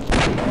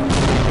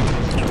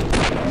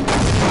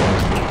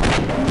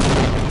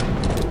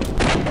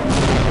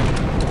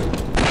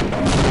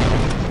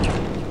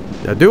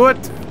 Yeah, do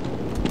it.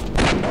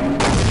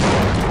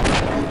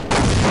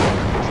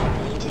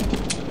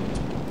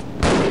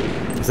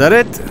 Is that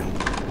it?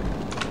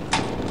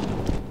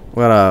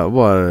 What,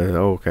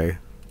 okay.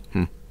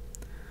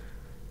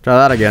 Try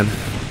that again.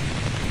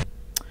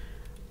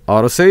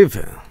 Autosave.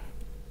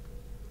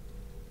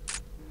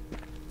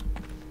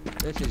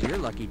 This is your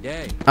lucky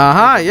day.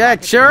 Uh-huh, yeah,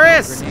 it sure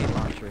is.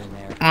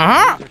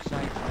 Uh-huh.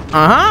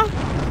 Uh-huh.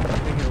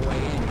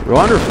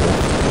 Wonderful.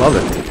 Love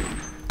it.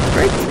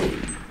 Great.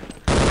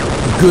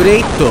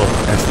 Greato,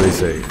 as they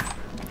say.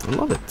 I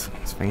love it.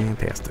 It's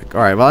fantastic.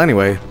 Alright, well,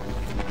 anyway.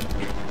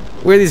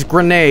 Where are these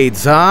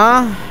grenades,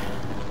 huh?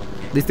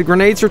 These the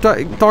grenades you're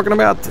talking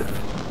about?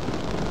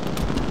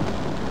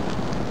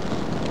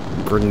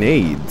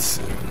 Grenades.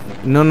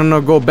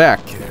 No, go back.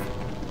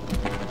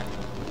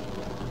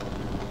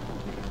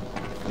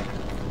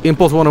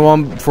 Impulse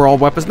 101 for all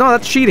weapons. No,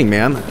 that's cheating,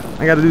 man.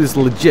 I gotta do this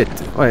legit.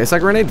 Wait, is that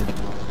grenade?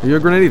 Are you a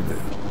grenade?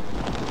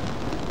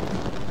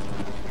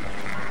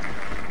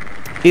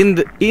 In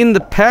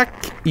the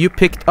pack you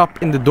picked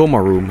up in the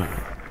Doma room.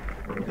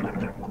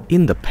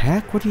 In the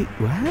pack? What?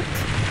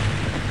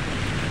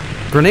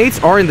 Grenades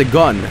are in the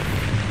gun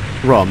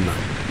room.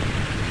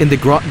 In the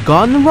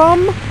gun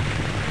room?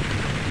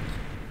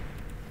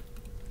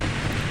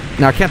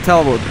 Now I can't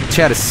tell what the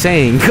chat is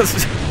saying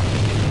because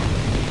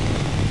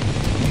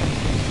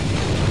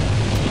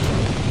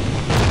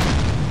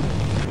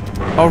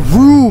a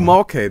room.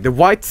 Okay, the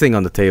white thing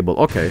on the table.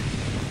 Okay.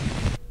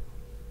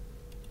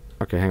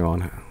 Okay, hang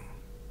on.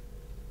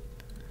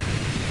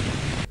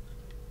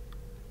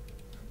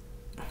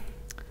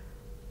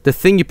 The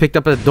thing you picked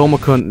up at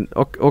Domokun.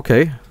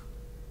 Okay.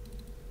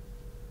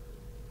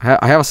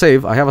 I have a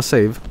save. I have a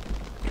save.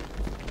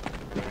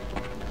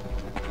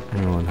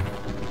 Hang on.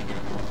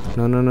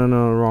 No.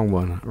 Wrong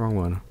one. Wrong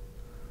one.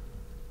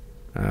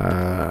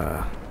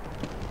 Try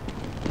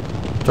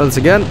this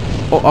again.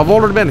 Oh, I've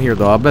already been here,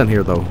 though. I've been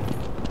here, though.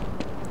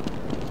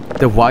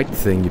 The white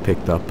thing you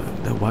picked up.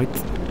 The white...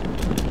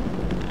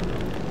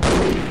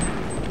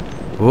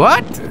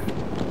 What?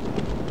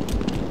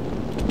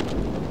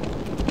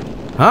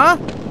 Huh?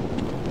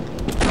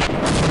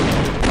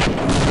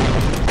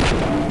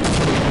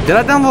 Did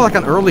I download like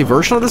an early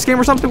version of this game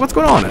or something? What's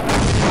going on?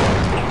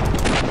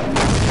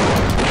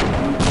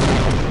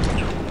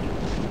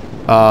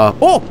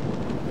 Oh!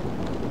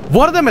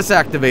 One of them is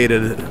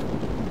activated.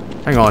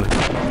 Hang on.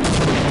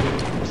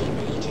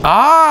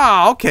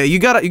 Ah, okay. You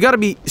gotta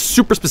be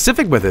super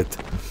specific with it.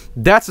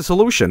 That's the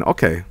solution.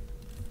 Okay.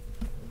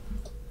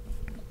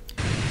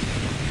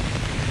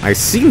 I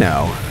see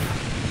now.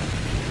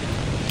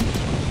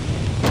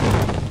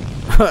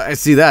 I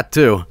see that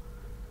too.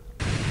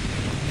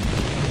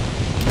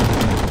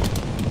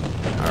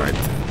 Alright.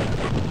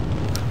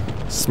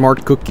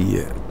 Smart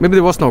cookie. Maybe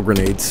there was no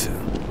grenades.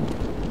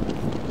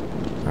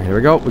 Alright, here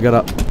we go. We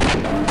gotta...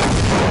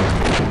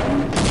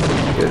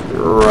 get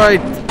right.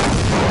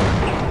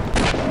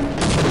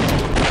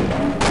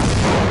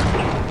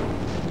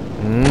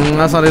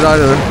 That's not it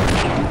either.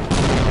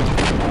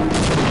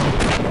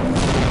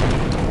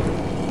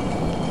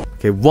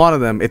 Okay, one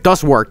of them. It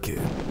does work.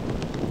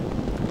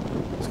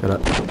 Just gotta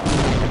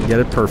get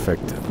it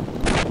perfect.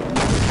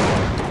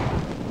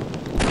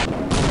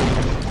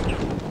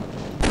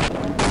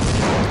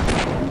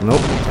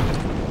 Nope.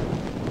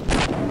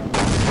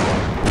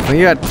 Nothing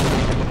yet.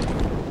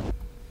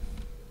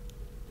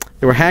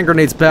 There were hand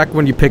grenades back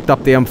when you picked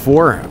up the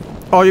M4.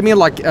 Oh, you mean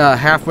like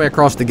halfway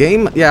across the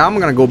game? Yeah, I'm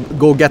gonna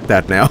go get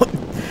that now.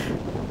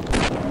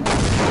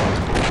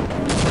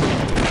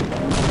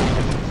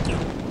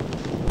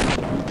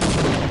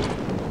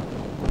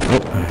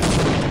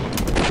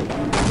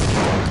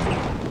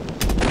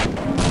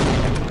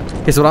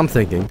 Here's what I'm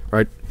thinking,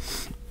 right?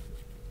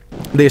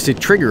 There's a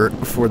trigger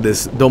for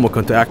this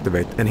Domokun to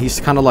activate, and he's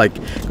kind of like,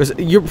 because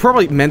you're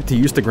probably meant to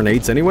use the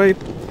grenades anyway,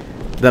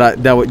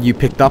 that you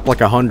picked up like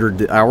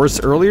 100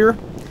 hours earlier.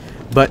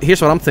 But here's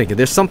what I'm thinking: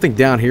 there's something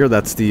down here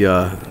that's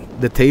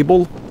the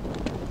table.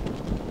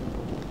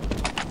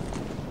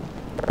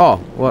 Oh,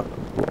 what?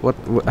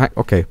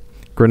 Okay,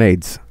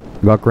 grenades.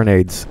 We got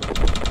grenades.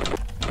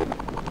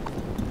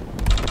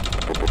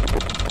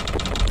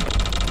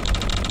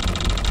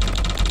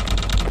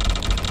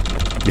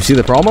 You see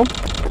the problem?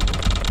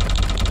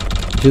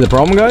 You see the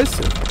problem, guys?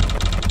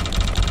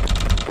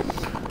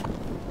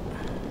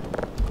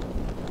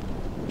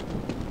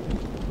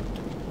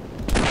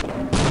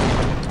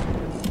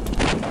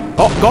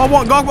 Oh,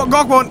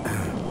 got one!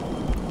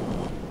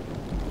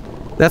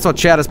 That's what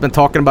chat has been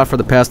talking about for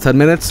the past 10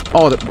 minutes.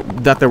 Oh,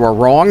 that they were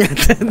wrong? Alright,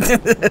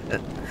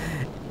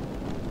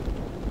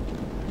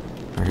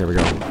 here we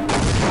go.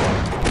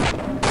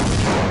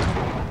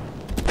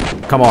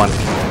 Come on.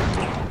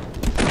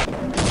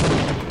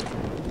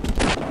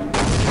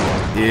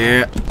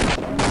 Yeah.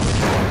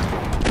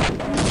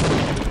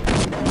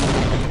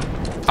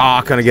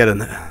 Ah, couldn't get in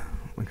there.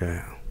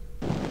 Okay.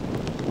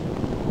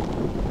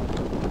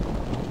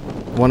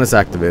 One is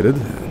activated.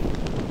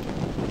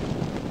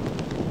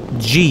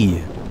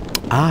 G.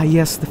 Ah,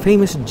 yes, the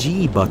famous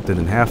G button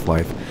in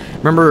Half-Life.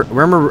 Remember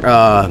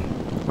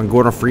when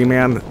Gordon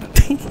Freeman...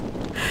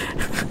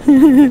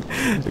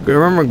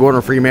 remember when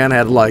Gordon Freeman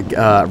had, like,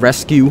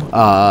 rescue,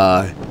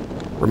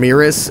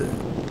 Ramirez?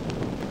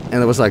 And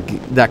there was, like,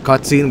 that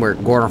cutscene where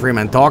Gordon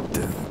Freeman talked.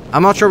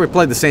 I'm not sure we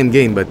played the same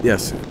game, but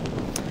yes.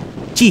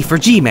 G for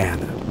G-Man.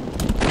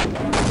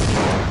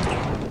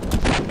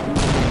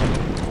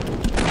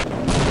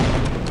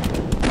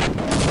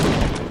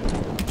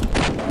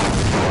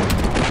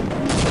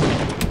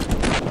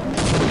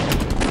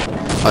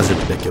 That's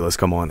ridiculous,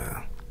 come on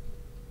now.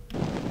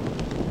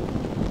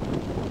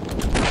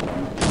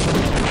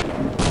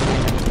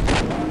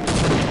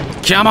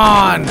 Come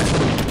on!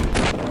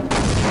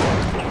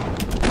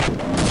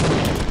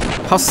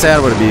 How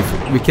sad would it be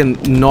if we can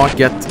not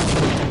get...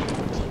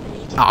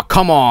 Ah,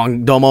 come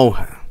on, Domo.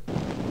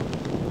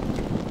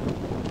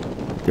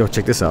 Yo,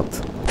 check this out.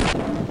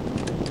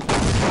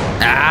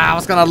 Ah, I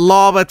was gonna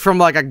lob it from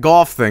like a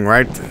golf thing,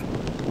 right?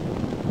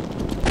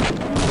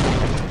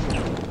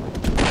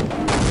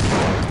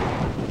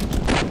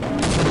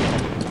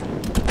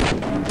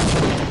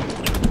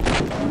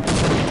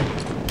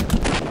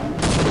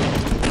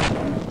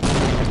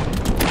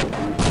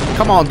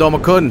 Come on,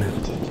 Doma-kun.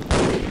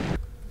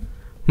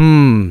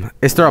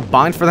 Is there a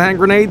bind for the hand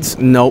grenades?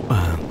 Nope.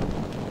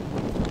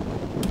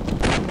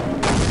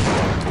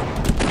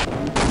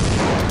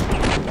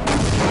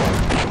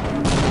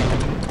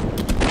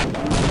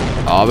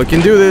 Oh, we can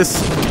do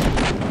this.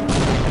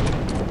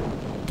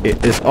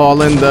 It is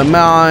all in the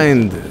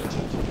mind.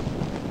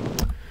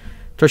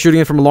 Try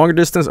shooting it from a longer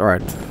distance?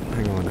 Alright.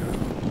 Hang on.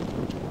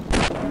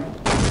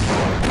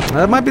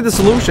 That might be the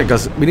solution,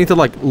 because we need to,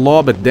 like,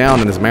 lob it down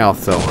in his mouth,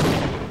 so...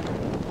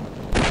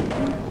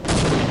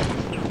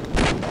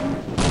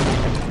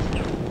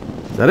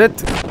 Is that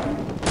it?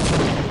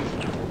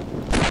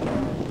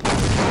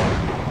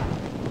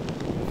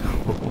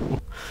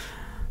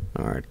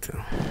 Alright.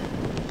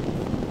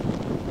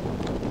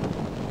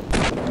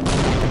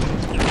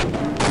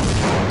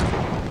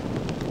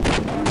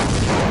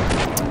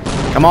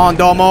 Come on,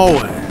 Domo!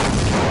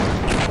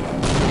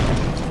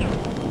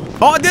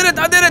 Oh, I did it!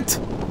 I did it!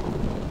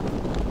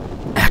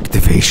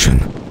 Activation.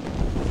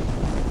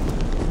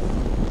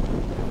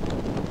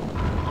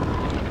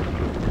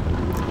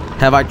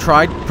 Have I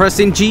tried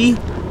pressing G?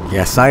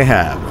 Yes, I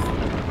have.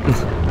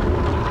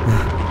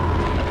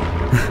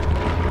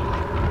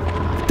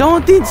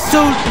 Don't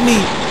insult me!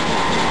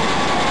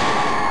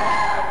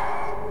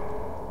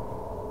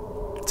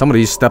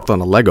 Somebody stepped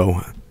on a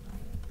Lego.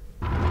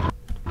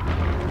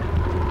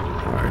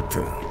 Alright.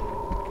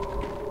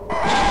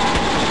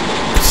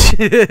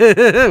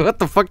 What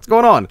the fuck's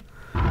going on?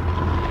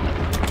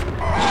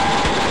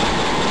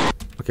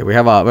 Okay, we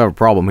have a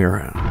problem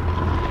here.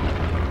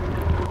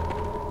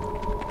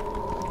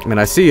 I mean,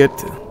 I see it.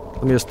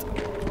 Let me just...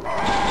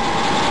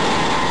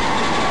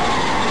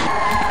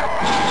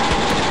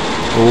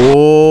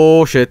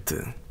 Oh, shit.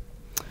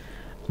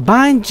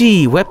 Bind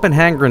G, weapon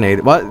hand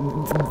grenade.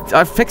 Well,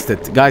 I fixed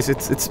it, guys.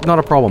 It's not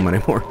a problem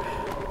anymore.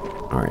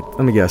 Alright,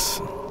 let me guess.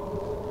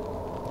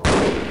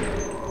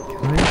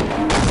 Can I?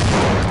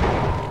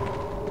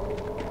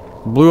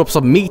 Blew up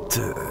some meat.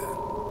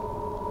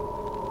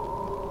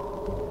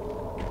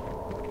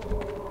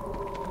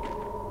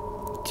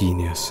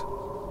 Genius.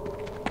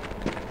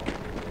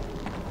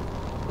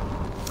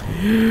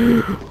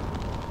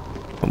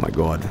 Oh my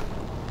god.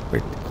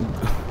 Wait.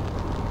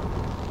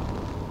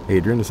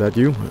 Adrian, is that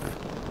you?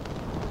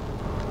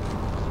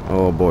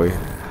 Oh boy.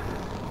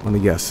 Let me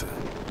guess.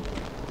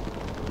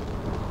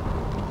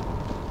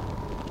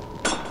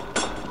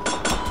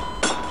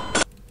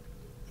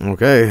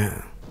 Okay.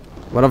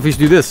 What if we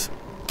do this?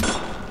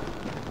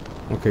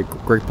 Okay,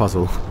 great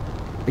puzzle.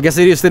 I guess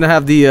they just didn't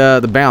have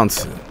the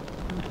bounce.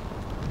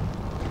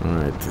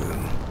 Alright.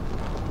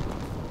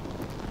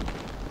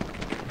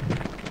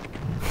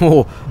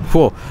 Whoa,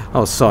 whoa.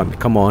 Oh, son,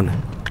 come on.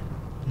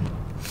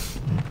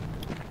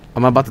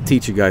 I'm about to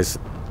teach you guys.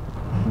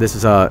 This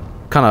is a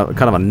kind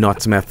of a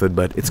nuts method,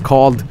 but it's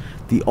called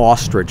the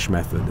ostrich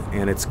method,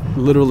 and it's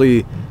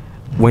literally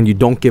when you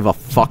don't give a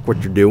fuck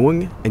what you're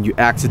doing and you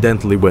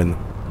accidentally win.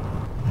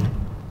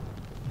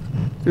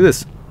 Do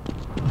this.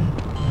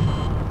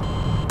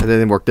 It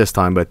didn't work this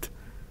time, but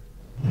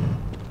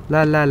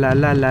la la la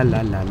la la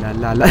la la la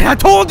la la. I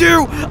told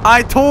you!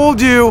 I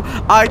told you!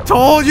 I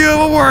told you it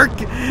would work!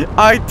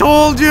 I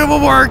told you it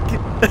would work!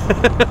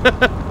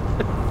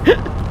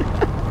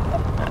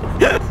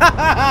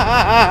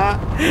 I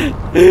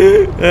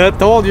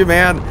told you,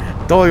 man.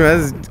 I told you, man.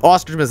 This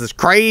ostrich method is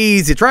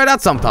crazy. Try it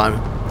out sometime.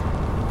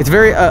 It's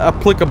very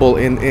applicable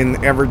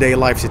in everyday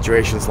life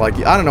situations. Like,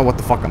 I don't know what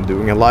the fuck I'm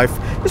doing in life.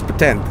 Just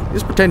pretend.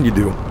 Just pretend you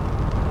do.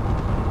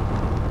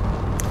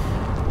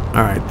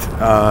 Alright,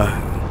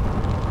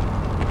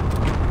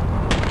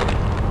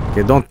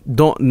 okay,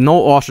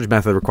 no ostrich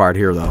method required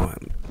here, though.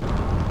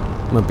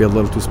 Might be a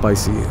little too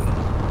spicy.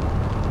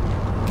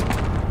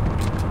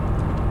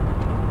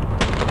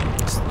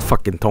 It's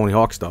fucking Tony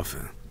Hawk stuff.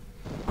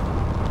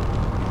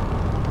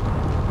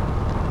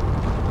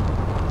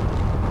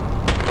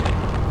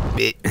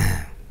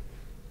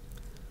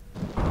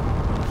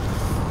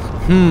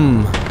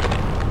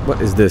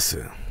 What is this?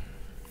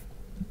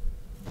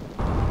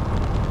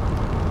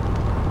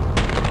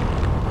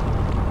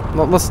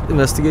 Well, let's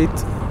investigate.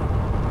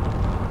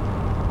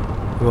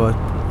 What?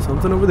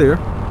 Something over there.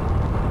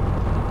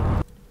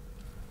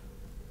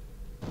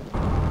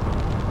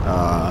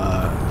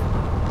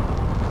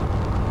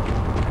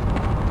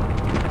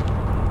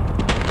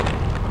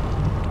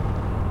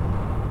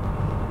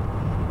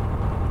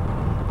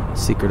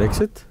 Secret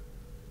exit?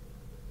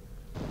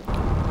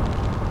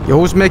 Yo,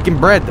 who's making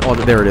bread? Oh,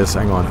 there it is.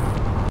 Hang on.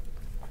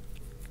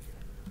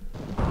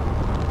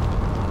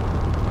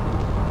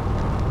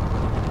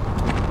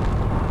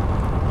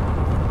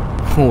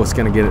 Oh, it's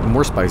gonna get it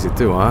more spicy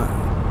too, huh?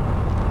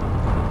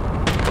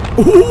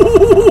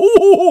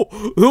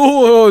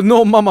 Oh,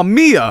 no, mamma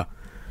mia!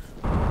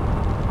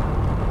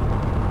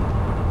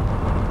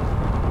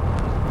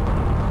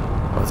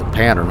 Oh, it's a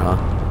pattern, huh?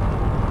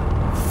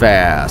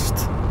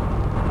 Fast.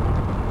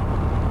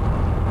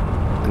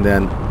 And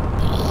then...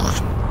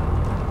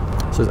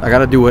 So I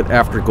gotta do it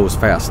after it goes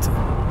fast.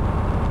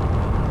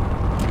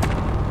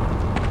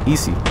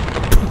 Easy.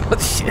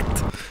 What shit?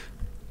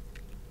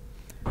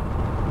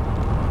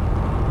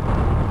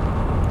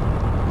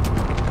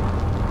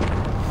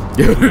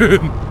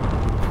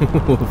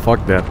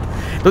 Fuck that.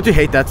 Don't you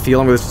hate that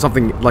feeling where there's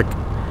something like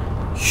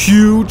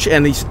huge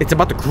and it's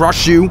about to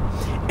crush you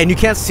and you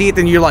can't see it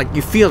and you're like,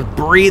 you feel it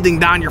breathing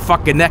down your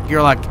fucking neck.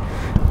 You're like,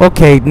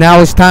 okay, now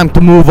it's time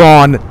to move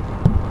on.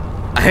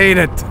 I hate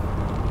it.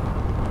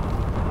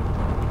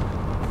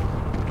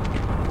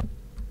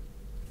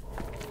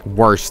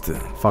 Worst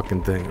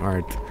fucking thing.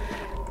 Alright.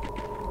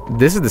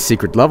 This is the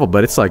secret level,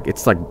 but it's like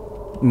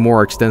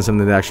more extensive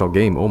than the actual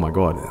game. Oh my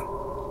god.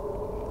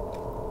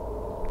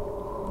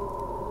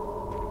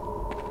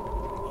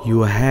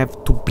 You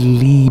have to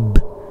believe.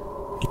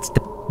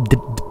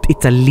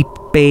 It's a leap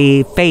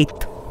fate.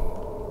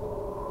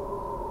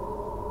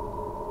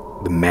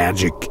 The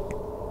magic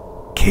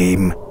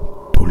came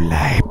to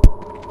life.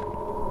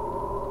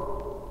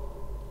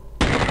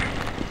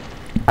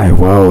 I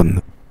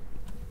won.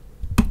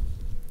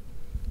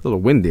 It's a little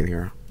windy in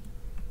here.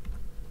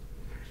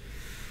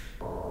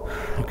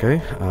 Okay,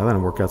 that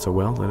didn't work out so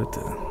well, did it?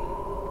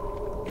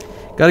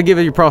 Gotta give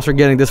it your props for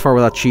getting this far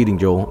without cheating,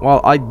 Joel.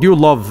 Well, I do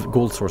love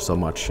Gold Source so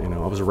much, you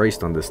know. I was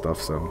raised on this stuff,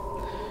 so...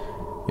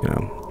 You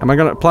know. Am I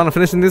gonna plan on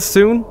finishing this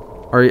soon?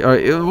 Or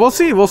we'll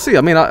see, we'll see.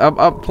 I mean,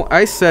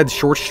 I said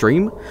short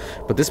stream,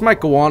 but this might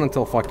go on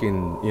until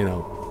fucking, you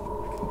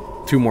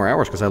know, 2 more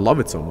hours, because I love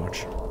it so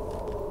much.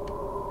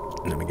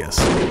 Let me guess.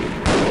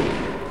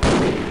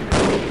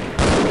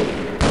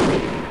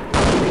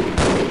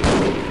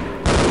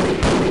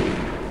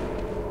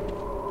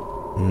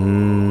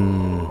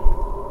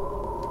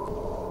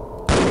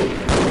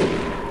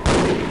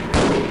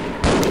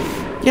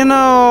 You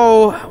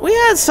know, we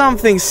had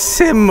something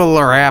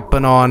similar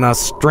happen on a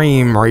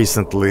stream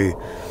recently.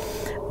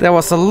 That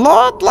was a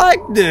lot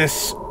like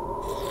this.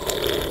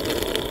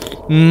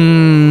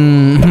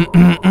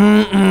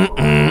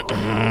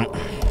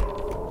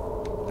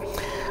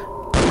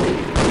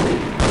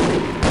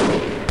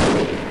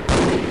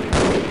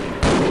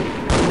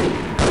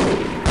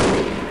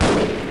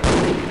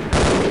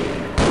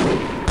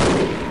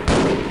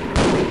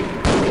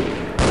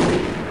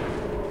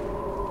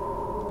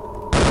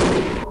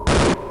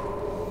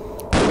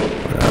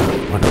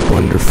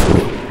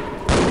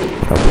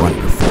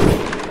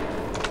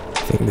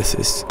 This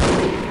is.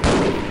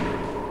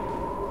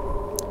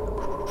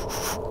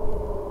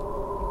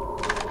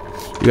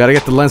 You gotta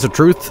get the lens of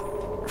truth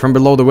from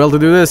below the well to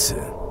do this.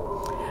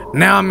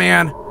 Now,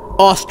 man,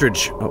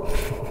 ostrich. Oh.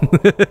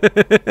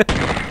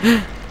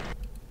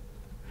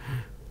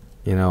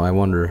 You know, I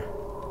wonder.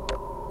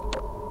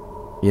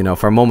 You know,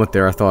 for a moment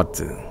there, I thought,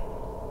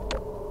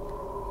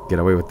 get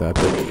away with that.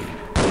 But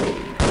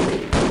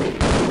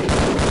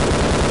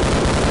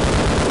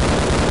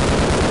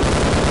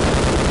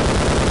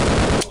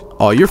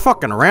oh, you're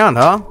fucking around,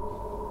 huh?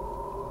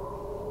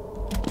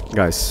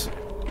 Guys.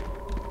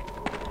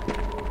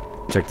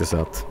 Check this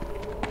out.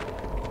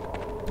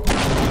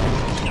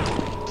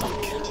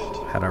 Fuck.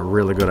 Had a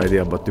really good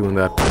idea about doing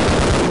that.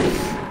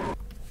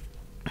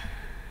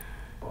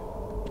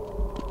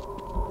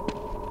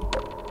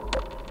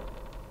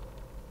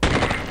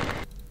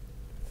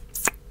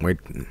 Wait.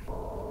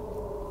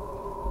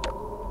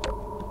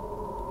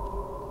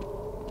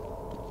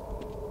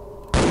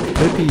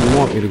 Maybe you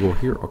want me to go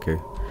here? Okay.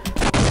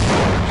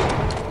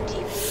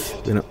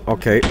 You know,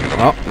 okay,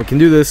 well, we can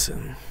do this.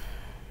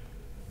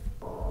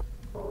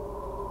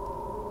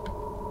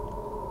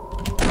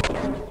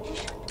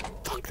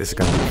 Fuck, this is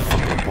gonna be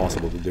fucking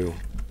impossible to do.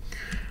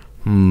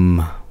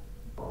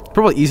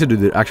 Probably easier to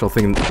do the actual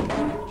thing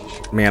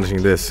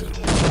managing this.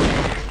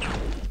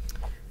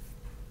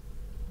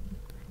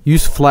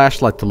 Use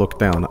flashlight to look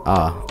down.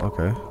 Ah,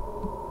 okay.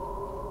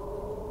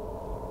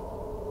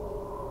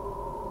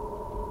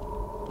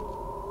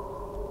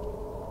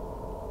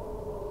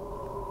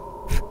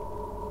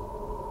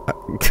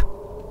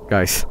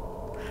 Guys,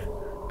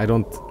 I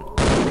don't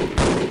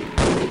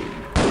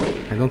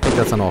think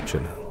that's an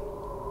option.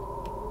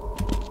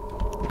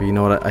 But you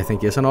know what I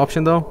think is an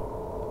option, though?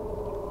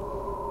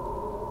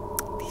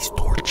 These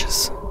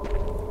torches.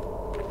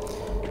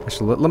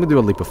 Actually, let me do a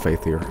leap of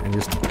faith here and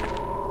just.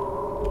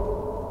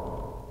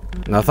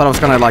 And I thought I was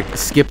gonna like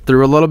skip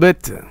through a little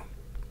bit.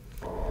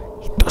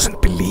 He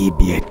doesn't believe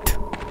yet.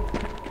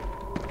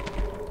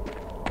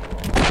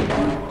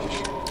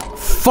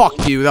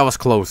 Fuck you, that was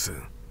close.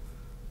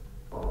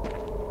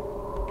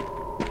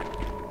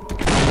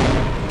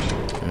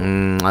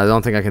 I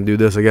don't think I can do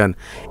this again.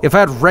 If I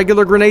had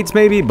regular grenades,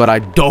 maybe, but I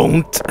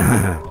don't.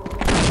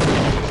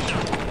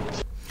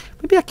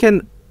 Maybe I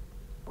can.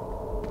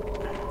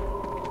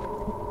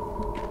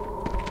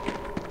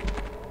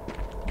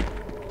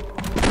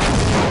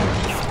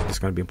 It's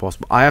gonna be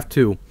impossible. I have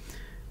to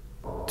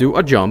do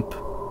a jump,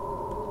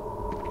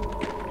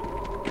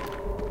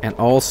 and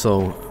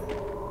also,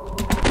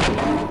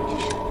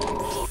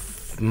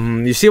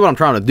 you see what I'm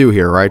trying to do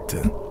here, right?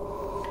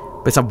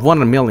 But it's a 1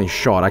 in a million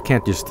shot. I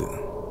can't just.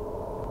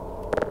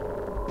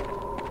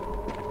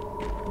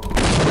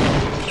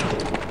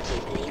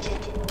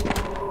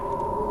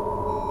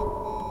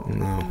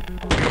 No.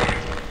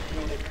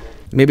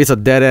 Maybe it's a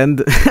dead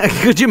end.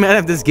 Could you imagine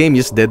if this game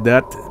just did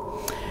that?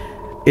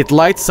 It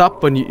lights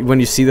up when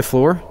you see the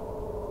floor,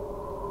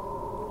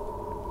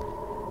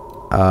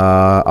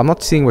 I'm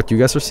not seeing what you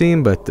guys are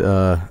seeing, but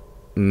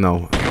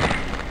no.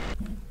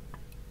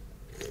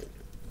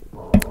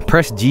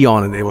 Press G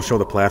on it, it will show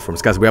the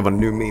platforms. Guys, we have a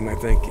new meme, I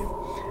think.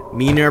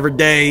 Mean every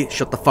day,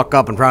 shut the fuck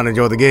up and try to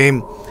enjoy the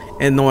game.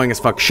 Annoying as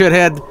fuck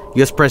shithead,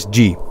 you just press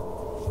G.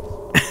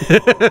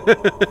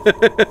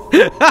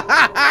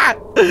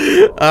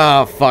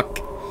 Oh, fuck.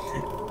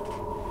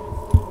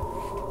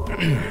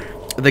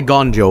 The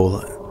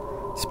gonjo.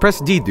 Just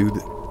press D,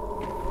 dude.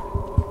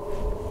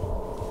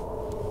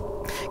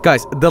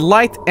 Guys, the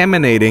light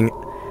emanating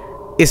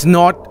is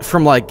not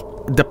from, like,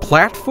 the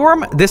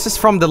platform. This is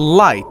from the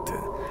light.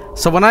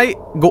 So when I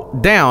go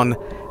down,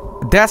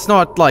 that's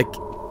not, like...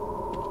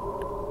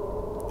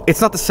 It's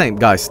not the same,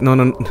 guys. No,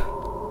 no, no.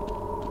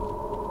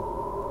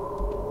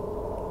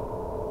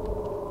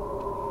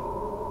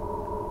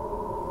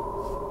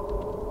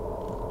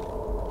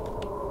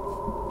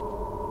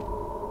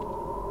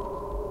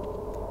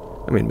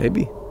 I mean,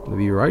 maybe.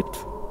 Maybe you're right.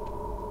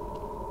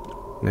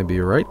 Maybe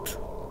you're right.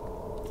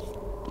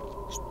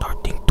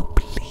 Starting to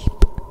believe.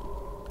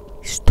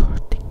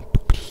 Starting to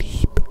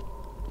believe.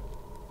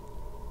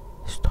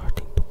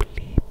 Starting to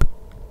believe.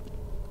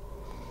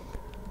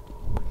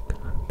 Oh my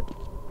god.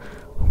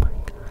 Oh my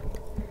god.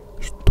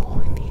 He's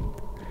doing it.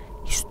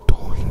 He's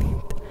doing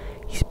it.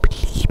 He's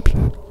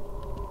believing.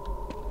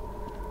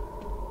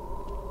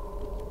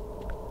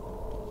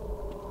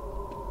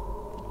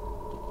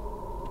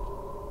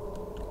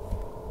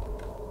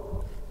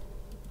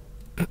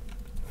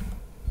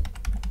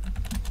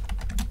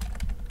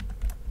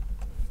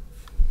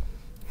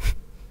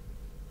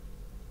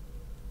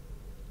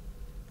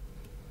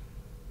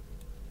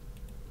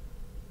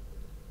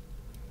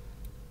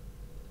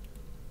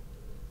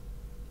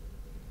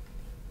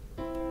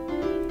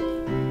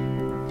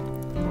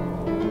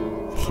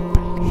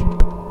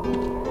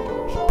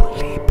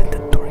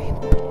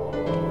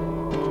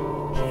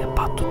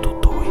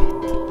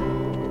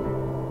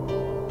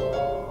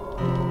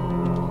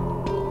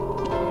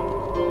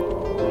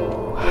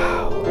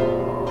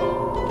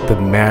 The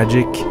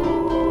magic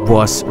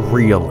was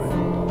real.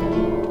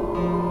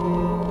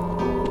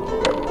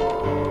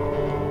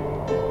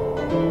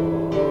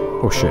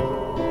 Oh shit.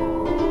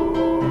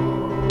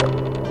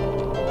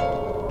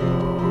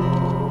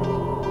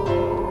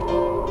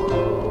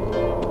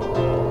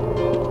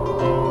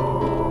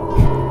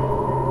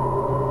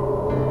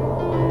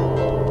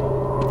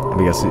 I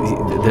guess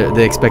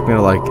they expect me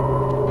to like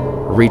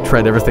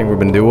retread everything we've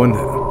been doing.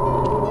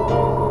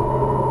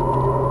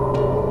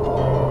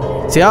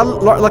 See, I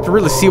like to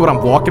really see what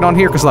I'm walking on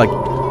here, because, like,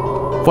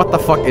 what the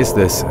fuck is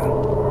this? Am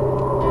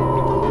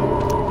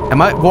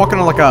I walking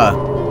on, like,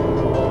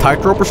 a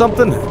tightrope or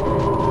something?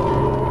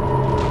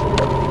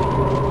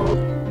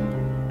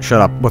 Shut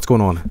up. What's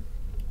going on?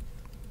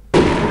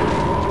 There's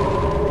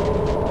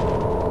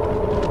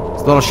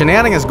a little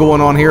shenanigans going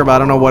on here, but I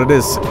don't know what it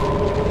is.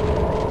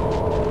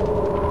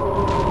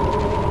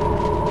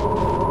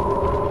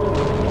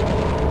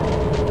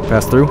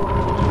 Pass through.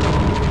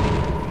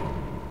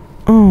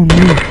 Oh,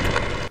 no.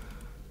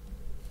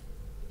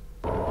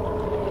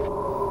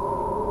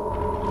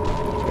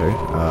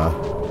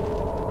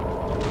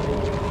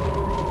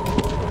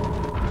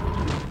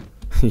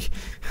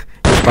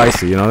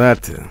 Spicy, you know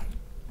that.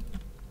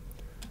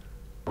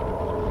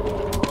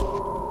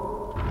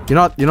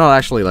 You're not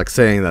actually like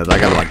saying that I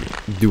gotta like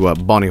do a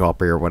bunny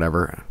hop here or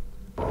whatever.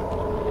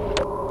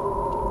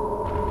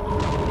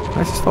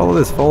 Let's just follow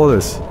this, follow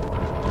this.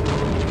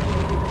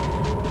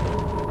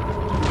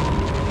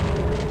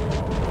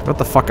 What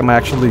the fuck am I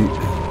actually...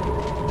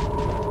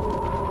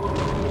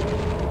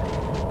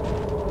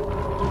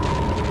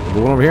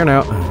 Going over here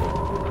now.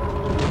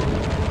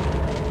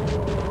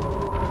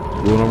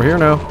 Going over here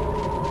now.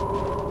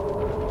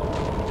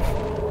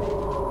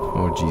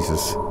 Oh,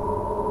 Jesus.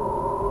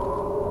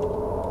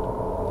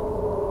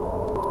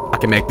 I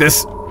can make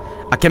this.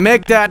 I can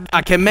make that.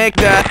 I can make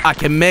that. I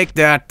can make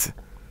that.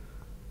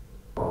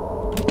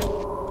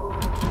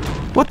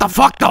 What the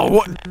fuck, though?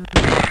 What?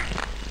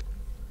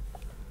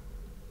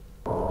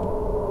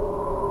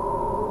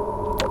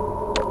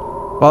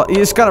 Well, you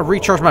just gotta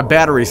recharge my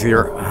batteries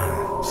here.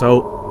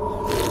 So...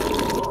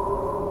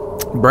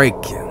 Break.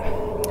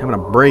 Having a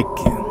break.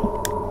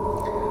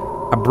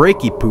 A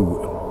breaky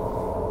poo.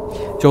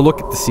 Joe,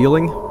 look at the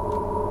ceiling.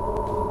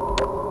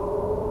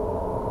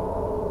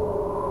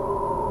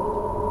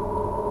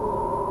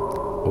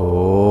 Oh.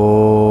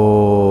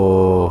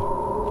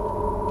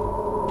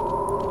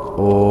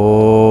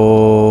 Oh.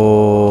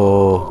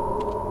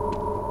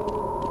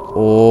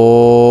 Oh.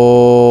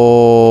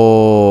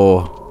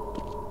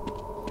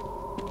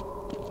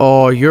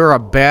 Oh, you're a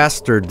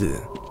bastard.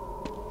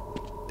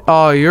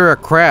 Oh, you're a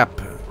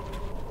crap.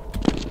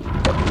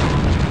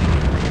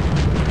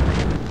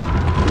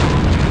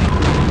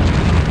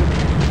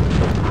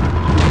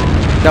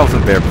 That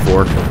wasn't there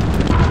before.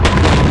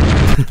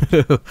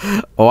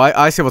 Oh,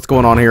 I see what's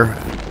going on here.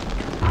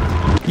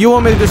 You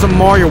want me to do some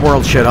Mario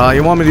World shit, huh?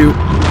 You want me to do...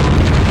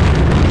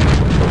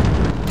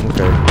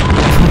 Okay.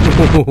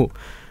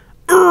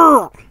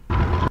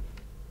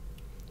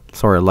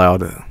 Sorry,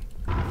 loud.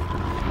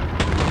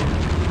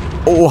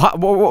 Oh,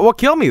 what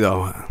killed me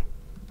though?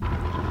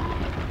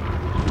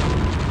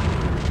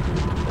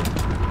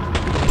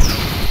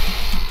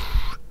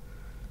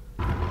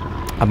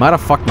 I might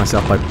have fucked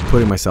myself by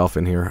putting myself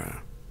in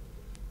here.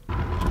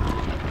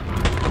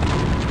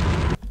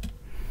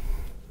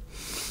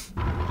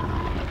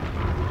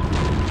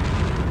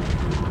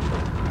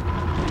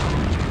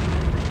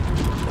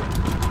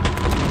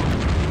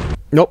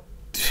 Nope.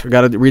 We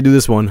gotta redo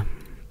this one.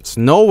 There's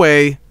no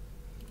way.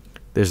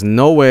 There's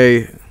no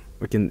way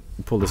we can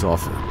pull this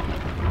off.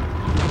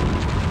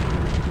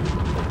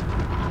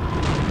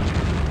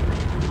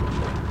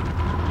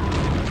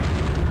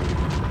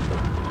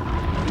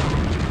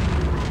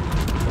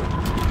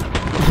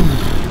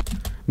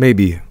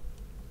 Maybe.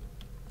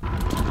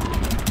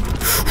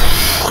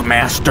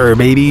 Master,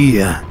 baby.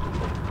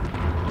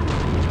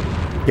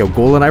 Yo,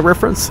 GoldenEye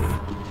reference?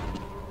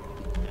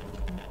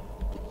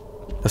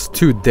 That's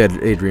 2 dead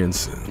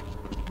Adrians.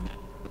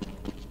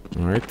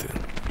 Alright.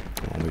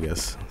 Let me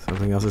guess.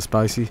 Something else is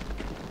spicy.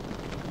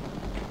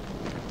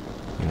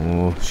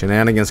 Oh,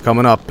 shenanigans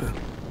coming up.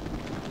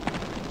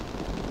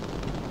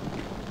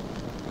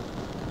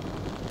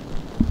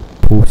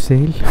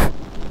 Pussel?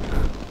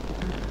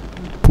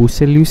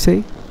 Pussel, you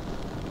say?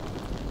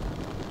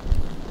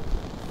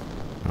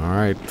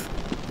 Alright.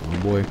 Oh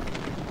boy.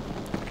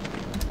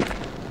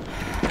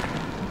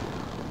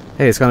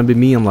 Hey, it's gonna be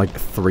me in like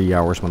 3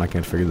 hours when I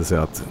can't figure this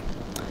out.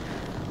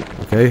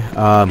 Okay,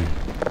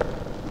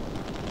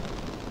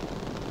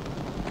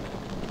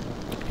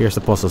 here's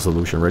the puzzle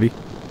solution. Ready?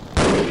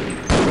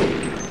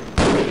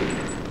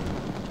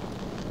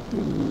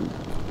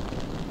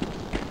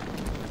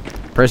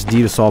 Press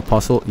D to solve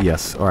puzzle.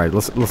 Yes. All right.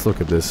 Let's look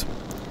at this.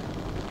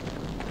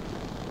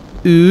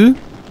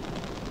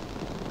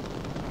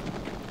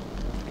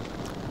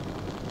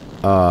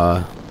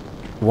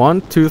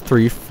 1, 2,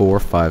 3, 4,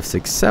 5,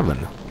 6,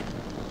 7.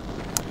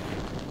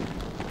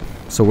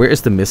 So where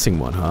is the missing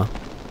one, huh?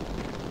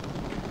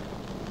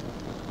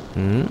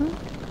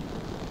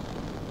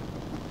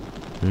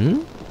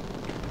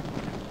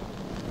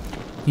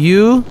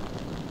 You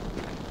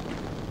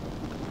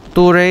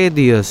to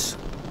radius.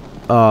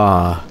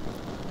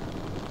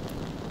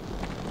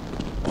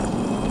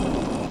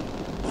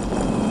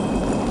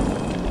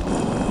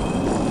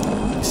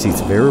 You see,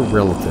 it's very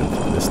relative,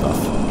 this stuff.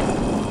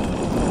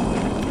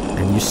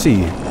 And you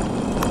see,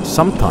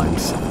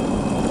 sometimes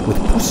with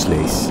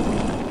puzzles,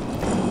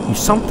 you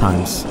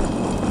sometimes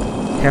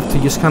have to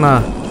just kind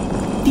of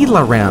feel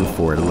around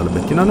for it a little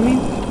bit, you know what I mean?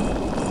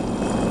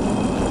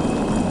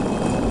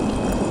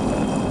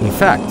 In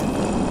fact,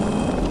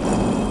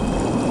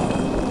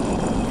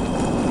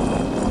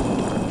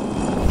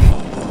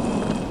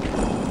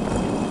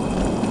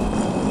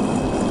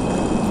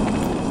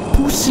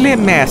 Puzzle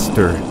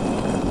Master.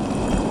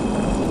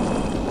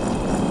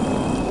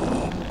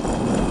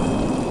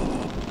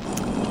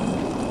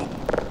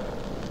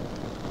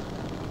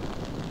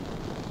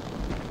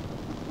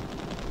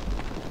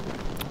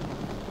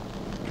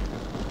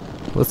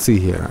 Let's see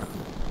here.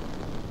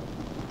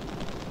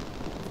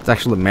 It's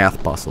actually a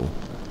math puzzle.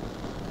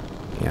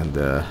 And,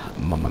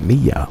 mamma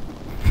mia.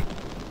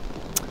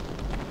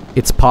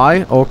 It's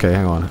pi? Okay,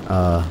 hang on.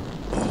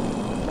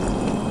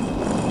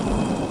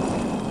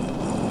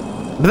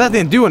 But that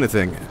didn't do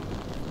anything.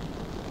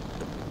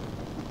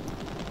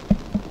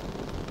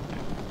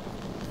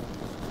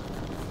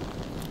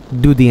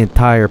 Do the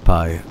entire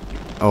pie.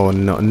 Oh,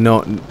 no,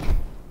 no.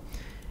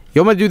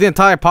 You want me to do the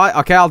entire pie?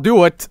 Okay, I'll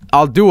do it.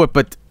 I'll do it,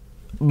 but...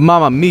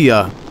 Mamma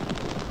mia. I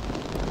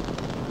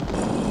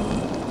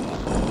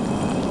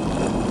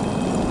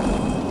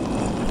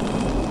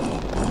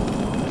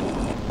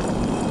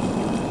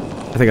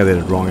think I did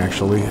it wrong,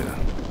 actually.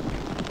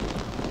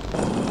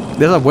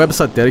 There's a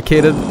website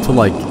dedicated to,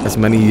 like, as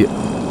many...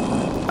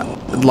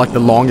 like, the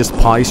longest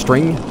pi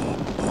string.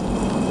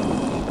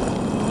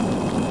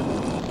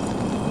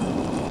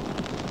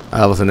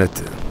 That wasn't it.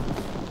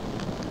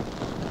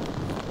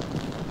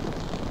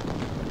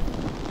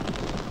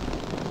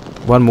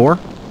 One more.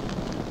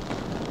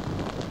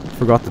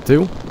 Forgot the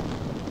 2.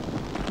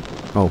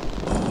 Oh.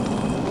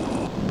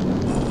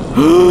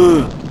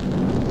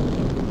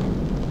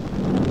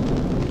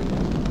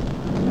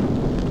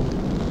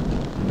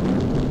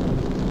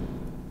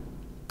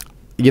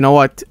 You know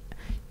what?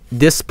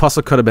 This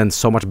puzzle could have been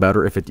so much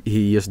better if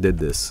he just did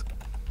this.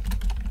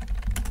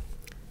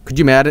 Could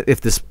you imagine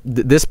if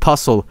this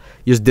puzzle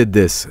just did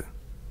this?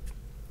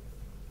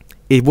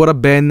 It would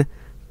have been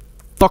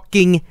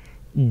fucking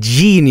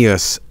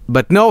genius.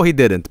 But no, he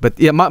didn't. But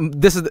yeah,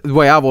 this is the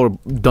way I've all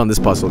done this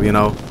puzzle, you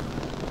know.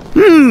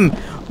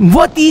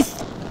 What is...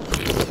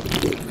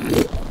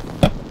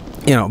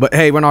 You know, but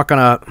hey, we're not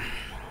gonna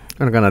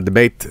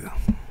debate.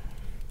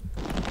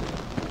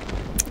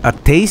 A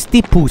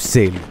tasty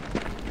puzzle.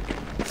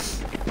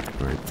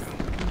 Right.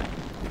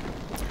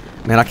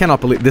 Man, I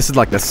cannot believe this is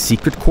like the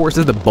secret course.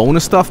 This is the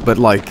bonus stuff, but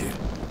like...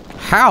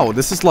 How?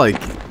 This is like...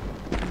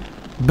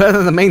 better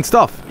than the main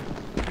stuff.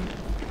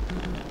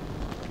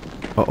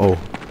 Uh-oh.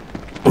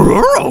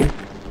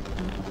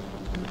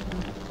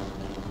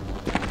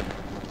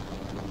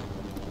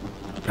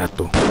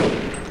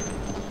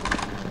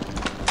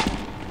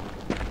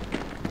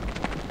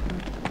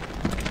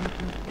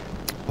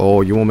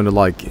 Oh, you want me to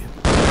like...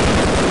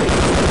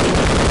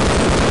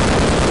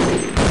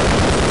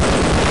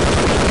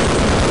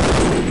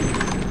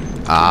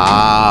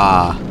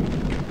 Ah.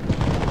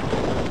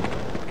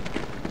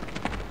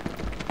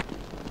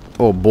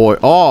 Oh boy.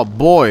 Oh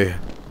boy.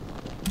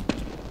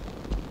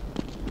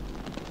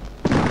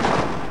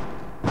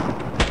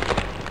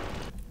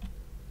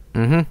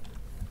 Mm-hmm.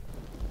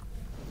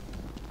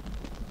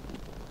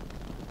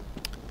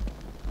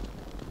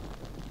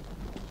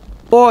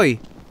 Boy.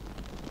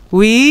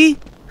 We?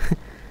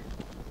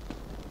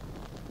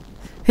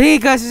 Hey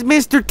guys, it's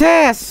Mr.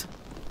 Tass.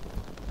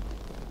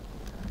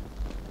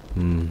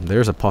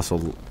 There's a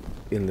puzzle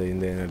in the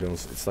Indiana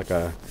Jones. It's like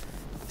a...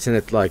 Isn't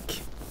it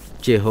like...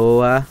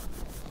 Jehovah?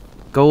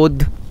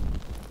 God?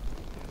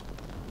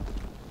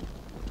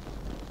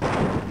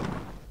 I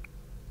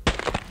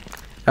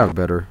have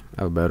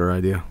a better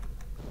idea.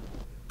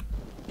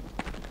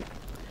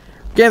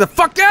 Get the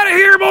fuck out of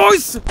here,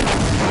 boys!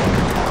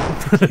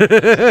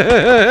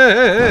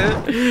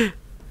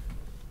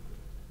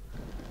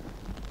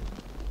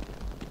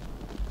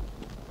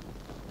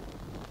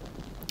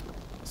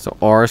 So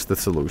R is the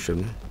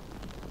solution.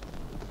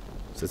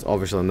 So it's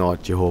obviously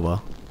not Jehovah.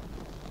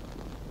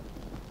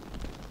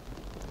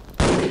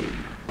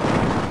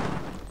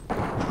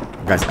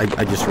 Guys,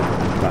 I just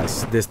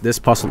guys, this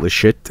puzzle is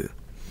shit.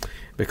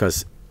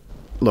 Because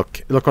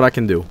look what I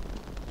can do.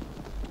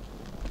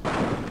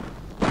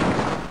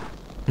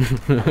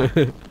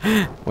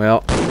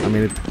 Well, I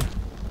mean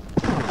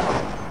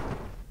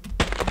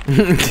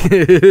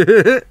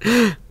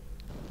it.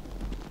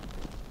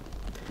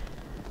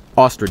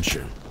 Ostrich.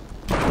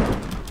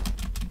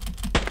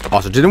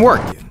 Ostrich didn't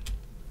work.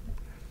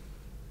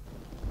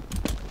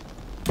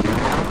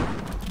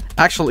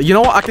 Actually, you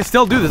know what? I can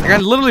still do this. I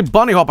can literally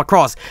bunny hop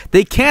across.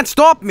 They can't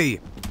stop me.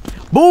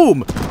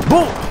 Boom!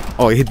 Boom!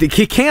 Oh,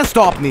 he can't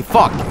stop me.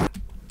 Fuck.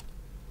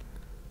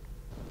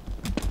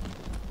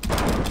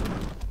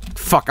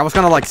 Fuck, I was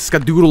gonna like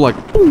skadoodle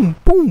like boom,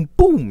 boom,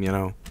 boom, you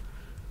know.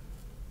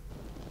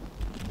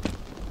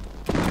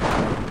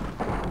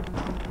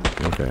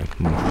 Okay.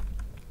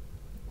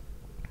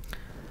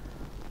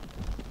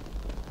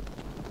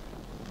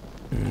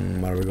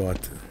 What do we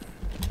got?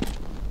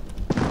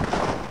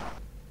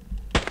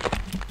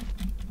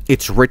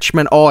 It's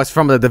Richmond. Oh, it's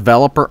from the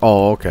developer.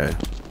 Oh, okay.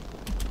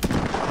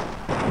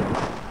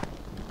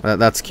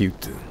 That's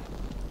cute.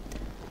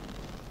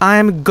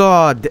 I'm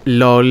God,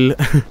 lol.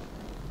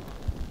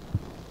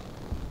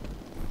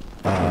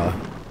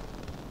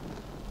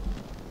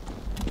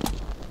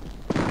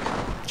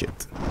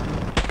 Shit.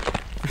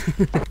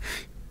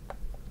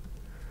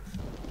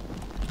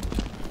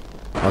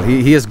 Well,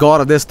 he is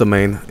God of this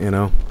domain, you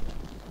know.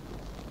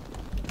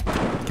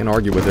 Can't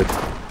argue with it.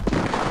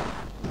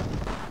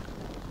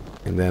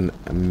 And then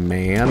a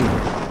man.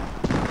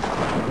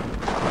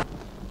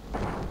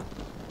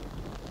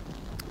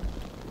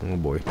 Oh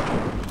boy.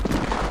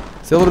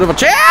 Still a bit of a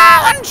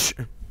challenge!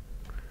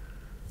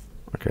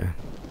 Okay.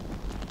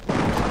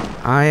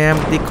 I am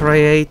the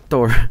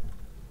creator.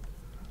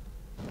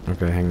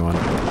 Okay, hang on.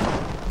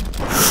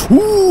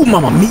 Ooh,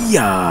 mamma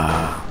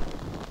mia!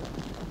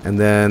 And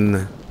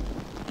then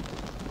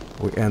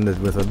we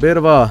ended with a bit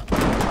of a...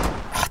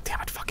 Ah,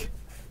 damn it, fuck.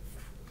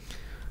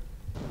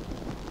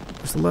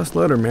 What's the last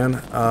letter,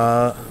 man?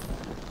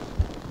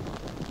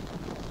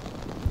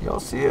 Y'all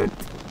see it?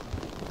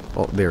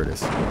 Oh, there it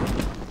is.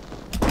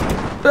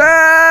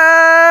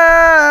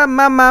 Ah,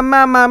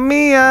 mamma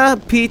mia,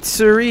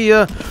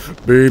 pizzeria.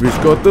 Baby's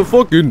got the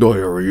fucking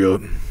diarrhea.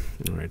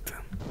 Alright.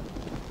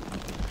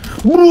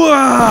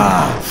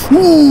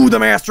 Ooh, the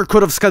master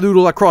could have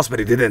skadoodled across, but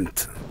he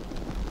didn't.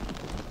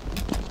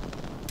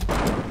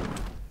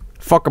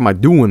 Fuck am I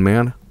doing,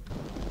 man?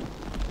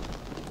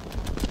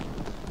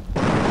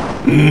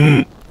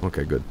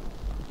 Okay, good.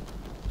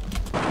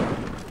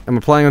 Am I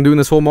planning on doing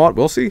this whole mod?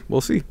 We'll see.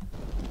 We'll see.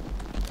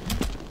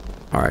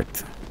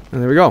 Alright.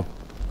 And there we go.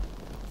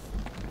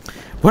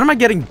 When am I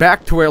getting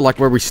back to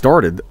where we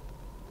started?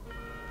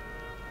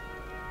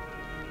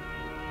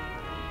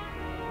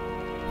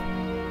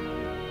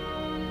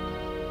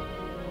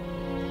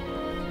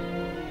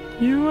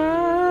 You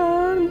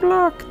are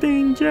blocked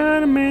in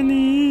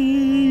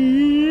Germany.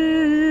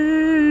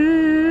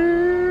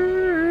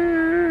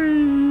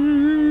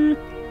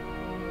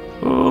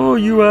 Oh,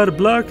 you are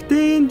blocked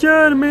in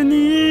Germany.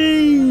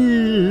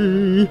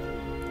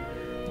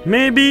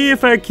 Maybe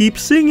if I keep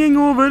singing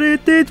over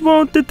it, it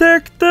won't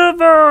detect the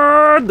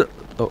word.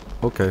 Oh,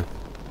 okay.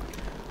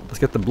 Let's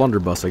get the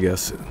blunderbuss, I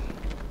guess. I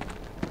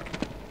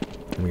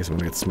guess I'm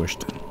gonna get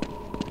smushed.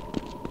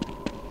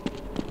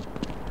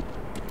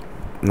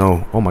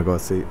 No. Oh my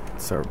god, see.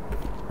 It's our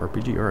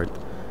RPG, alright.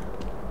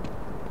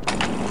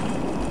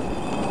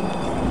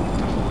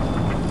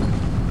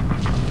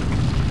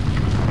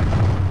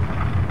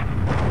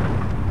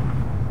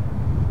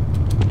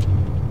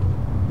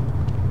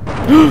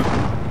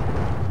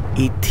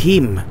 Eat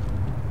him.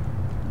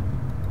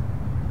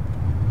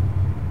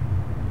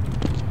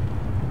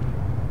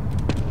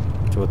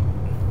 So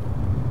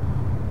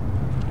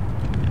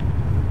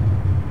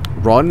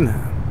run.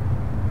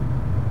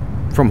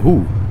 From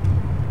who?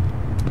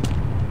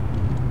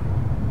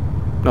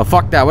 No,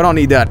 fuck that. We don't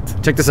need that.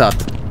 Check this out.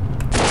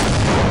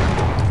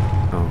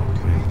 Oh,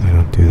 they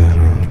don't do that.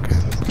 Oh, okay.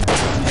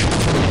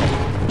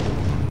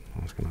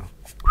 I was gonna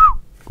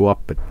go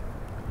up, but...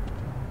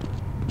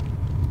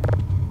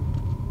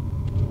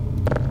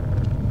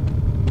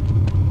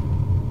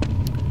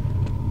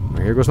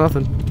 Here goes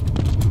nothing.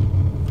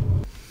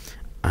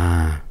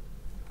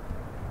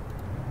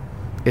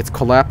 It's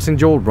collapsing,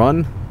 Joel.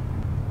 Run.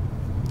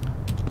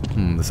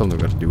 There's something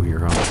we got to do here,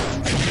 huh?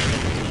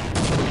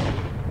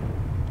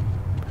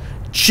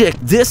 Check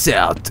this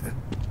out.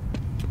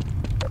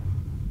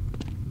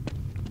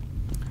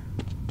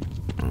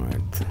 All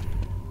right.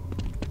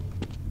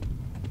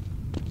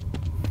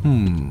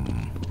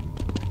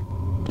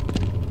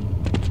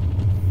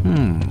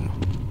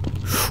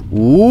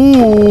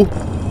 Ooh.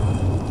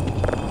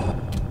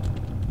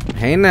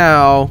 Hey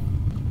now.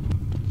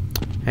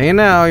 Hey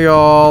now,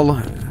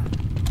 y'all.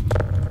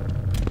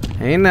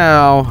 Hey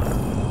now.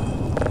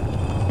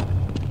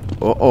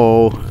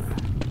 Uh-oh.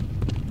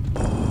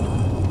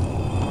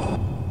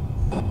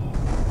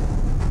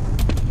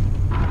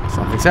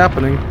 Something's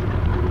happening.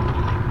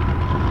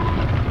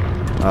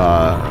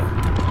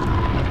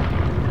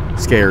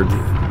 Scared.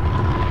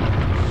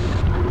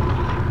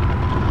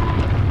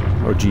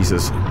 Oh,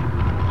 Jesus.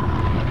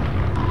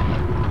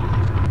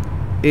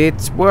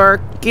 It's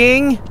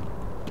working.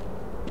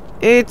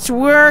 It's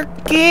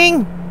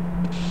working.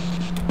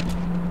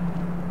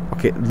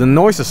 Okay, the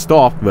noise has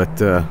stopped, but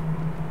hey,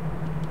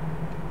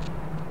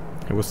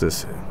 what's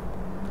this?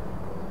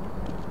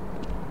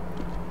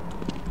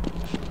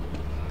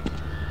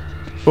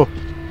 Oh,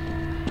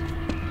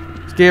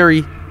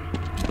 scary.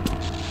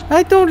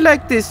 I don't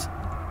like this.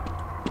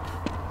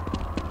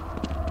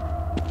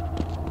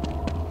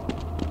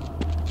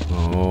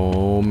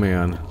 Oh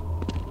man.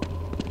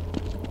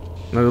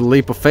 Another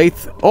leap of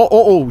faith.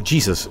 Oh,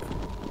 Jesus.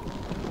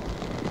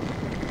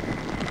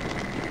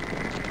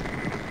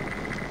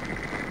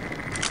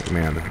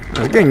 Man,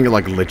 it's getting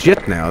like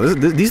legit now.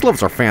 These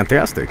levels are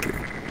fantastic.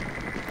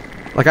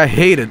 Like I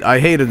hated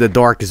the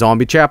dark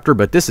zombie chapter,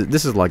 but this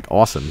is like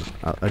awesome.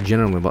 I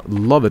genuinely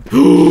love it.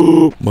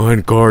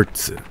 Mine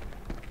carts.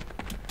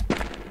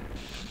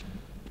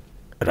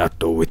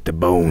 Ratto with the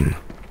bone.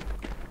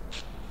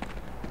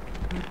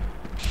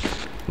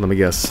 Let me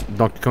guess.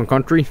 Donkey Kong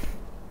Country?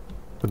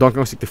 Or Donkey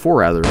Kong 64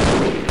 rather.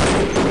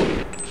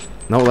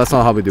 No, that's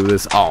not how we do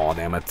this. Oh,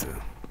 damn it.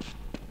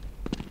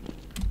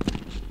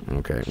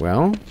 Okay,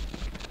 well.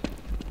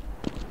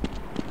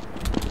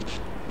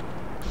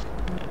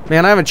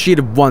 Man, I haven't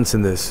cheated once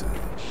in this.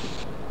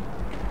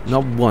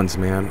 Not once,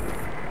 man.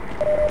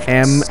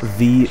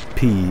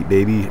 MVP,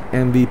 baby.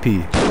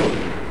 MVP.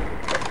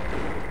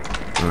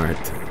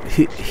 Alright.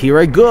 Here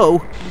I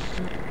go.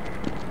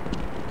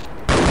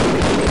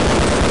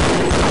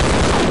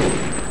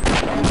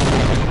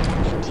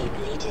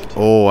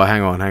 Oh,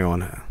 hang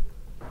on.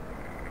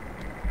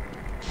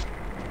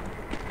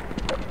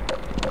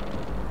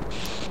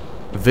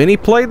 Vinny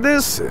played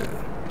this?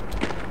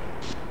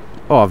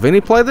 Oh, Vinny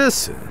played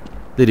this?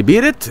 Did he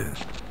beat it?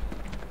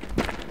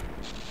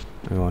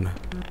 Hang on.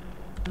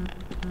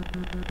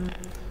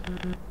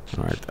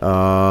 Alright,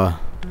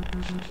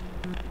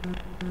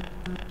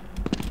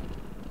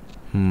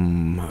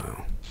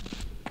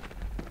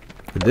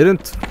 It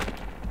didn't.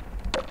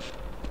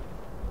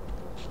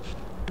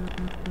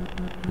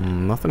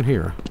 Nothing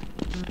here.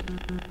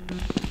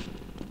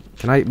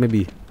 Can I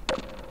maybe...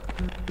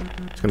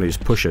 It's gonna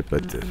just push it,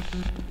 but...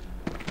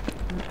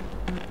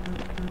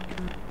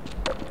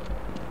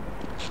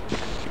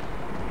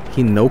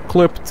 He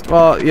no-clipped?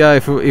 Well, yeah,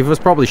 if it was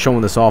probably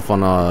showing this off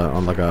on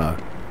like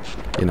a,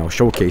 you know,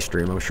 showcase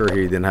stream, I'm sure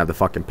he didn't have the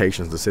fucking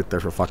patience to sit there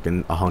for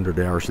fucking 100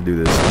 hours to do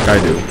this, like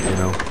I do, you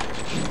know?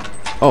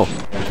 Oh,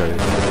 okay.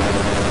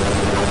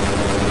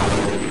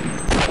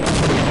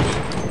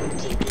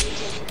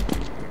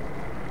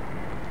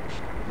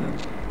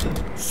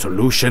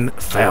 Solution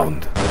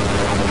found.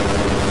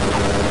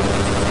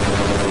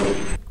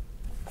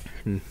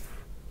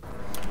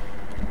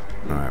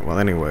 Alright, well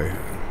anyway.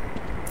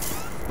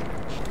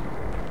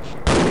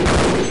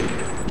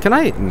 Can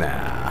I?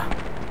 Nah.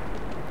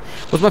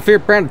 What's my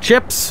favorite brand of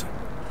chips?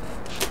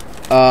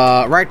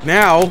 Right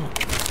now,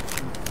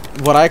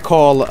 what I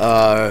call,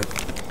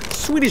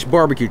 Swedish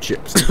barbecue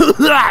chips.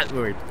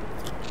 Wait.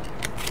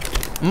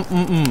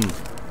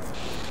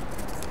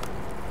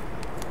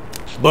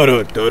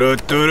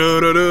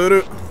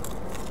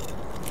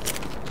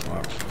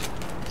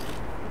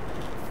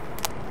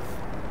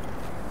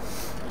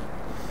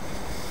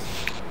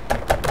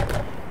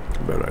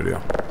 Bad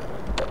idea.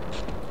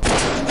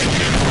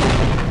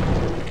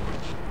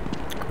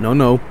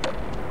 No.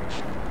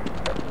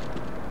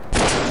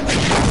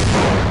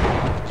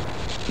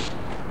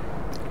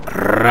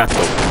 Ratto.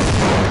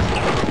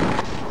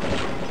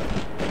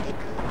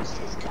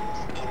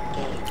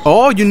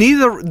 Oh, you need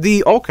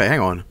the okay, hang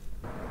on.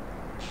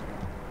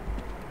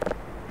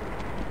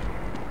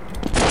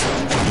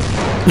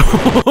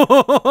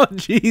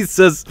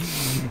 Jesus.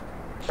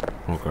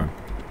 Okay.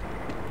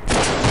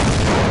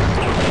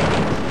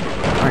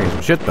 I get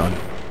some shit done.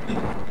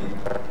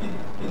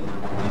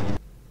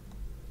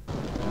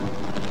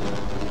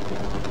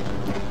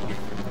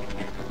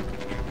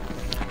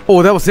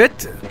 Oh, that was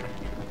it?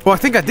 Oh, I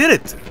think I did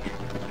it.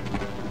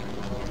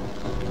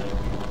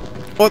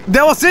 Oh,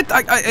 that was it?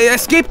 I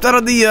escaped out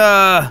of the,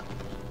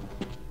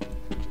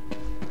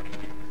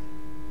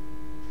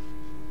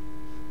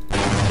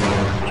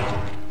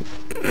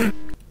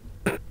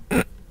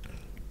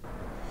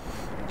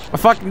 I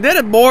fucking did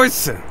it,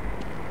 boys!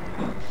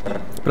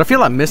 But I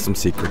feel I missed some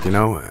secret, you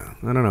know? I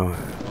don't know.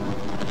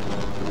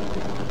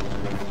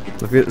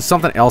 Like, there's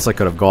something else I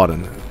could have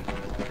gotten.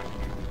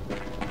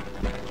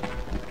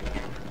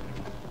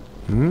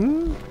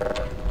 Hmm?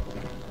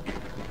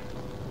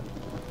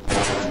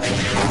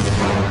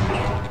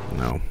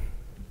 No.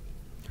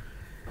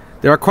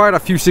 There are quite a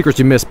few secrets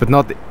you missed, but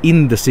not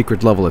in the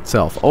secret level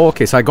itself. Oh,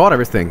 okay, so I got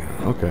everything.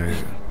 Okay.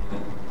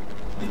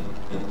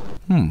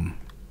 Hmm.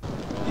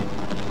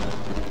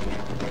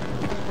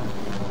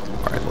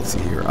 Alright, let's see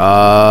here.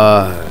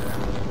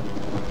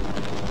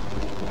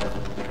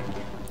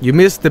 You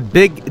missed the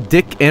big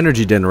dick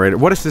energy generator.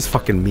 What is this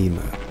fucking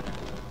meme?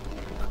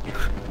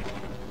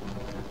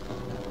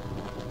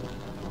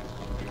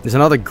 There's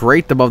another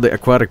grate above the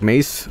aquatic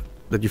maze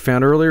that you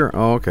found earlier.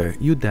 Oh, okay.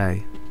 You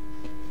die.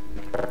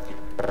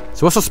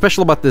 So what's so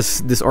special about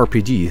this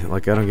RPG?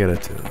 Like, I don't get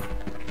it.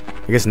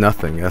 I guess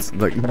nothing. That's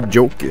like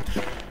joke.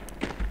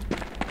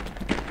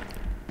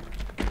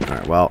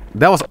 Alright, well,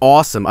 that was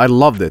awesome. I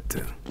loved it.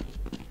 It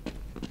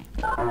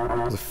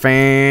was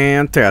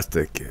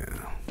fantastic.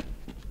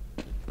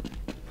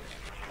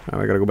 Oh,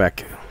 I gotta go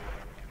back.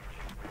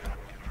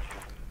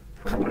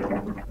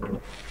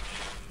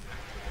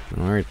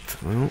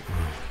 Alright, well.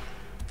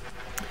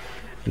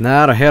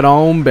 Now to head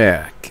on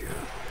back.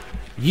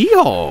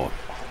 Yeehaw!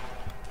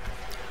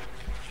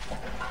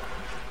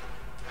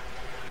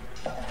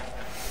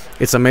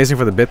 It's amazing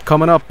for the bit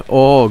coming up.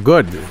 Oh,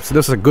 good. So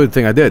this is a good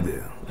thing I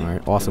did.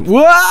 Alright, awesome.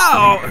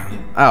 Wow!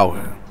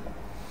 Ow.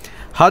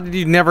 How did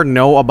you never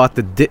know about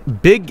the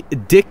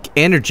big dick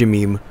energy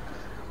meme?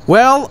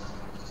 Well,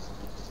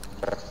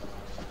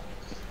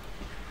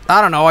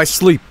 I don't know, I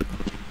sleep.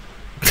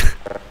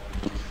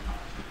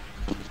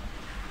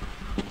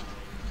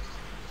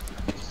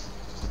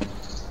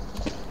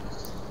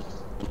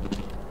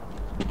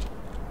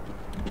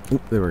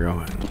 Oop, there we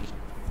go.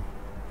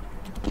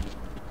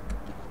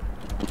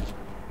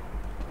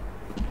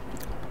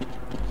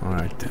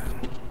 Alright.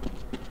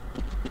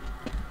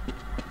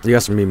 You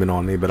guys are memeing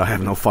on me, but I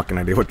have no fucking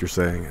idea what you're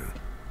saying.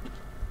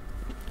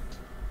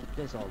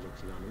 This all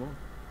looks normal.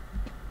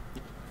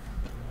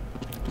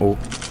 Oh.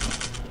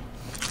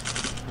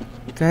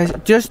 Guys,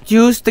 just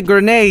use the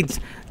grenades.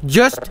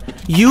 Just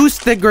use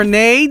the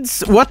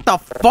grenades. What the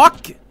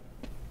fuck?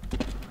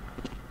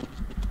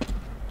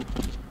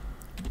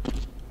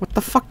 What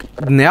the fuck?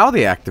 Now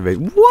they activate.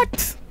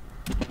 What?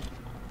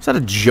 Is that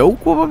a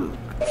joke? What?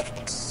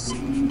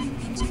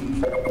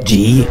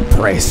 G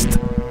pressed.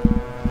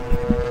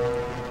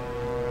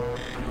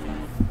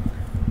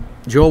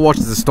 Joel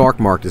watches the Stark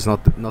Markets,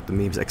 not the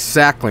memes.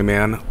 Exactly,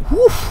 man.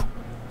 Whew.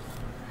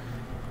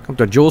 Come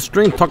to Joel's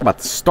stream, talk about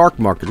the Stark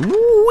Market.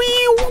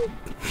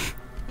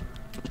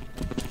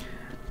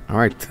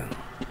 Alright.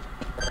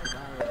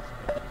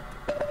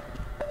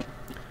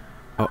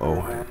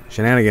 Uh-oh.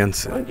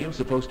 Shenanigans. Weren't you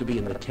supposed to be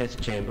in the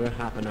test chamber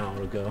half an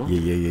hour ago?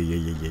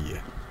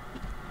 Yeah.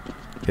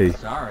 Hey.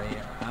 Sorry,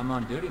 I'm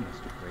on duty,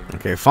 Mr. Freeman.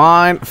 Okay,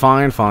 fine.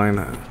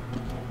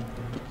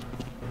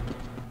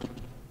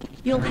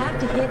 You'll have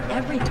to hit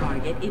every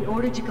target in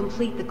order to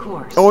complete the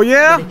course. Oh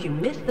yeah? But if you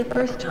miss the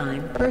first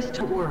time,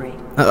 don't worry.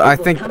 I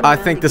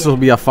think this will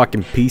be a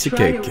fucking piece of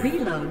cake. Try to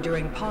reload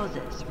during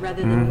pauses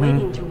rather than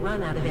waiting to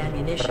run out of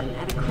ammunition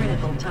at a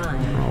critical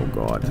time. Oh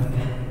god.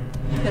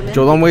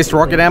 Joe, don't waste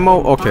rocket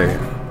ammo? Okay.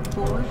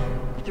 4,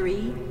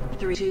 3,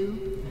 2,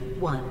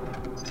 1.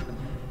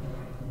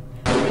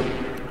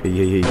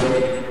 Yeah.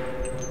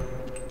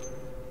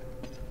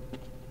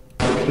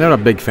 Not a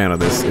big fan of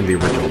this in the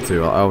original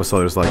too. I always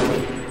thought it was like,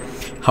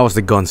 how is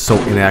the gun so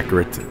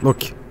inaccurate?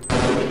 Look. Is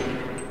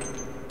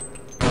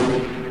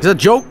that a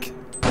joke?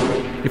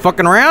 You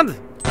fucking around?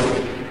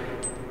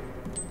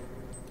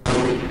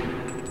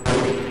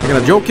 Making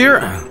a joke here?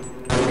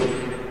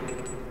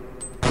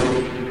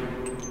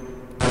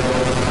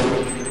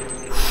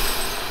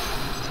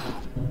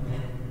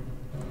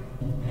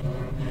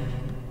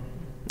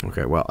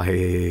 Okay, well,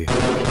 hey.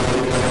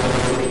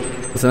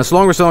 Listen, as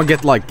long as I don't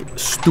get, like,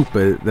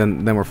 stupid,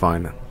 then we're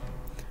fine.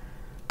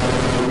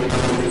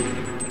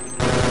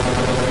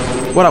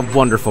 What a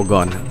wonderful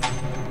gun.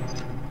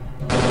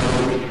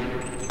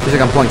 Feels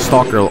like I'm playing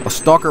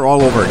Stalker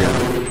all over again.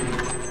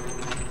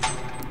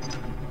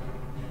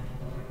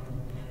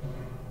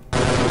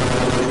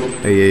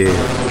 Hey.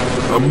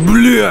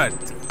 Blood!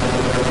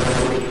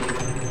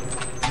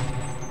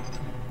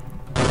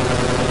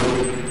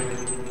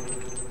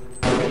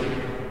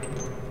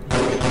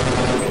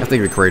 I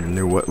think the creator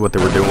knew what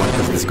they were doing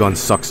because this gun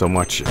sucks so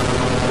much.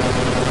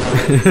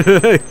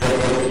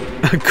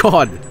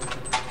 God.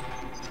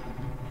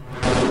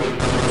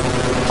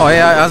 Oh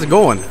yeah, how's it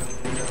going?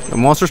 The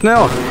monsters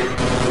now?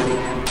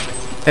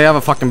 Hey, I have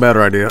a fucking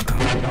better idea.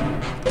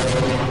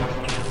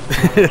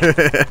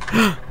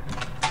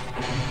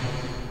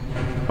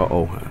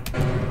 Uh-oh.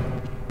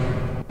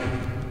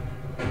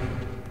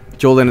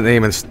 Joel didn't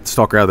aim and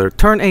Stalker out there.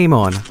 Turn aim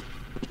on.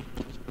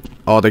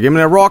 Oh, they're giving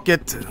me a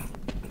rocket.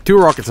 2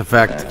 rockets, in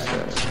fact.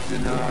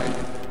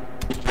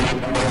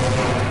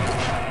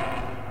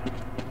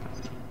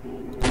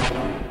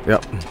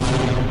 Yep.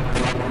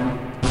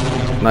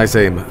 Nice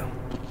aim.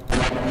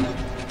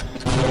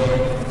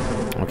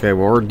 Okay,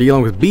 well, we're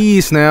dealing with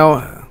bees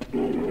now.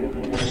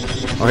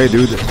 Oh, hey,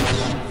 dude.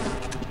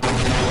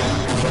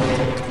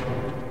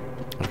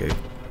 Okay.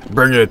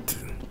 Bring it.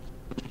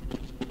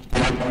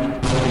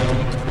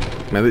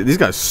 Man, these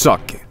guys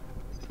suck.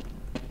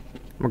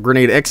 I'm a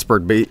grenade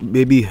expert,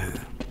 baby.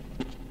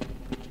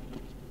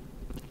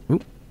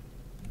 Ooh.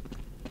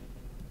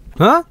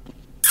 Huh?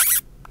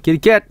 Kitty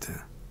cat.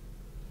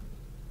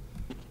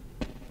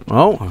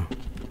 Oh.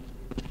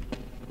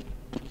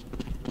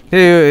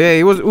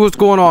 Hey, what's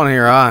going on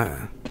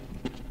here?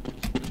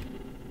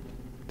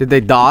 Did they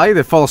die?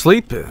 They fall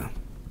asleep?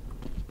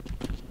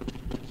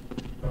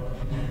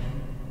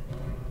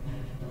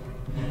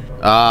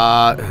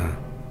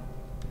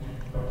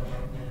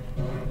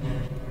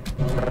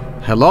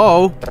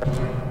 Hello?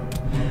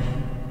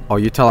 Oh,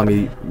 you telling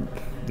me?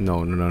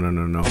 No.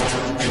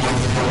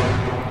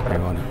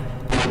 Hang on.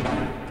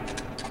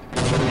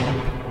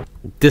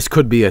 This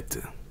could be it.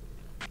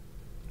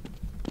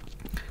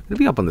 Could it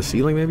be up on the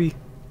ceiling, maybe?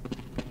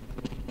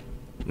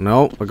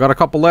 No, I got a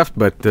couple left,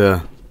 but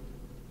that's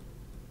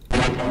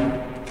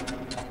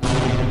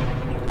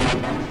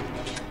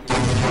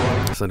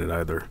not it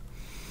either.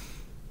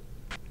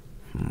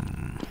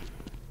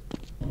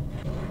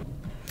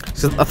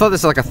 So I thought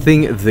there's like a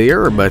thing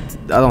there, but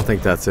I don't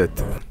think that's it.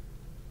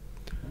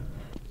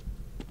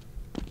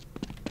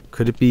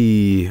 Could it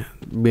be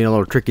being a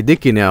little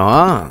tricky-dicky now,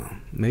 huh?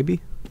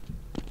 Maybe?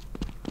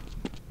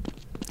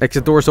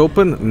 Exit doors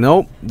open?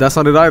 Nope, that's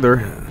not it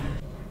either.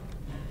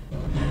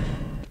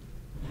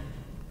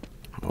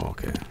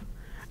 Okay.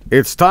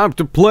 It's time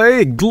to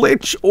play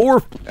Glitch or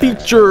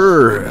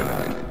Feature!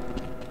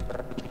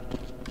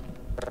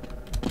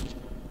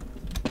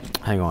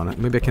 Hang on,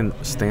 maybe I can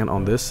stand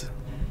on this.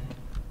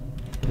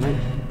 Can I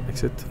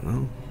exit?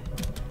 No.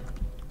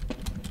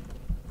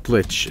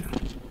 Glitch.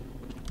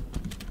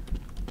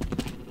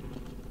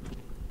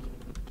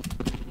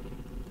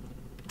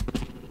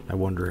 I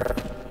wonder.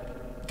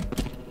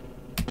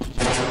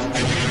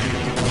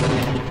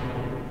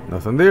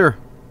 Nothing there.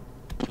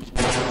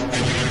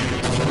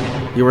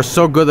 You were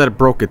so good that it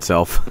broke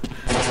itself.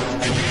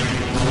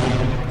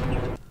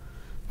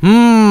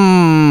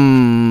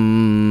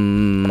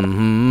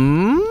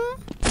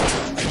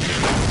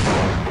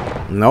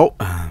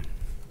 Nope.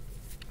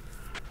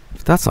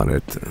 That's not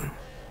it.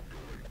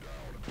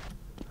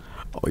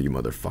 Oh, you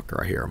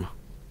motherfucker, I hear him.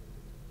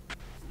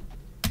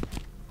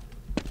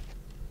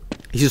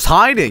 He's just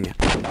hiding.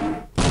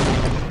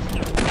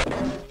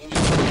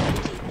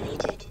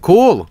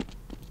 Cool.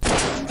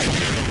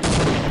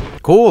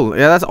 Cool.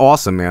 Yeah, that's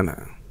awesome, man.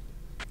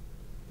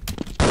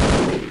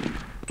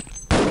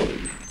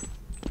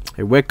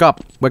 Hey, wake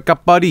up. Wake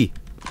up, buddy.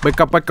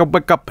 Wake up, wake up,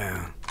 wake up.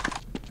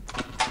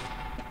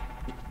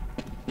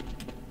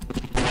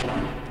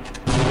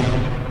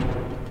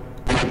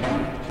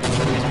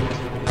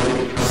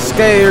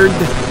 Scared.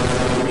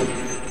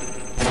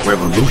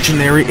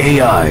 Revolutionary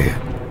AI.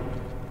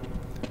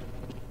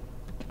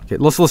 Okay,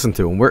 let's listen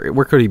to him.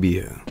 Where could he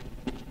be? Okay,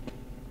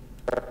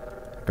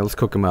 let's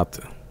cook him up.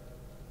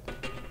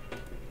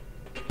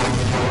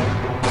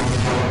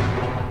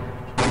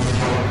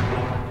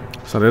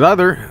 So did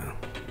other.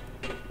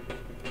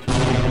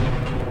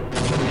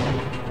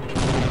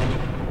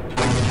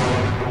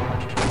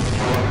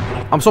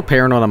 I'm so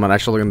paranoid I'm not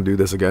actually gonna do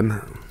this again.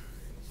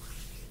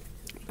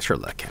 Sure,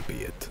 that can't be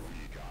it.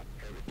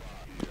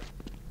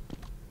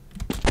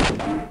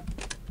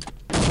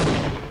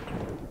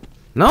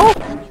 No?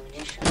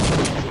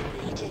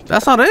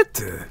 That's not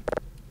it.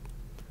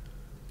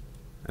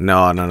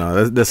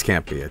 No. This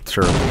can't be it.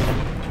 Sure.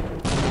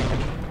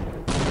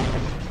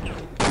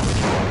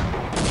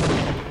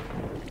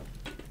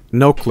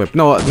 No clip.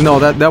 No.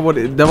 That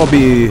would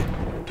be.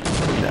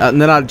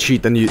 Then I'd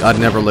cheat. Then I'd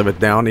never live it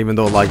down, even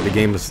though like the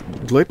game is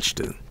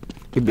glitched.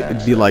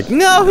 It'd be like,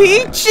 no,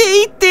 he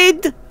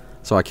cheated.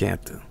 So I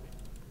can't.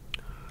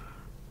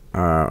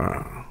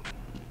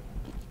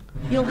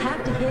 You'll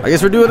have to hit I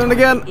guess we're doing it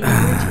again. in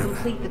order to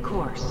complete the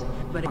course.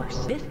 But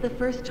if this the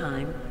first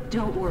time,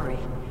 don't worry.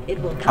 It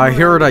will come I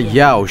heard a again.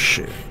 youch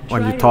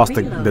when Try you to tossed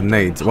reload the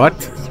nades. What?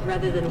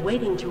 rather than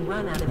waiting to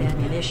run out of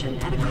ammunition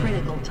at a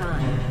critical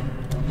time.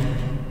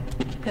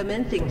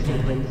 Commencing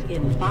sequence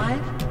in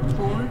 5,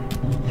 4,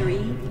 3,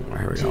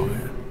 Here we 2, go.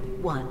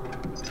 1.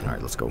 All right,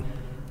 let's go.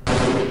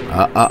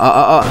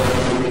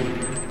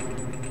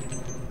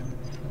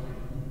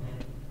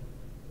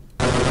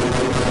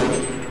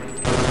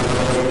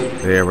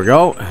 There we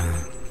go.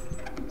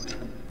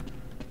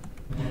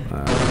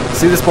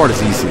 See, this part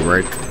is easy,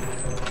 right?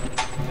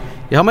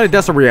 Yeah, how many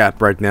deaths are we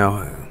at right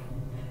now?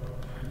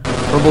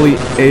 Probably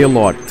a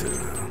lot.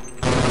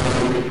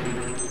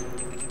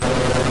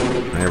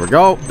 There we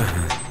go.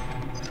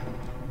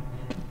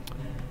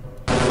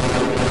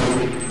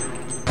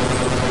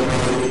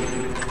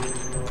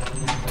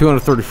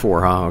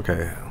 $234, huh?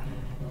 Okay.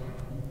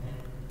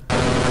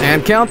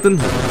 And counting.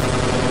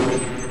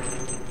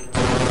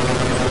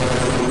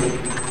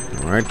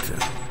 Alright.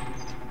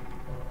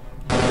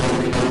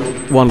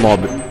 One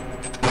lobby.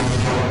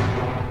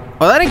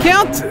 Oh, that didn't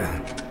count!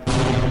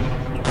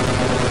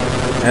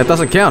 That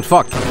doesn't count,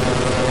 fuck.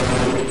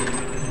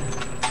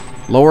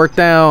 Lower it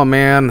down,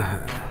 man.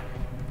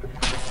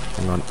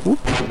 Hang on. Oop.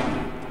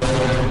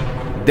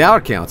 Down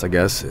it counts, I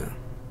guess.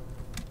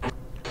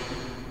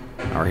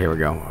 Alright, here we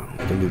go.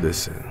 We can do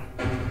this.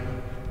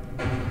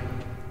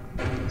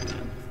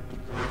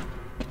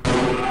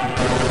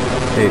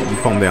 Hey, you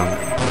calm down.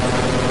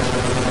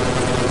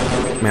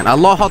 Man, I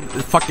love how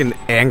fucking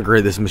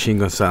angry this machine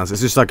gun sounds.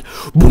 It's just like...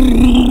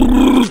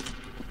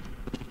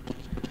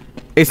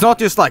 It's not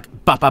just like...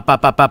 Ba, ba, ba,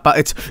 ba, ba, ba.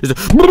 It's just a...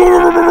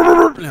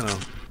 You know,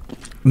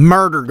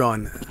 murder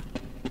gun.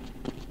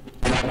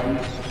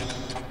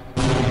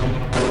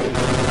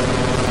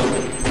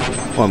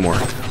 One more.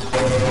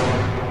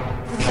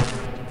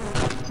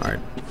 Alright.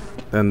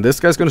 Then this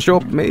guy's gonna show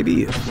up,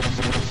 maybe.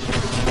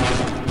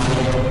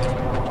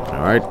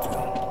 Alright.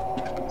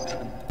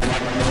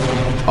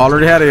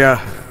 Already had ya.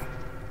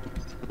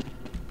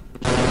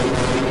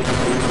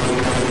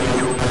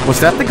 Was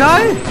that the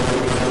guy?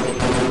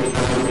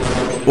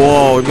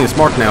 Whoa, you're being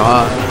smart now,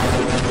 huh?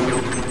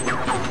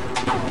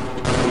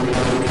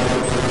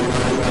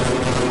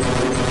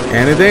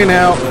 Any day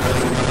now.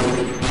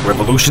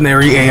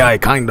 Revolutionary AI,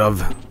 kind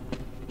of.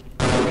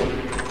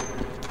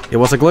 It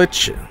was a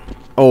glitch.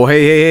 Oh,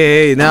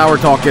 hey, now we're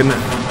talking.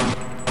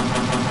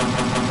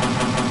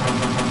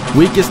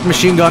 Weakest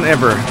machine gun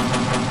ever.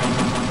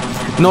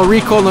 No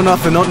recoil, no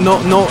nothing. No,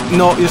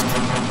 just...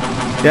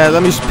 Yeah,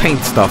 let me just paint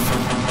stuff.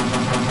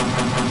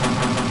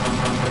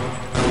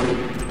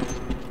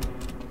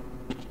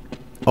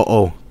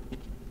 Uh-oh.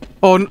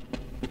 Oh,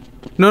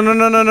 no,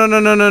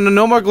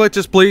 no more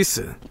glitches, please.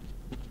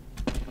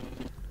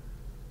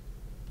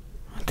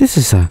 This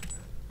is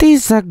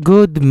a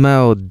good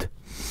mode.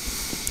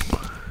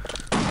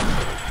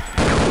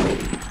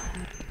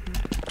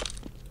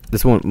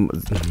 This one...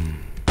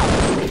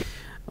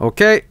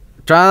 Okay,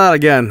 try that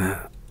again.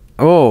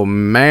 Oh,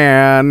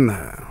 man.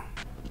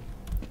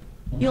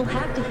 You'll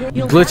have to hit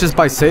Glitches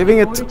by saving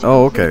it?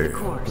 Oh, okay.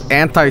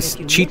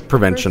 Anti-cheat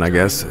prevention, I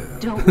guess.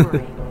 Don't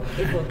worry.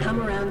 It will come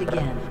around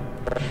again.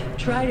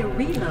 Try to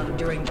reload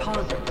during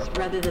pauses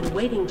rather than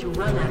waiting to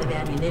run out of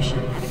ammunition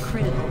at a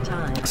critical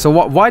time. So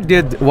why,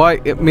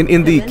 I mean,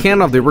 in the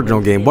canon of the original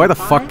game, why the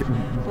fuck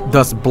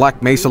does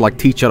Black Mesa, like,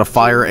 teach you how to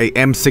fire a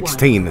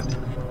M16?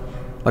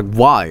 Like,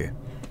 why?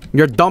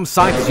 You're a dumb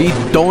scientist, you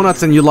eat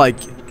donuts and you, like,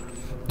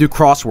 do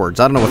crosswords.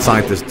 I don't know what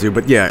scientists do,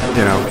 but yeah,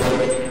 you know.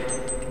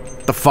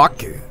 The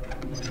fuck?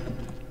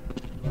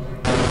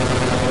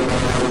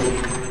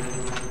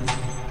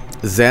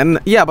 Zen?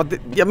 Yeah, but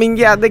I mean,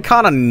 yeah, they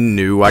kind of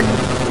knew.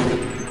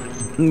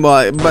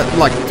 But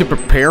like to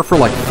prepare for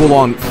like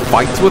full-on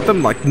fights with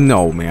them, like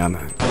no, man.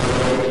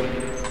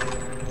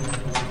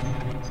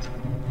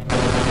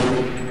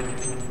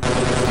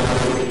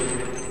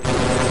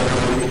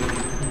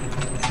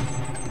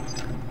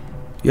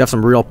 You have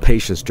some real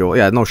patience, Joel.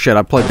 Yeah, no shit.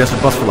 I played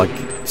Desert Bus for like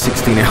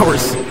 16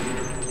 hours.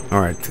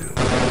 All right.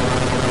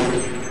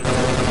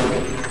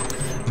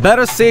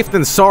 Better safe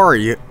than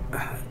sorry.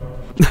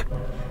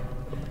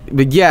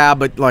 But yeah,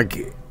 but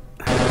like,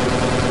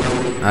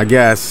 I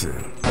guess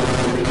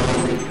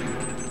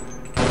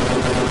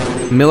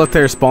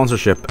military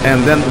sponsorship,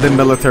 and then the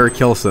military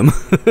kills him,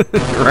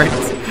 right?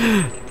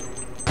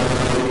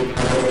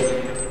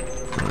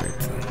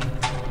 Right.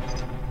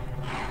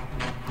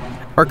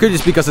 Or it could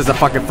just because it's a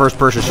fucking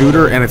first-person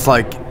shooter, and it's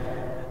like,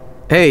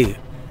 hey,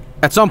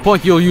 at some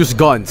point you'll use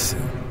guns.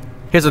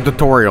 Here's a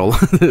tutorial.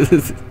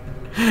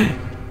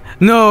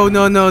 No,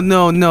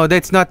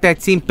 that's not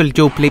that simple,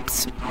 Joe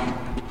Flips.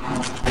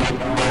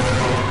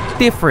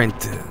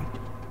 Different.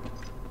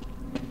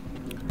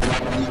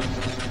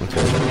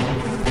 Okay.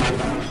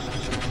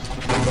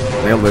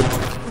 Nailed it.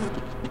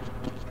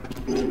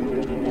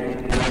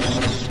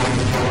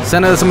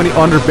 Senna has so many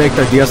underbaked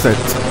ideas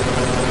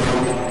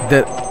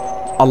that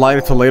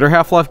alighted to later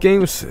Half-Life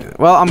games.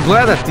 Well, I'm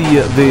glad that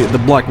the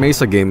Black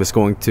Mesa game is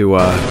going to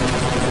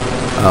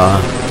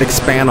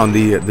expand on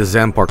the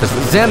Zen part,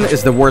 because Zen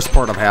is the worst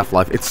part of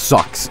Half-Life. It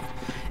sucks.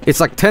 It's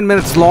like 10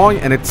 minutes long,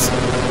 and it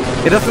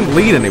doesn't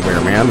lead anywhere,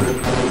 man.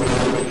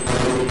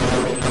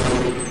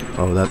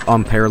 Oh, that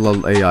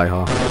unparalleled AI,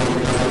 huh?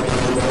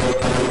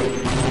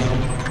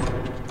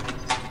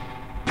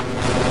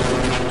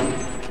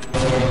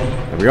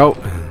 There we go.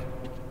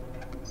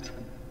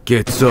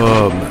 Get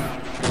some.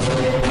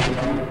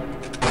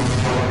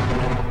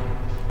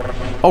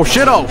 Oh,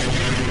 shit-oh!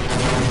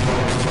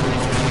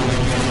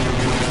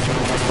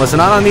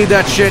 Listen, I don't need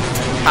that shit.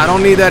 I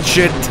don't need that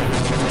shit.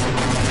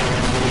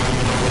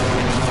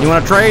 You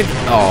wanna trade?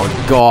 Oh,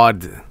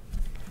 God.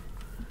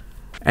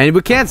 And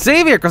we can't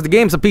save here because the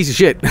game's a piece of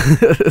shit.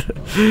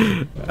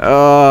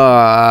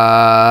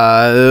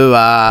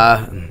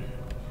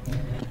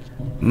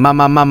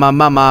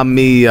 Mamma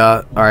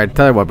mia. Alright,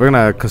 tell you what, we're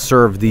gonna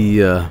conserve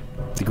the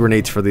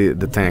grenades for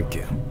the tank.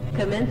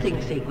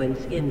 Commencing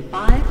sequence in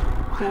 5,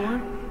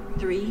 4,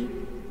 3,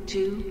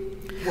 2,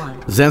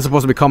 1. Zen's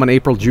supposed to be coming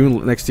April,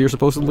 June next year,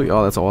 supposedly.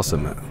 Oh, that's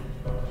awesome.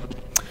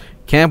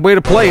 Can't wait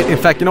to play it. In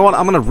fact, you know what?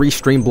 I'm gonna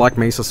restream Black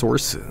Mesa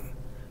Source.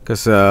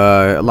 Because,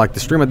 like, the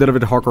stream I did of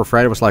it, Hardcore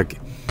Friday, was like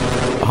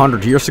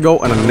 100 years ago,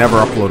 and I never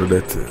uploaded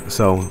it.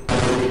 So,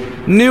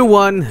 new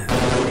one.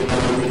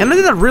 And I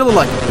did a really,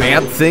 like,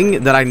 bad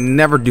thing that I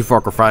never do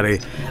for Hardcore Friday.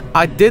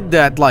 I did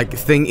that, like,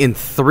 thing in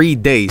 3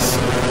 days.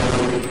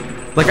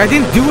 Like, I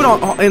didn't do it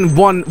in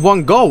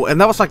one go, and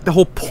that was, like, the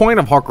whole point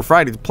of Hardcore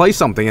Friday, to play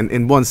something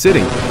in one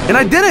sitting. And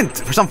I didn't,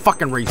 for some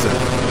fucking reason.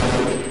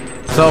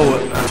 So,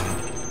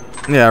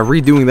 yeah,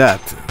 redoing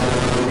that.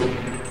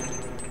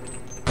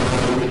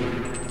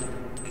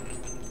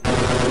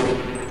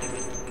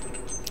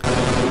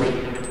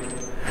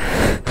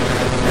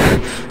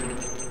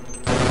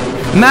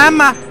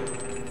 Mama!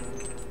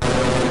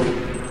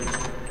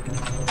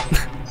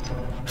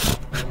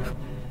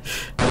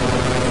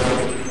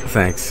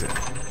 Thanks.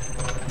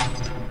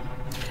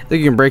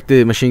 Think you can break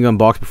the machine gun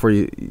box before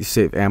you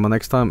save ammo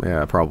next time?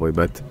 Yeah, probably,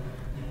 but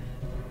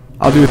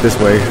I'll do it this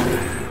way.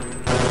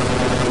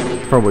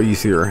 Probably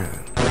easier.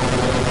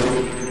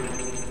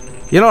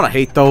 You know what I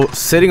hate though?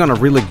 Sitting on a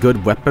really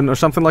good weapon or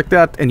something like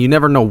that, and you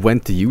never know when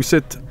to use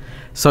it.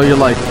 So you're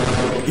like,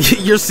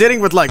 you're sitting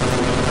with like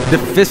the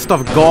fist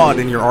of God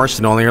in your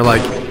arsenal, and you're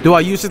like, do I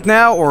use it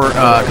now, or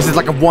because it's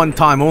like a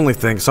one-time only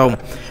thing. So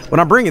when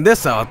I'm bringing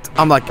this out,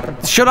 I'm like,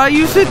 should I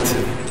use it?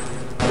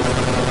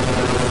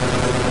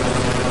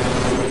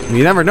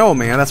 You never know,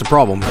 man. That's a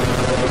problem.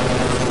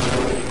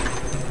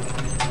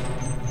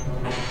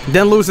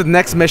 Then lose the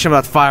next mission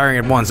without firing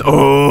at once.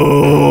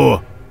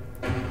 Oh!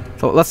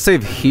 So let's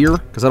save here,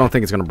 because I don't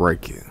think it's gonna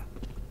break.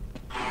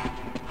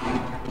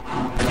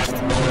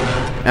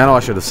 I know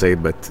I should have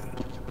saved, but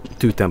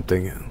too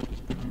tempting.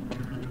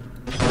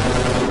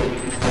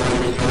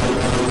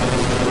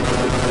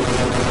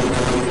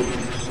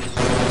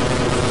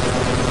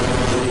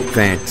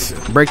 Thanks.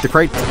 Break the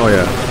crate? Oh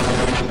yeah.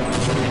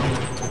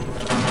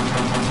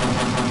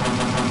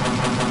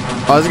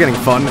 Oh, this is getting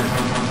fun.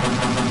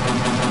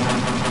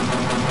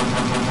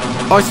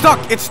 Oh, it's stuck!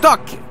 It's stuck!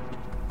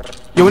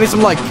 Yo, we need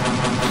some, like,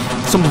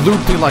 some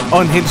loot to, like,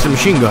 unhinge the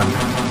machine gun.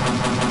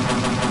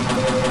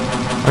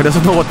 He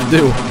doesn't know what to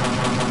do.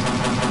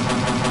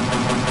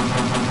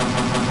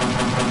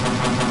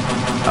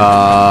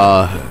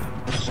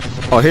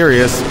 Oh, here he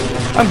is.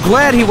 I'm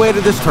glad he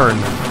waited this turn.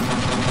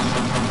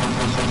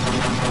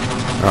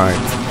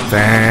 Alright,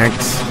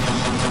 thanks.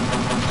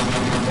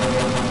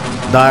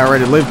 Die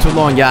already, live too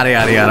long, yada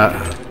yada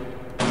yada.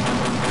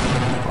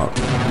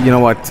 You know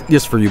what?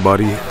 Just for you,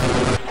 buddy.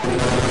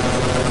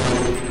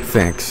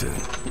 Thanks.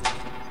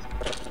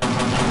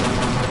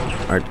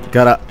 Alright,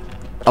 gotta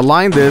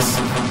align this.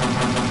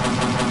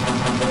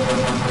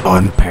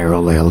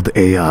 Unparalleled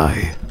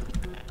AI.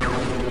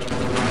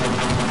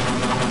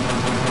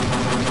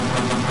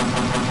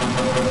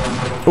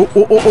 Oh.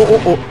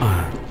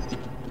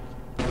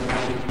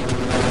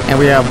 And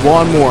we have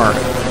one more.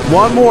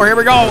 One more, here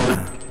we go!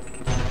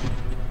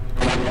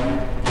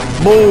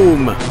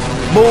 Boom!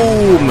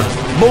 Boom!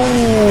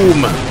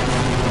 Boom!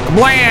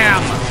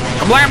 Kablam!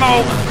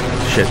 Kablamo!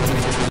 Shit.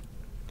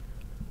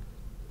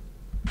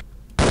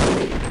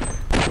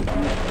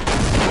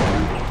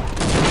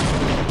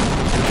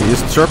 Okay,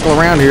 just circle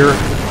around here.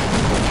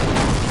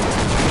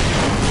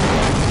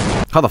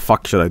 How the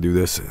fuck should I do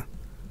this?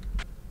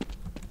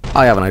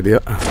 I have an idea.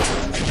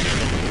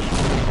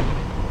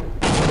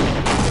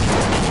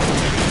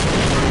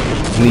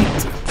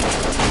 Neat.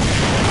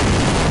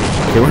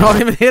 Okay, we're not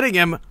even hitting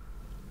him.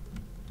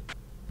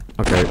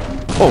 Okay.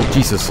 Oh,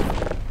 Jesus.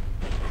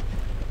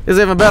 Here's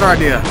an even better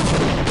idea.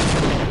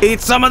 Eat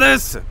some of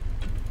this!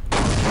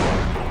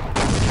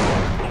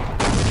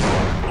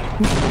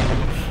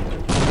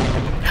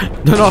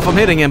 Don't know if I'm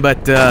hitting him,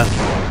 but, oh,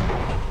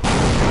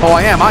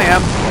 I am.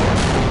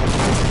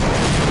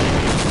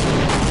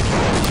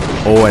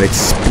 Oh, it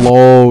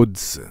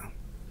explodes.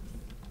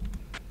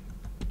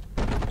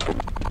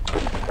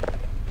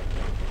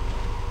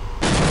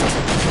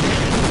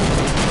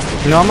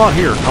 No, I'm not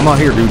here. I'm not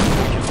here, dude.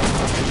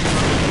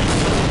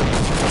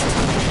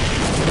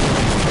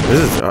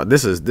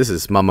 This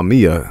is Mamma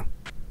Mia.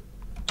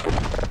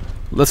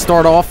 Let's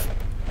start off.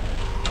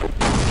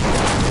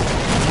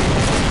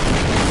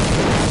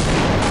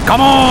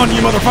 Come on,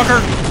 you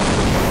motherfucker!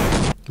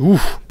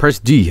 Oof, press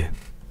G.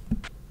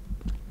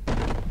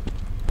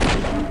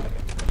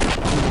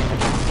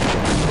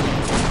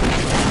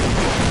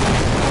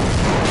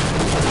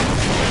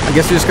 I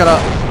guess we just gotta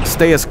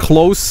stay as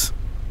close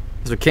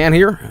as we can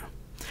here.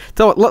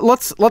 So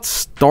let's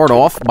start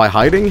off by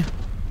hiding.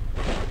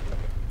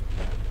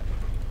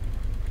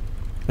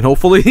 And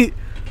hopefully...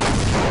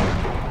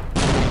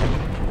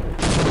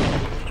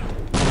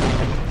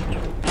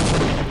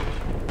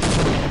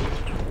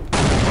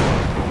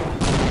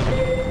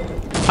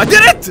 I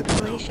did it! You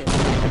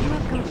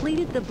have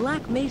completed the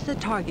Black Mesa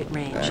target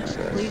range.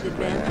 Please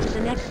advance to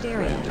the next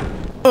area.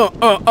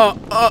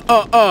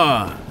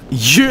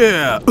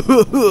 Yeah!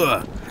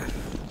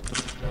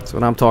 That's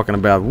what I'm talking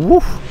about.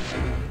 Woo!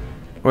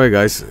 Wait,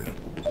 guys. It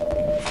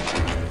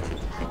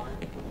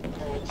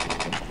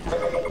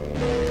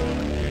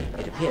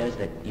appears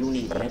that you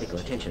need medical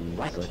attention.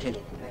 Okay,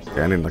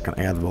 I need like an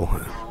Advil.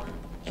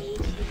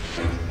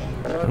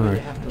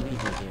 Alright.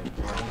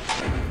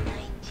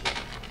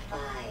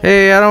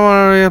 Hey, I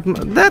don't want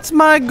to. That's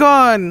my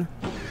gun.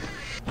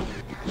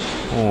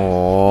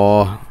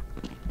 Oh,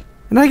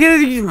 and I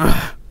get it.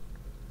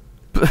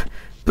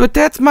 But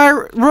that's my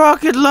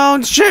rocket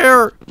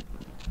launcher.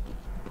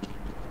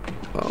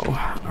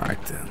 Oh, all right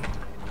then.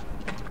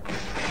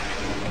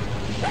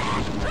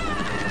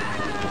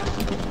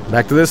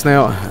 Back to this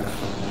now.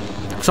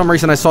 For some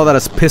reason, I saw that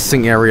as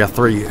pissing area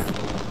 3. All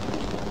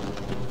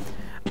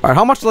right,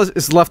 how much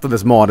is left of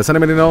this mod? Does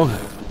anybody know?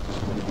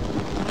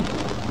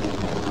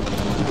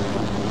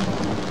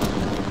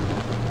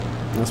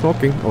 No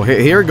smoking. Oh,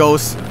 here it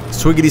goes.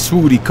 Swiggity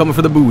swooty, coming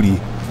for the booty.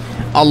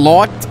 A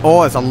lot?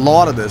 Oh, it's a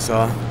lot of this,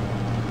 huh?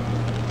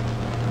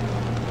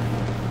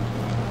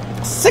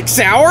 6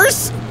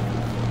 hours?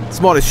 This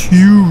mod is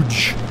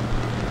huge.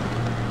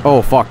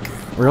 Oh, fuck.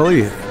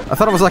 Really? I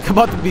thought I was like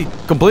about to be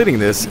completing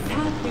this.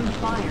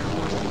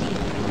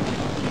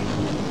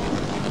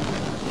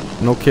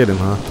 No kidding,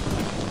 huh?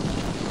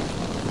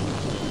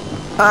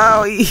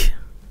 Owie.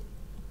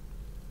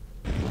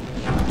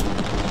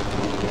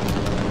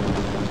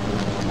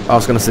 I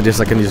was gonna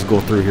suggest I can just go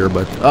through here,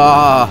 but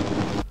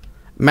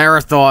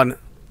marathon.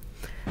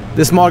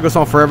 This mod goes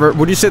on forever.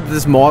 Would you say that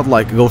this mod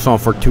like goes on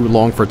for too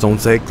long for its own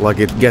sake? Like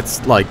it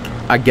gets like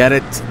I get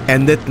it,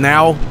 end it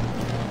now.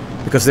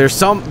 Because there's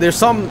some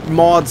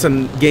mods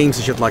and games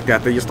and shit like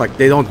that. They just like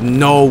they don't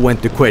know when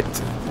to quit.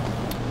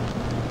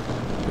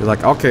 You're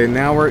like, okay,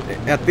 now we're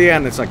at the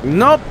end. It's like,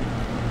 nope,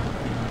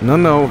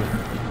 no.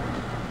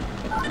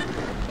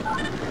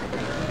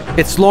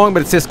 It's long,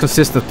 but it says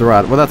consistent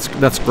throughout. Well,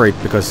 that's great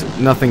because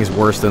nothing is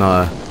worse than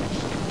a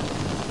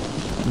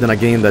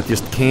game that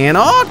just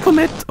cannot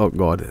commit. Oh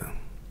god.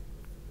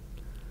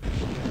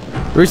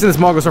 The reason this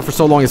mod goes on for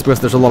so long is because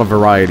there's a lot of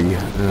variety.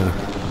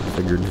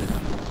 Figured.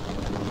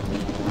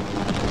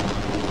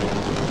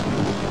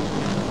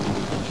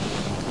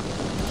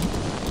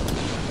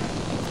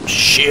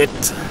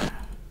 Shit.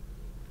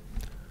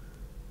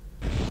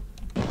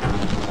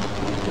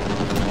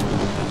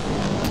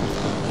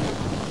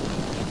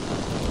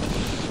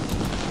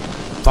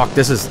 Fuck,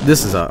 this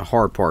is a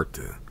hard part.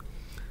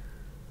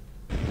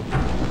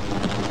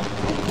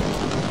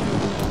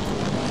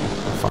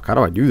 Fuck, how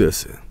do I do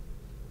this?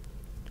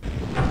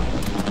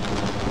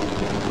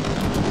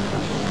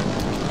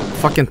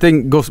 Fucking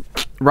thing goes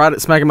right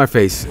at smack in my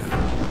face.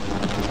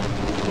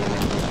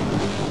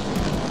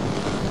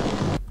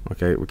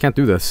 Okay, we can't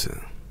do this.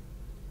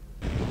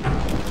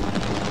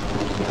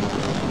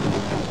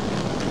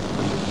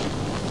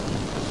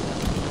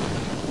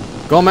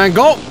 Go, man,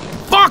 go!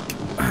 Fuck!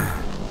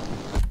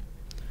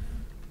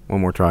 One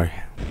more try.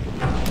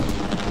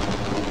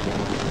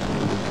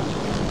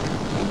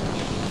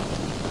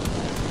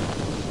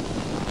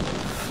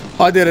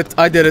 I did it.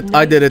 I did it.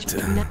 I did it.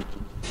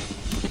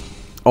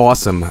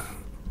 Awesome.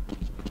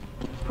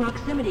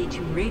 Proximity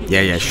to radiation.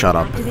 Yeah, shut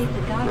up.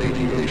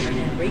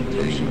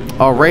 Radiation.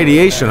 Oh,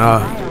 radiation, huh?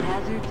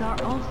 Biohazards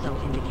are also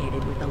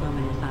indicated with the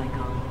luminous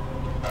icon.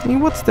 Hey,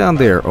 what's down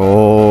there?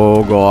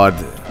 Oh, God.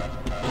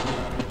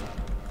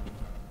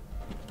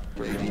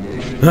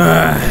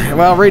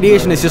 Well,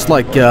 radiation is just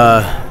like, you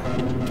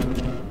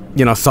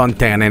know,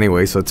 suntan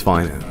anyway, so it's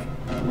fine.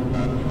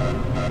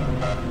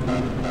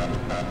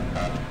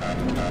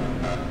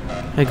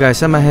 Hey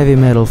guys, I'm a heavy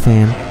metal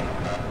fan. Go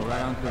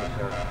right on through,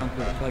 sir. Come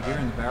through. Looks like you're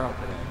in the barrel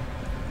today.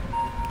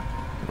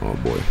 Oh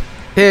boy.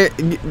 Hey,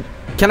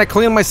 can I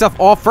clean myself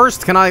off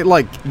first? Can I,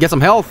 like, get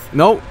some health?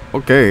 No?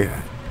 Okay.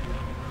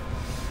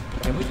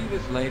 Can we do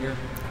this later?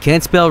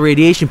 Can't spell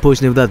radiation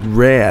poisoning without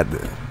red.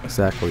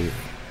 Exactly.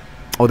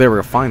 Oh, there we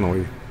go,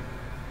 finally.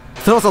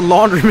 There was a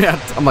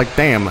laundromat. I'm like,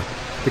 damn.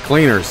 The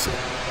cleaners.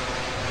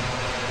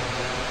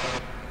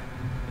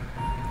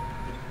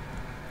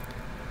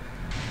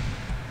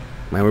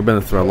 Man, we've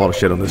been through a lot of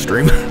shit on this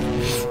stream.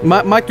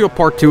 might do a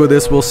part 2 of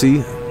this, we'll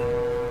see.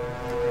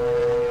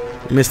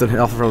 Missed an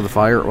health from the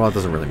fire. Well, it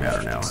doesn't really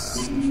matter now.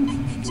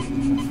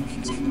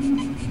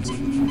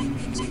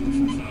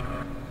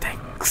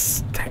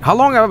 Thanks. How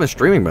long have I been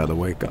streaming, by the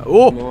way?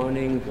 Oh!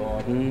 Morning,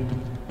 Gordon.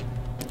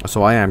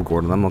 So I am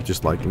Gordon. I'm not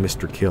just like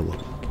Mr. Kill.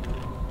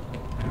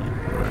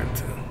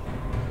 Alright.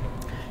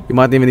 You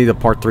might even need a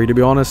part 3, to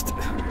be honest.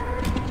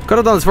 Could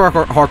have done this for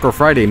Hardcore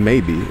Friday,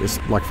 maybe. It's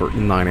like for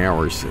 9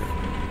 hours.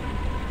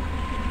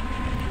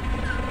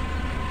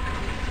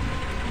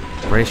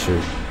 Pressure.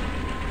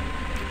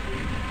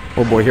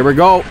 Oh boy, here we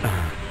go.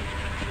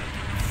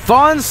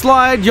 Fun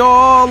slide,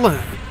 y'all.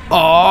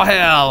 Oh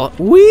hell.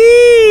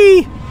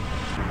 Whee!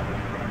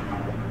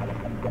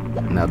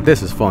 Now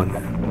this is fun.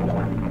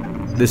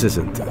 This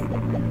isn't.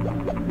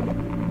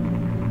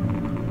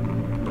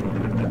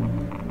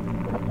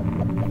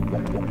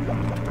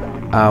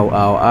 Ow, ow,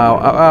 ow,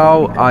 ow,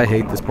 ow. I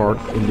hate this part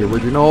in the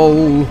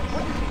original.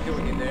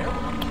 Doing in there?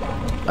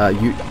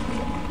 You...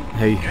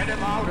 Hey. Get him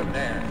out of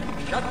there.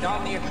 Shut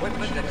down the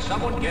equipment and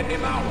someone get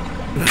him out.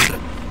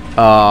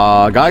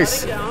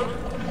 Guys. Shutting down.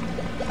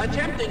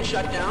 Attempting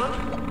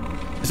shutdown.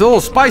 It's a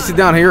little spicy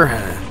down here.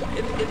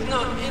 It's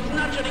not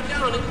shutting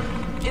down.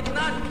 It's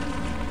not.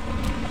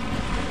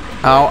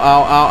 Ow, ow,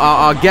 ow,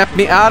 ow, ow. Get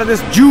me out of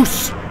this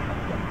juice.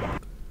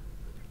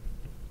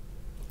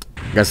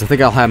 Guys, I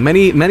think I'll have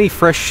many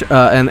fresh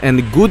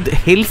and good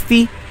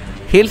healthy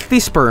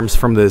sperms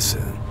from this.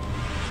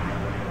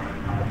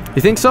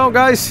 You think so,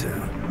 guys?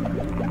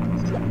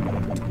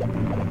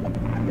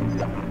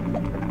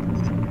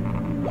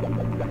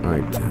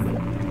 Alright.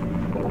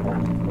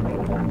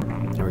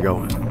 Here we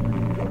go.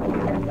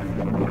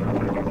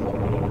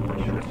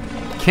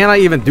 Can I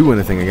even do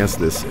anything against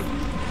this?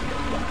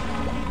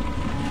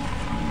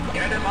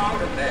 Get him out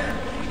of there.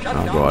 Shut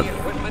Oh, down God. the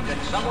equipment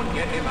and someone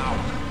get him out.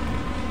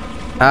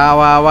 Ow,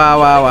 ow,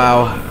 ow, ow,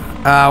 ow.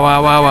 Ow,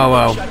 ow, ow, ow,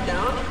 ow.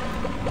 Shutdown.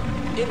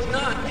 It's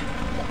not.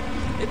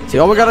 See,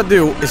 all we gotta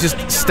do is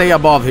just stay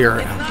above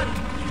here.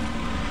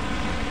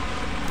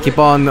 Keep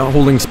on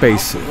holding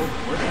space.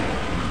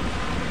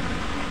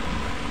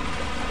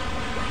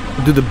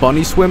 Do the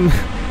bunny swim?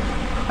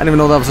 I didn't even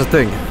know that was a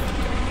thing.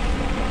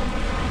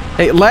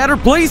 Hey, ladder,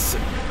 please!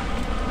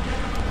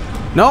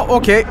 No?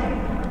 Okay.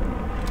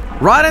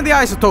 Right in the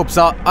isotopes.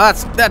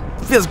 That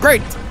feels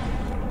great.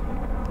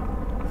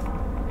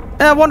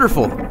 Yeah,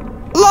 wonderful.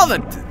 Love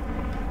it!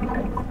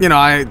 You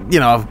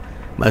know,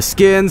 my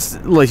skin's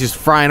like just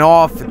frying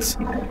off. It's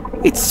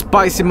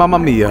spicy, mamma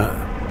mia.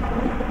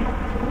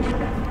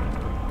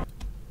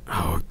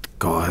 Oh,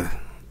 God.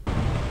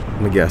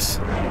 Let me guess.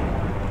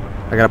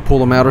 I gotta pull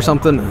them out or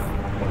something?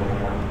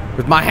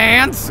 With my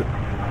hands?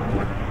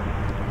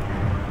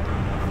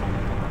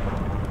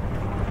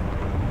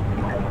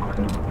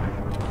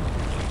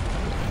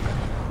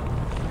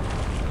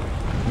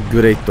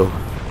 Greato.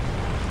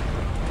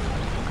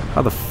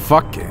 How the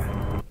fuck?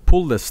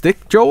 Pull the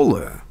stick,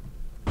 Joel?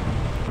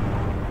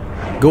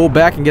 Go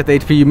back and get the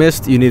HP you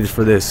missed. You need it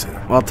for this.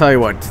 Well, I'll tell you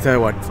what.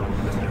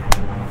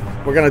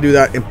 We're gonna do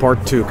that in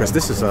part 2, because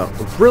this is a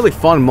really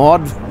fun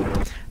mod.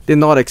 Did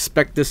not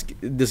expect this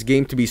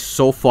game to be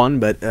so fun,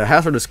 but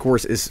Hazardous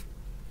course is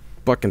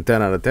fucking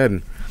 10 out of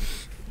 10.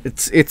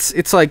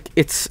 It's like,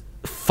 it's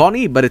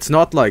funny, but it's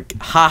not like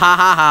ha ha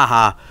ha ha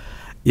ha.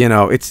 You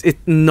know, it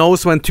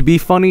knows when to be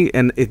funny,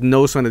 and it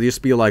knows when to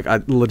just be like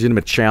a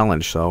legitimate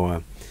challenge. So,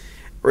 I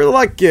really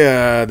like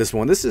this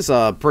one. This is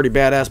a pretty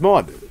badass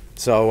mod.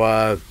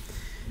 So,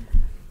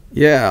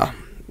 yeah.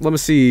 Let me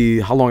see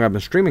how long I've been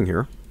streaming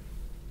here.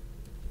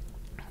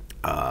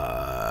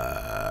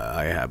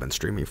 I have been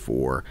streaming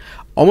for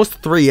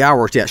almost 3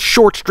 hours. Yeah,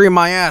 short stream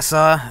my ass,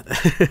 Yeah.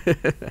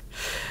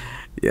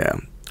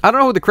 I don't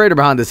know who the creator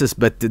behind this is,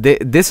 but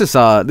this is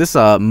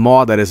a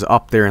mod that is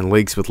up there in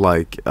leagues with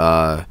like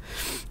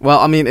well,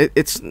 I mean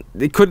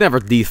it could never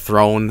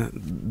dethrone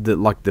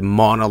the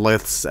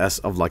monoliths as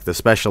of like the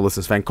specialists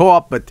and fan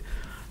co-op, but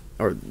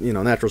or you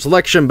know, natural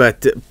selection,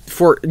 but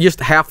for just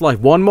Half-Life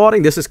 1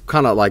 modding, this is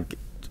kind of like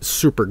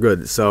super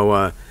good.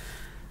 So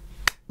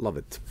love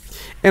it.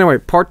 Anyway,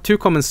 part 2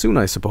 coming soon,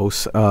 I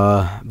suppose.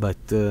 But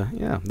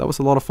yeah, that was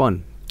a lot of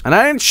fun. And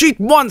I didn't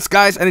cheat once,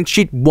 guys. I didn't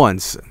cheat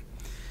once.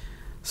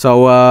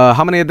 So,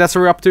 how many deaths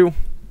are we up to?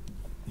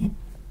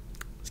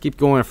 Let's keep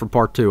going for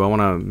part 2. I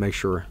want to make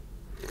sure.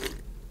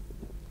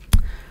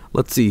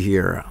 Let's see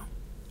here.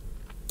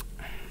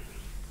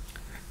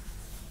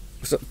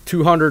 So,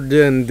 200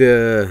 and...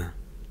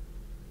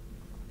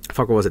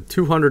 fuck, what was it?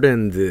 200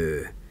 and...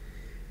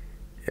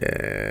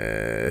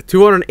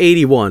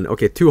 281.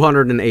 Okay,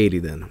 280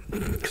 then.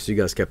 Because you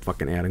guys kept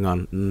fucking adding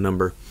on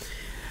number.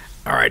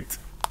 Alright.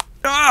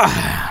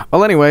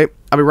 Well, anyway,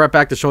 I'll be right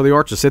back to show the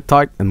art, so sit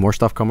tight, and more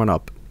stuff coming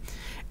up.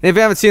 And if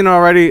you haven't seen it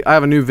already, I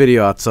have a new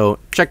video out, so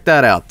check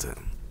that out.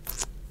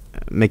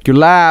 Make you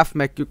laugh,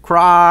 make you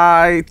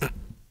cry.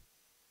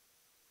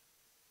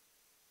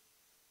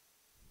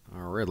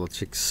 Alright, let's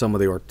check some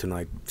of the art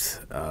tonight.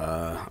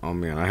 Oh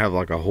man, I have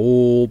like a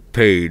whole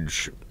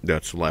page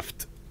that's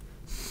left.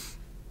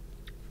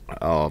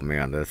 Oh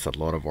man, that's a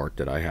lot of art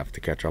that I have to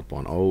catch up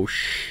on. Oh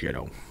shit.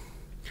 Oh.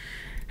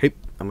 Hey,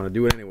 I'm gonna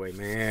do it anyway,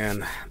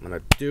 man. I'm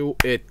gonna do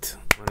it.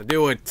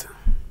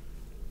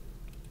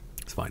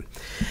 It's fine.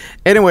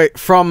 Anyway,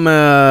 from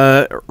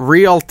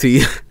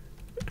Realty.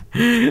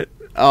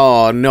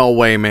 Oh, no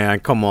way, man.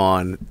 Come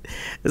on.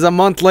 It's a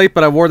month late,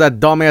 but I wore that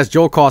dumbass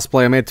Joe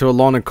cosplay I made to a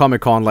London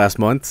Comic Con last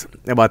month.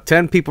 About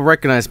 10 people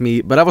recognized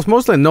me, but I was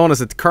mostly known as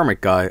the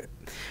Kermit guy.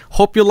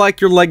 Hope you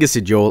like your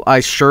legacy, Joel. I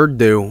sure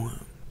do.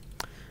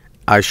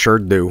 I sure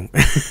do.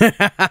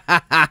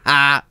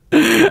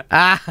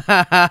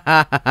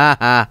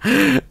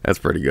 That's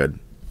pretty good.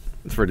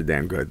 It's pretty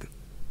damn good.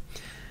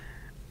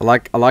 I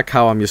like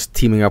how I'm just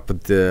teaming up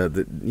with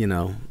the you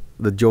know,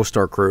 the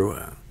Joestar crew.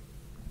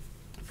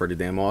 Pretty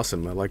damn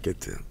awesome. I like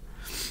it.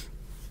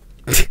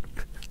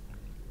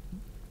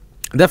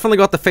 Definitely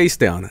got the face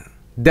down.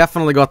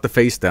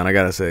 I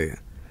gotta say.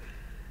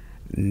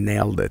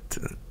 Nailed it.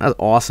 That's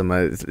awesome.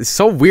 It's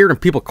so weird when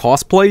people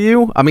cosplay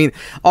you. I mean,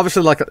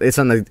 obviously, like, it's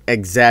an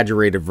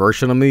exaggerated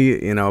version of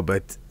me, you know,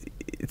 but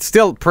it's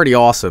still pretty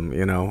awesome,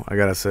 you know, I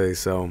gotta say,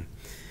 so.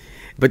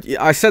 But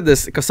I said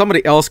this because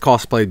somebody else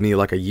cosplayed me,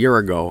 like, a year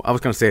ago. I was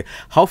gonna say,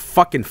 how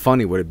fucking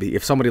funny would it be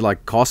if somebody,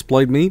 like,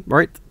 cosplayed me,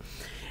 right?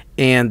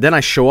 And then I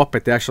show up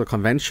at the actual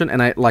convention,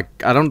 and I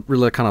don't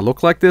really kind of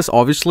look like this,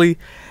 obviously.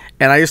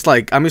 And I'm just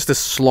a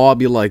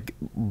slobby, like,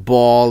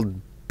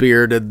 bald,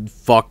 bearded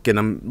fuck, and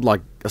I'm like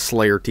a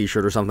Slayer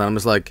t-shirt or something. I'm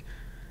just like,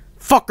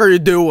 fuck are you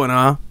doing,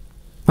 huh?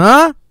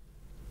 Huh?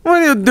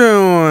 What are you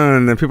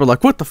doing? And people are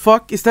like, what the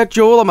fuck? Is that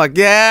Joel? I'm like,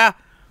 yeah.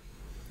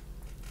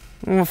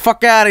 Well,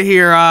 fuck out of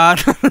here,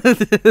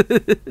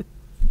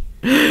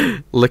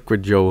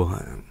 Liquid Joel.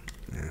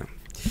 Yeah.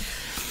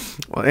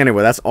 Well,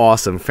 anyway, that's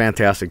awesome.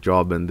 Fantastic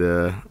job, and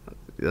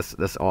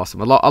that's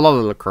awesome. I love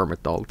the little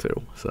Kermit doll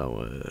too.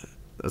 So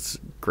that's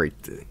great.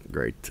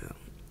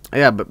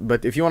 Yeah,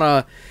 but if you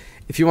wanna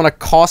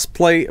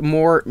cosplay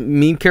more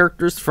meme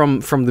characters from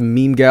the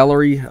meme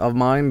gallery of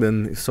mine,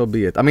 then so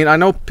be it. I mean, I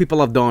know people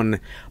have done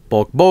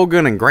Bulk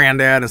Bogan and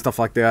Grandad and stuff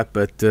like that,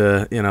 but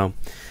you know,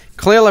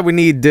 clearly we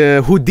need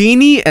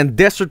Houdini and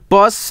Desert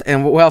Bus,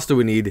 and what else do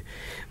we need?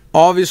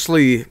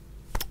 Obviously,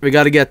 we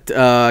got to get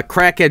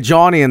Crackhead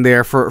Johnny in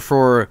there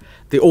for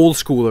the old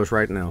schoolers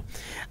right now.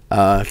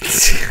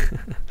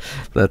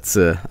 That's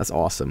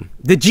awesome.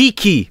 The G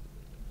key.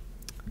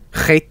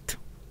 Hate.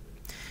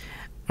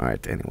 All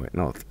right. Anyway,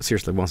 no,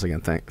 seriously. Once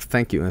again,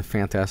 thank you, and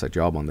fantastic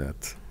job on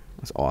that.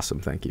 That's awesome.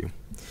 Thank you.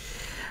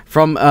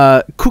 From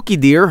Cookie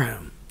Deer,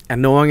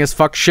 annoying as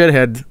fuck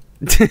shithead.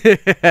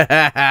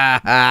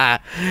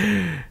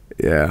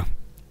 Yeah.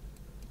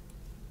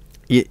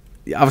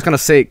 I was gonna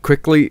say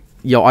quickly,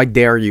 yo, I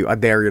dare you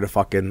to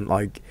fucking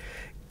like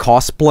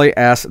cosplay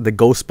as the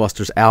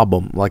Ghostbusters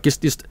album. Like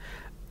just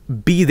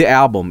be the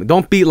album.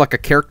 Don't be like a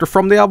character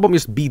from the album.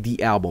 Just be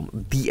the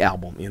album. The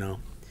album. You know.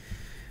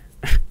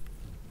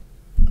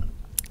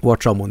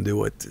 Watch someone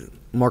do it.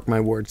 Mark my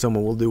word,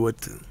 someone will do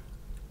it.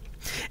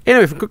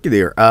 Anyway, from Cookie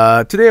Deer.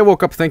 Today I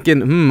woke up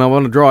thinking, I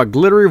want to draw a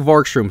glittery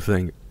Vargshroom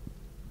thing.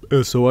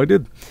 So I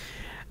did.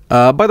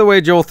 By the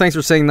way, Joel, thanks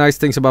for saying nice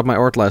things about my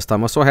art last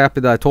time. I was so happy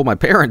that I told my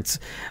parents.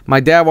 My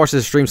dad watches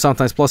the stream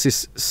sometimes, plus he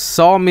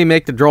saw me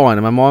make the drawing,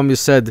 and my mom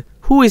just said,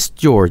 "Who is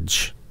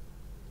George?"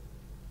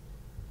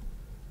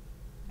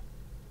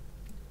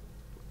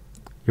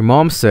 Your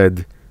mom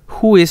said,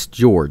 "Who is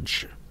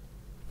George?"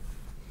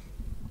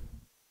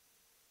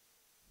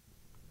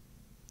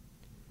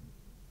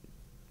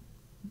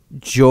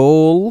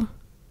 Joel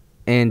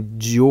and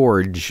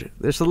George.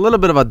 There's a little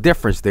bit of a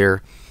difference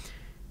there.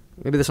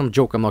 Maybe there's some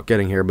joke I'm not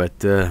getting here, but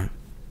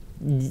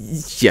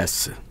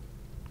yes.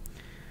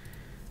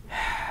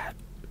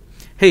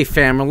 Hey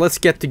family, let's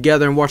get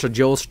together and watch a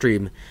Joel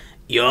stream.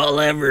 Y'all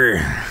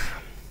ever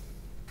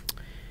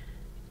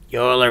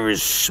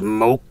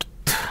smoked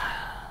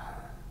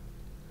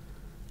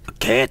a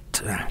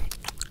cat?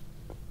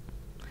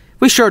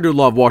 We sure do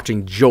love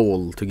watching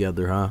Joel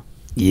together, huh?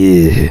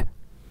 Yeah.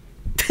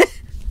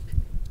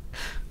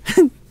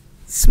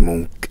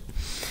 Smoke.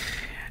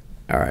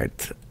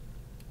 Alright.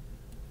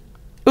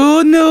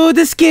 Oh no,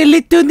 the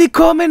skeleton is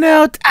coming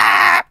out!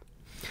 Ah!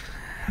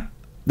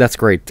 That's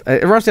great.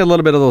 It reminds me a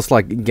little bit of those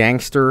like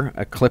gangster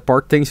clip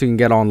art things you can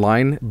get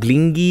online.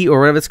 Blingy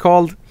or whatever it's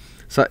called.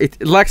 So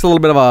it lacks a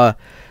little bit of a...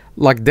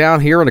 Like down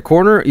here in the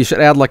corner, you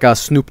should add like a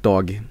Snoop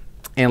Dogg.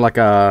 And like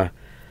a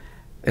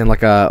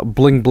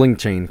bling bling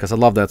chain. Because I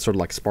love that sort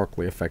of like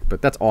sparkly effect.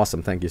 But that's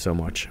awesome. Thank you so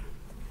much.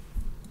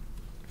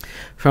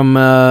 From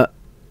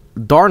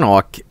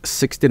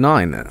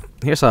Darnock69.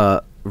 Here's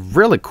a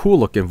really cool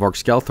looking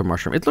Vargskelethor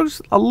mushroom. It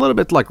looks a little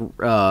bit like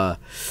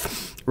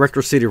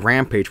Retro City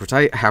Rampage, which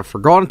I have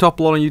forgotten to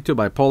upload on YouTube.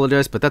 I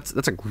apologize, but that's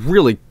a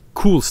really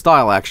cool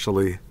style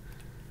actually.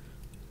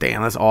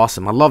 Damn, that's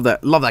awesome. I love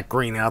that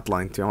green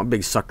outline too. I'm a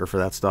big sucker for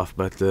that stuff,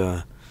 but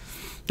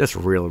that's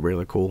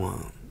really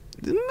cool.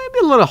 Maybe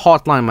a little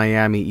Hotline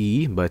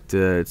Miami-y, but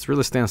it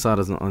really stands out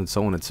on its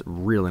own. It's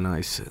really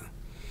nice.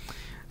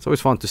 It's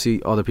always fun to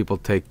see other people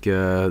take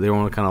their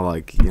own kind of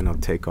like, you know,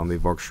 take on the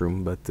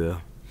Vargshroom, but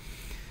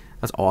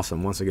that's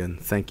awesome. Once again,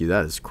 thank you.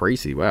 That is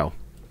crazy. Wow.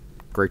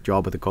 Great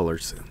job with the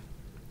colors.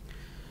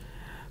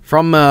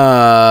 From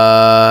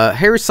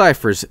Harry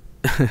Cyphers.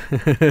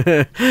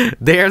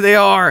 There they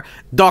are.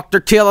 Dr.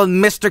 Kill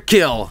and Mr.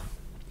 Kill.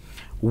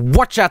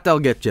 Watch out, they'll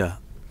get you.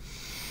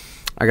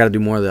 I gotta do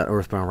more of that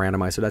Earthbound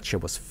randomizer. That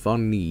shit was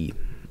funny.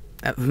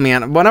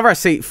 Man, whenever I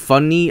say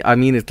funny, I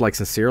mean it like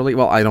sincerely.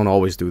 Well, I don't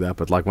always do that,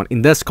 but like when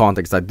in this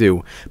context I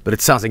do. But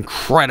it sounds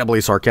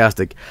incredibly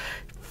sarcastic.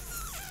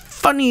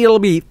 Funny, it'll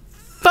be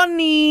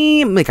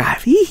funny. Make a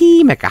hee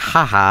hee, make a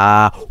ha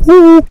ha,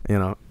 whoo. You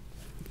know.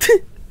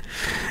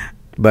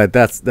 But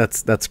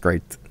that's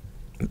great.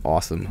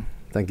 Awesome.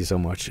 Thank you so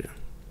much.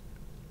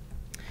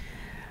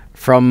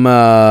 From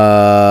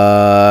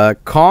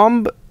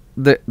Comb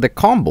the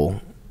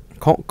Combo.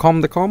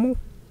 Comb the Combo?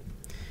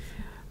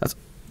 That's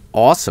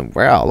awesome.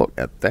 Wow, look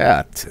at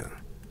that.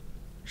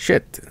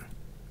 Shit.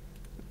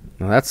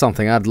 Now that's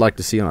something I'd like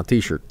to see on a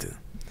t-shirt.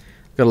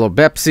 Got a little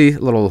Pepsi, a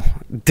little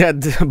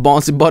dead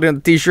bouncy buddy on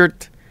the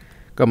t-shirt.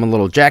 Got my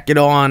little jacket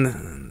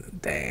on.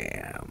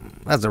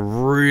 Damn. That's a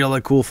really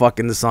cool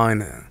fucking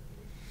design.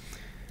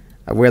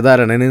 I wear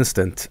that in an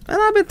instant.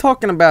 And I've been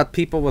talking about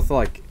people with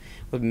like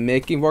with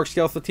making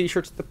Vargskelethor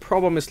t-shirts. The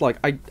problem is like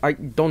I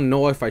don't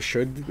know if I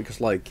should, because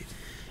like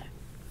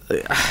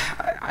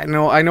I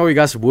know you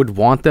guys would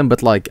want them,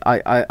 but like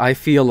I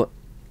feel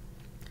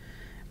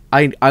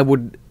I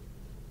would,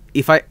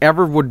 if I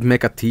ever would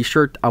make a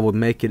t-shirt, I would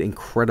make it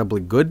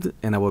incredibly good,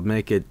 and I would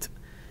make it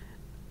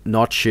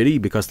not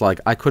shitty, because like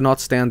I could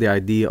not stand the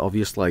idea of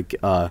just like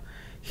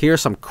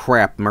here's some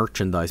crap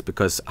merchandise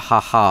because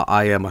haha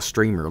I am a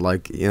streamer.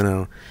 Like, you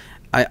know,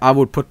 I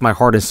would put my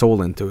heart and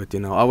soul into it, you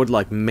know. I would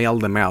like mail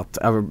them out.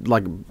 I would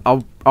like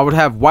I would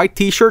have white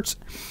t-shirts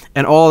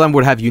and all of them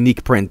would have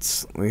unique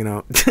prints, you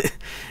know.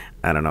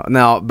 I don't know.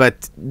 Now,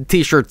 but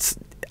t-shirts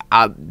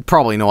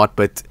probably not,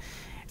 but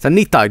it's a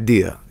neat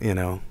idea, you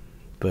know.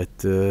 But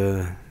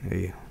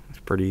hey, it's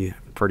pretty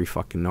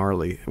fucking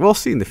gnarly. We'll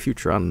see in the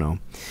future, I don't know.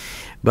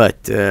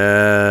 But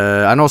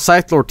I know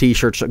Scythelord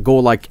t-shirts go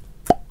like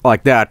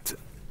that.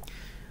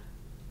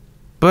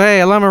 But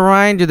hey, let me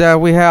remind you that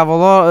we have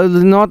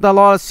not a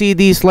lot of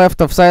CDs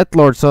left of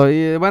Scythelord, so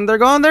when they're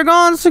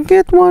gone, so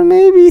get one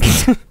maybe.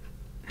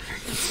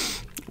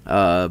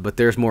 But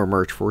there's more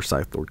merch for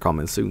Scythelord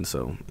coming soon,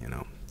 so, you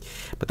know.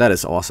 But that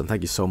is awesome.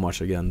 Thank you so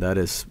much again. That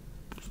is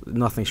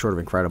nothing short of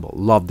incredible.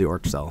 Love the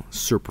art style.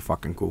 Super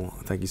fucking cool.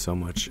 Thank you so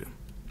much.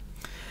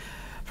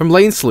 From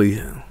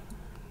Lanesley.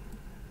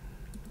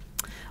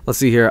 Let's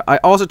see here. I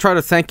also try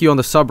to thank you on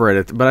the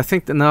subreddit, but I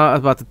think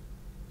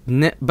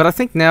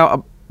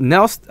now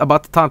now's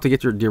about the time to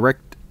get your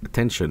direct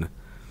attention.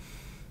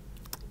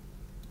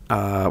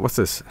 What's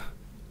this?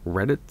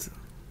 Reddit?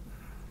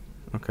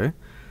 Okay.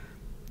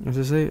 What does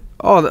it say?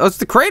 Oh, it's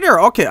the crater.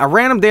 Okay, a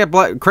random day at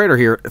Black Crater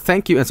here.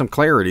 Thank you and some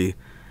clarity.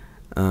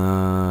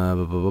 Blah,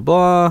 blah, blah,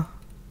 blah.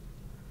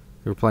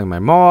 You're playing my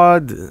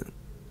mod.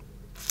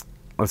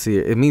 Let's see.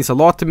 It means a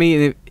lot to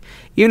me, and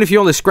even if you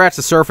only scratch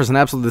the surface and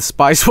absolutely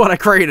despise what I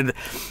created.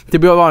 To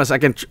be honest, I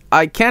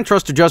can't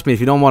trust your judgment if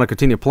you don't want to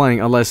continue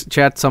playing unless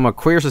chat someone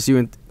queers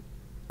you.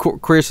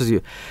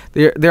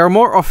 There are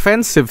more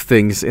offensive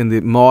things in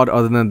the mod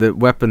other than the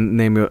weapon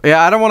name.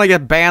 Yeah, I don't want to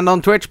get banned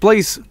on Twitch,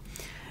 please.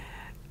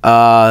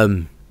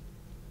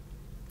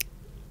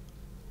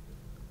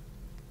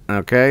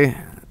 Okay.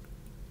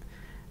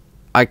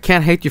 I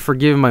can't hate you for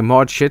giving my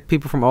mod shit.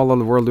 People from all over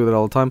the world do that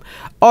all the time.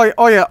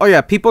 Oh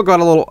yeah. People got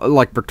a little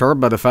like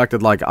perturbed by the fact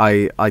that like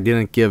I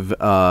didn't give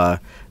the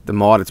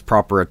mod its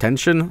proper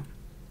attention.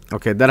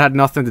 Okay, that had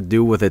nothing to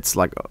do with its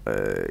like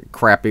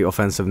crappy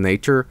offensive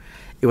nature.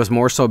 It was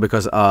more so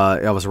because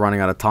I was running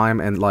out of time,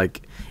 and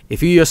like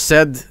if you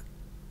said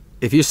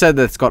that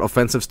it's got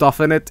offensive stuff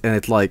in it and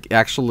it like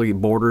actually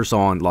borders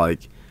on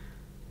like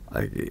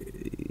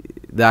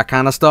that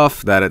kind of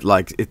stuff, that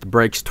it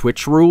breaks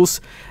Twitch rules,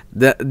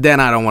 then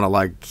I don't want to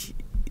like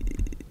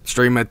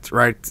stream it,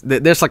 right?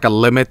 There's like a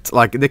limit.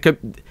 Like they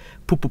could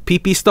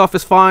pee stuff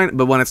is fine,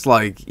 but when it's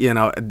like, you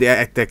know, at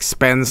the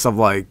expense of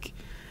like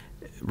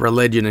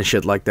religion and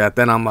shit like that,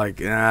 then I'm like,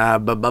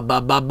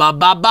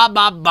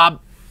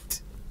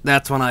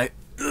 that's when I,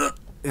 you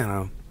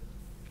know.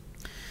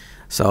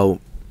 So,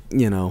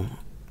 you know,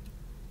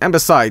 and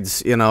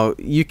besides, you know,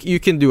 you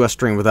can do a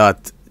stream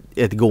without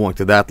it going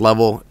to that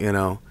level, you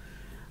know.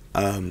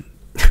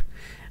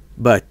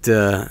 But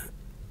yeah,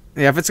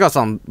 if it's got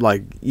some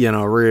like, you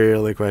know,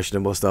 really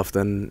questionable stuff,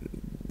 then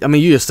I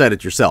mean, you just said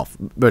it yourself.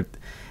 But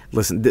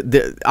listen,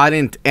 I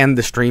didn't end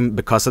the stream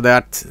because of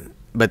that,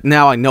 but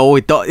now I know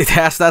it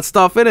has that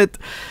stuff in it.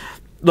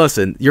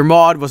 Listen, your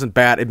mod wasn't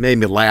bad. It made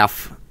me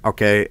laugh.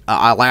 Okay,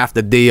 I laughed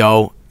at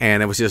Dio,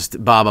 and it was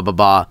just blah blah blah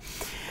blah.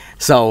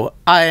 So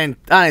I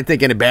didn't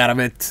think any bad of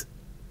it.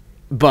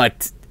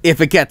 But if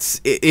it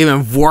gets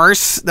even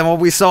worse than what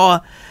we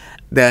saw,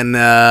 then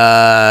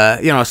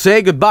you know,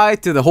 say goodbye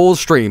to the whole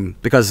stream,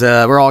 because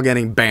we're all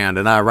getting banned,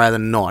 and I'd rather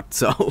not.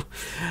 So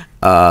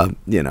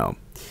you know.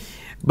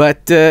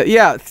 But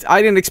yeah,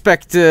 I didn't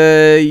expect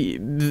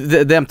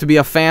them to be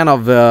a fan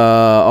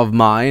of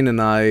mine,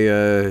 and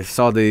I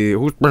saw the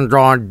 "who's been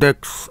drawing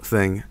dicks"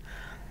 thing,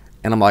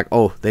 and I'm like,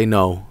 oh, they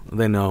know.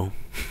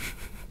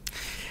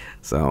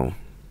 So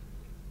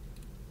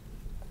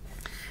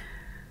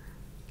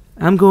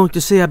I'm going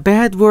to say a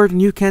bad word,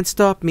 and you can't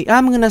stop me.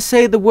 I'm gonna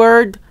say the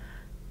word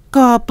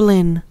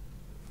goblin.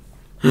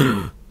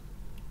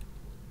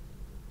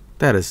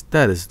 That is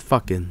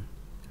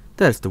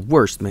the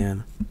worst,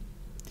 man.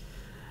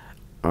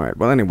 Alright,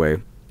 well,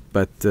 anyway,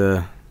 but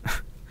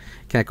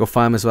can't go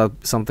find us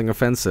about something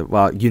offensive.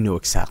 Well, you knew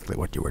exactly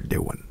what you were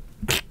doing.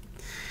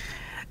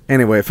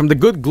 Anyway, from the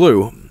Good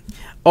Glue.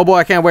 Oh boy,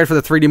 I can't wait for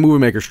the 3D Movie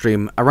Maker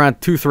stream.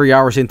 Around 2-3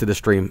 hours into the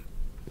stream.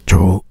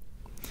 Joel.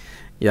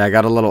 Yeah, I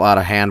got a little out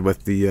of hand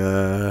with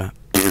the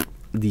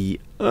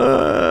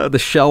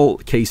shell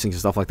casings and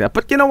stuff like that.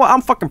 But you know what?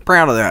 I'm fucking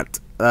proud of that.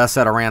 I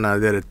said I ran and I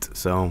did it,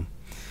 so.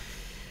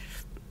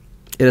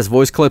 It has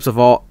voice clips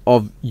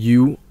of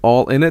you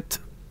all in it.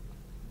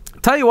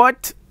 Tell you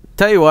what.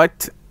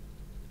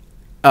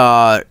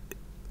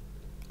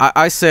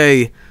 I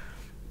say,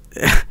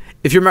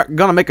 if you're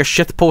gonna make a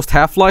shit post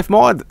Half-Life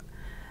mod,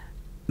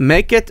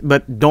 make it,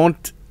 but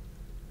don't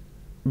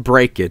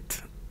break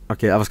it.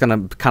 Okay, I was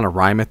gonna kind of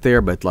rhyme it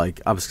there, but like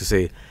I was gonna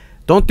say,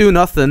 don't do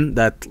nothing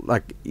that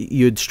like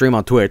you'd stream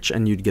on Twitch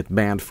and you'd get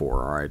banned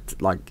for. All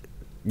right, like,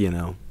 you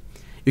know,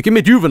 you can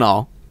be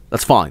juvenile,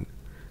 that's fine,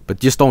 but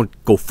just don't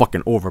go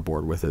fucking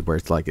overboard with it, where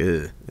it's like,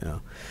 you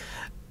know.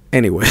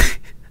 Anyway.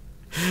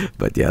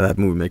 But yeah, that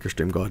Movie Maker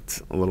stream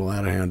got a little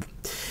out of hand.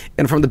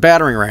 And from the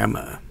battering ram,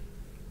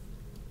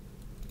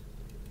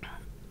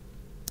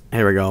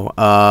 here we go.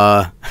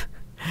 Oh,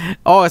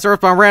 it's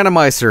Earthbound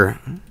Randomizer.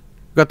 We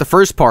got the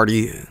first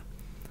party.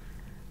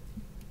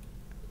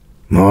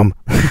 Mom.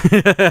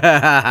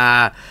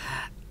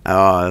 Oh,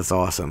 that's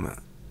awesome.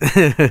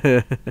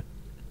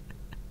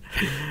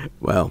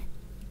 Well,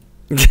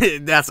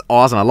 that's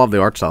awesome. I love the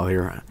art style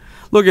here.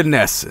 Look at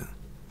Ness.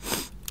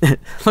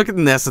 Look at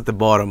Ness at the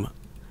bottom.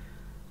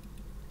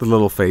 The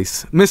little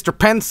face. Mr.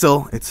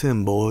 Pencil. It's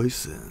him,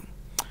 boys.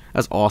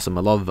 That's awesome.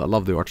 I love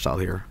the art style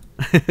here.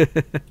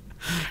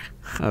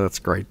 Oh, that's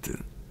great.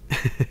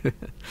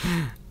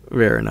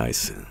 Very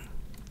nice.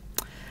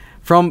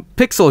 From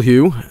Pixel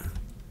Hue.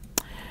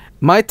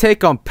 My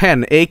take on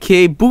Pen,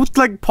 aka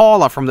Bootleg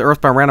Paula from the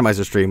Earthbound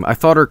Randomizer stream. I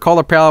thought her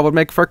color palette would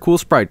make for a cool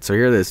sprite, so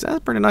here it is. That's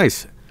pretty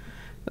nice.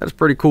 That's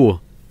pretty cool.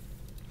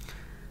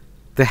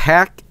 The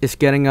hack is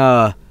getting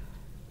a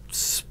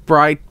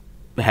sprite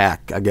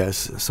hack, I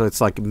guess. So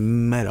it's like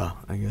meta,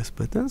 I guess.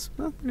 But that's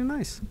pretty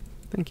nice.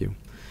 Thank you.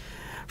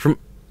 From,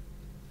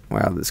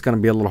 wow, it's gonna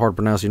be a little hard to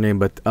pronounce your name,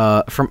 but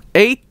from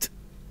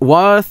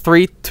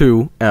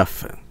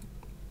 8132F.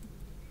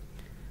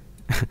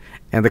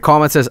 And the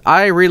comment says,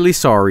 I really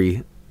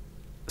sorry.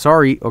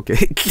 Sorry,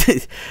 okay.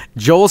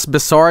 Joel's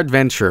Bizarre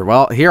Adventure.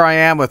 Well, here I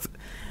am with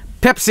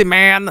Pepsi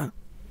Man.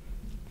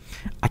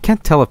 I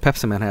can't tell if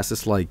Pepsi Man has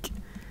this, like,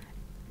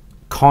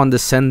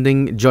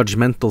 condescending,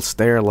 judgmental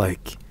stare,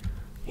 like,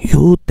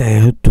 you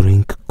dare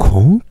drink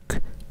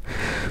Coke?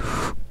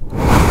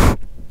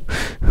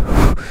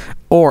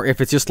 Or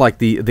if it's just, like,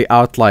 the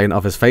outline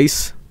of his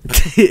face.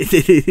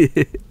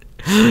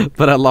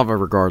 But I love it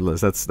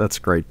regardless. That's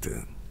great.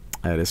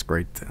 That is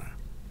great.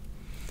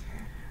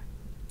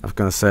 I was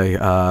gonna say,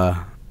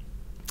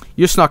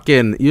 you snuck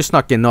in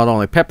not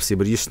only Pepsi,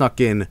 but you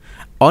snuck in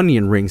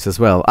onion rings as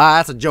well. Ah,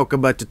 that's a joke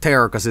about the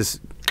terror, cause his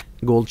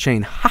gold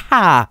chain.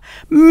 Haha,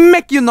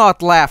 make you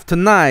not laugh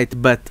tonight,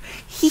 but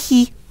hee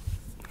hee.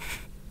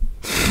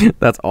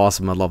 That's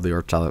awesome. I love the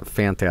art style.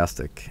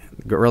 Fantastic.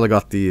 Really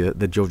got the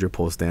JoJo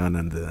pose down,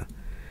 and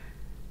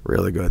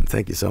really good.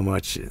 Thank you so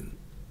much.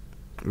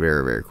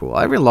 Very, very cool.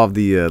 I really love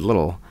the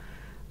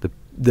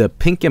the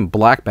pink and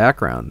black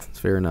background. It's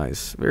very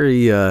nice.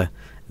 Very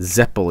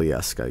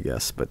Zeppeli-esque, I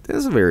guess. But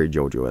it's very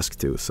JoJo-esque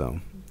too, so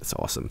it's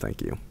awesome.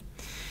 Thank you.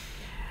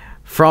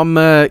 From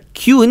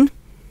Kuhn.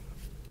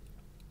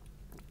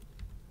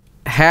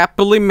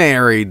 Happily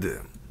married.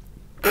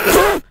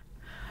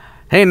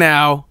 Hey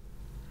now.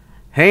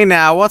 Hey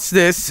now, what's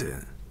this?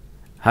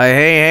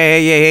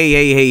 Hey.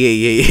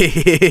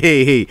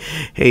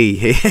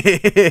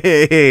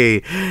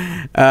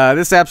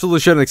 This absolutely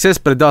shouldn't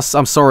exist, but it does.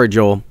 I'm sorry,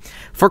 Joel.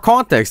 For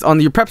context, on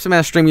your Pepsi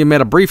Man stream, you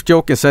made a brief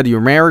joke and said you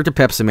were married to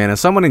Pepsi Man, and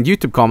someone in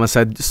YouTube comments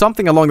said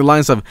something along the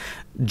lines of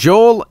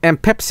Joel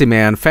and Pepsi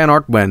Man fan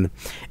art when,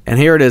 and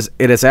here it is.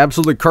 It is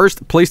absolutely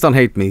cursed. Please don't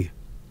hate me.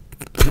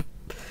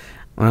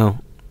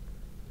 Well,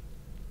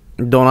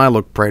 don't I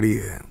look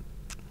pretty?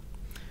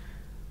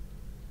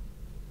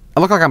 I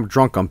look like I'm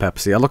drunk on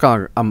Pepsi. I look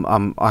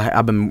like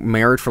I've been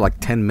married for like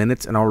 10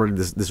 minutes and already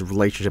this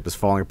relationship is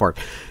falling apart.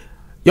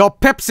 Yo,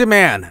 Pepsi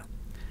Man,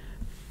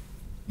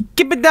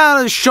 get me down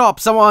to the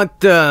shops. I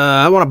want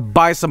to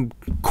buy some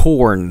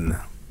corn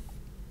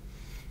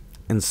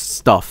and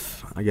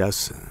stuff, I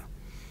guess.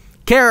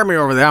 Carry me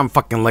over there. I'm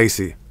fucking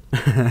lazy.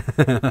 I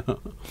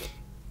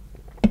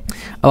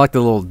like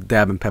the little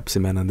dab and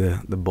Pepsi Man on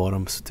the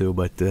bottoms too,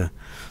 but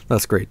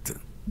that's great.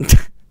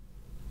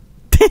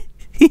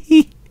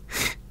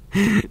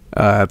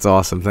 That's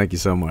awesome. Thank you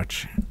so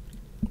much.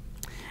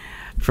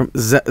 From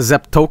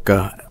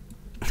Zeptoka.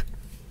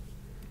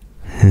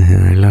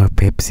 I love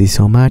Pepsi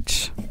so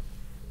much.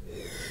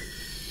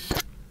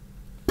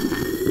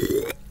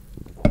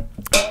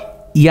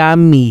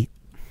 Yummy.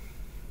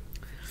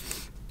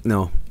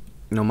 No,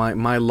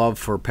 my love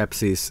for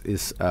Pepsi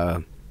is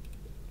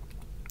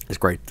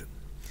great.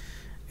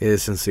 It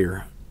is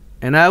sincere.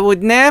 And I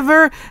would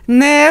never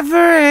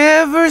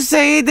ever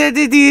say that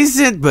it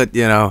isn't, but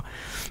you know,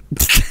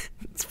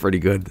 it's pretty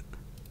good.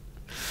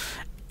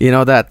 You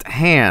know that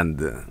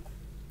hand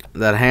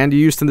you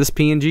used in this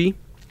PNG?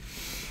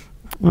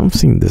 I've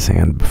seen this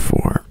hand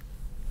before.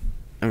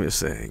 I'm just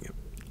saying.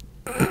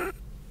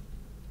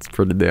 It's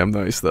pretty damn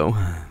nice though.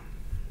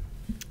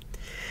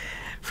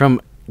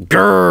 From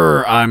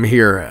Grr, I'm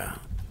here.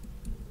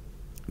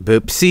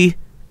 Boopsie.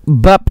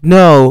 Bup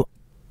no.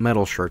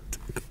 Metal shirt.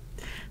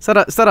 Is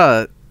that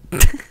a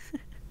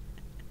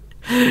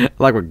I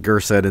like what Gur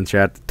said in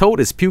chat.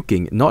 Toad is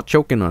puking, not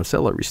choking on a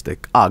celery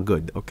stick. Ah,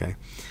 good. Okay.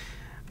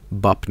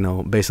 Bup,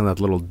 no. Based on that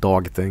little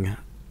dog thing.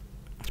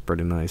 It's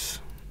pretty nice.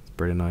 It's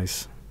pretty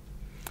nice.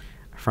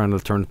 I finally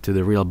turned to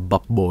the real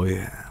bup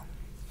boy.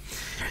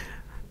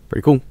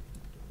 Pretty cool.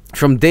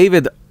 From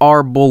David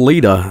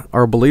Arboleda.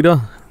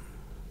 Arboleda?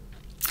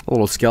 A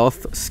little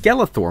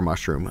Skelethor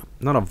mushroom.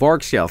 Not a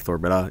Vargskelethor,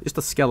 but just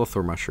a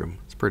Skelethor mushroom.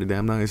 It's pretty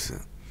damn nice.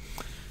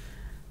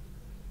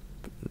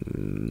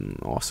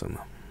 Awesome.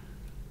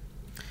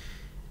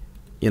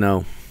 You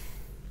know,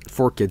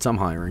 4 kids, I'm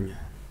hiring.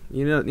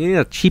 You need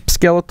a cheap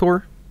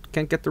Skeletor?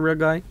 Can't get the real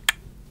guy?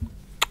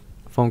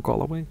 Phone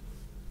call away.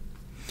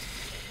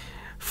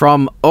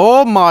 From,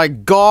 oh my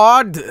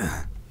god!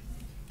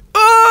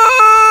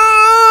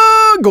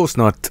 Ghost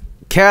Nut.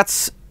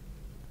 Cats.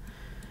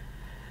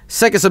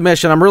 Second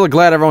submission. I'm really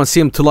glad everyone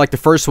seemed to like the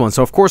first one,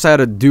 so of course I had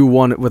to do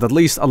one with at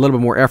least a little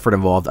bit more effort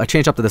involved. I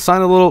changed up the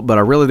design a little, but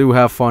I really do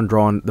have fun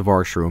drawing the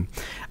Vargshroom.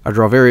 I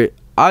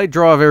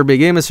draw a very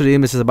big image, so the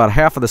image is about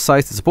half of the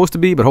size it's supposed to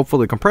be, but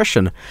hopefully the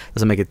compression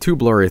doesn't make it too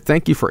blurry.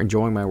 Thank you for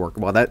enjoying my work.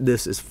 Wow,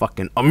 this is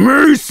fucking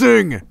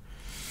amazing!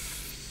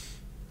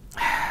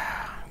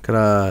 Got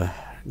a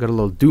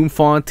little Doom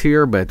font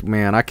here, but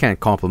man, I can't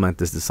compliment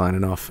this design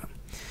enough.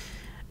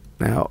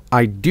 Now,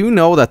 I do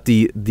know that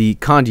the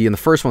kanji in the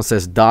first one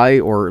says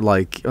die, or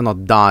like,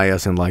 not die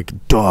as in like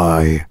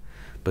die,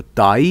 but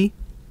dai.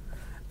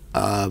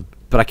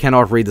 But I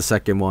cannot read the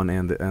second one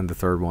and the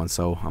third one,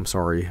 so I'm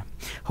sorry.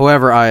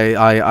 However,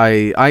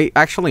 I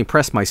actually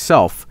impressed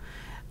myself.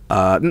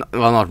 Well,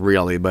 not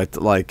really,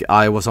 but like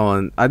I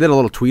did a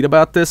little tweet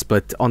about this,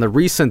 but on the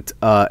recent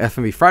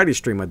FMV Friday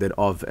stream I did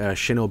of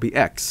Shinobi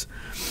X,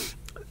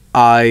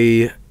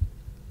 I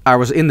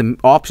was in the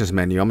options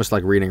menu. I'm just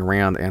like reading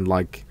around, and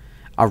like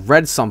I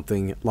read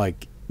something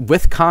like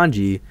with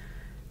kanji,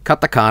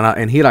 katakana,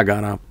 and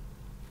hiragana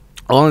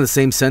all in the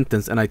same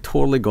sentence, and I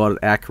totally got it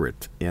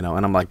accurate, you know.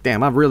 And I'm like,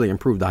 damn, I've really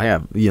improved. I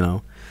have, you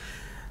know.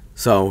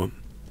 So,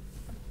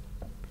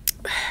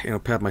 you know,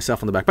 pat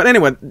myself on the back. But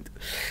anyway,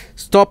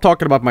 stop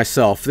talking about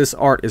myself. This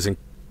art is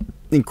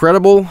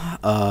incredible.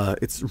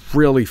 It's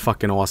really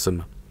fucking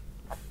awesome.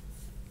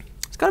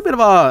 It's got a bit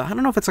of a, I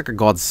don't know if it's like a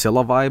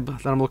Godzilla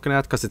vibe that I'm looking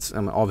at, because it's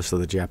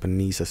obviously the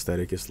Japanese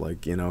aesthetic is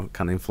like, you know,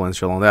 kind of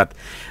influential on that.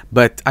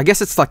 But I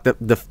guess it's like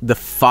the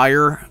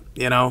fire,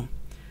 you know.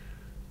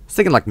 I was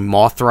thinking like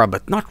Mothra,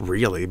 but not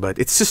really. But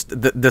it's just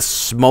the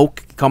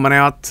smoke coming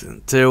out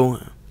too.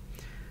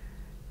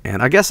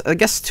 And I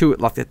guess too,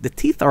 like the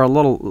teeth are a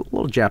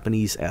little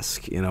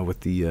Japanese-esque, you know,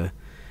 with the it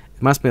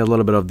reminds me a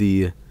little bit of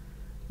the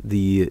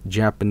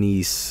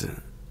Japanese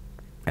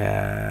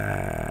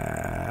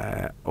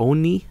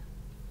Oni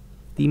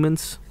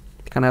demons.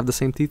 Kind of have the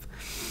same teeth.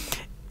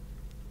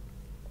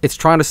 It's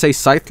trying to say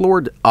Scythe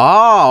Lord.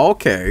 Ah,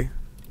 okay.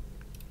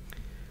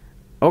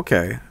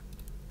 Okay.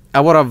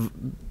 I would have.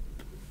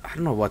 I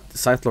don't know what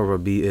Scythe Lord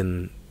would be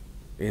in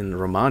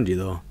Romanji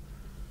though.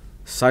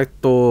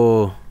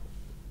 Saito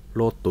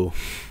Loto.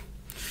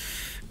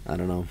 I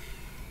don't know.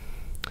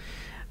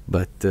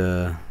 But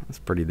it's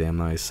pretty damn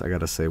nice, I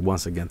gotta say.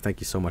 Once again,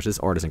 thank you so much. This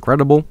art is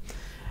incredible.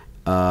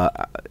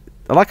 I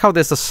like how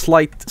there's a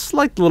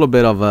slight little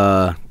bit of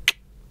a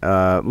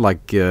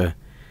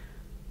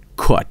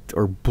cut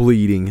or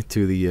bleeding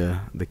to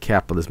the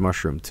cap of this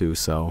mushroom too.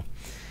 So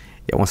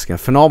yeah, once again,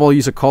 phenomenal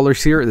use of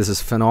colors here. This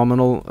is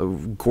phenomenal,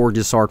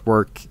 gorgeous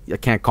artwork. I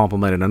can't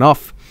compliment it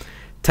enough.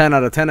 10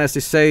 out of 10, as they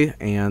say.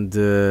 And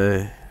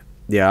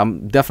yeah,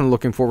 I'm definitely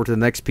looking forward to the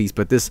next piece.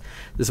 But this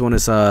one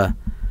is a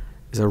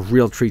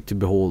real treat to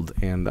behold.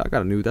 And I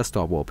got a new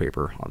desktop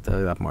wallpaper, I'll tell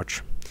you that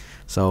much.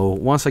 So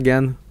once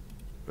again,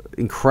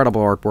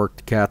 incredible artwork.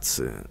 The cats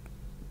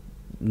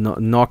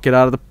knock it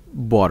out of the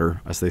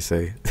water, as they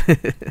say.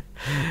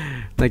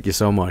 Thank you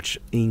so much.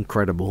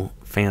 Incredible,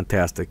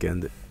 fantastic,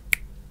 and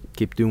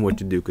keep doing what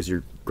you do, because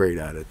you're great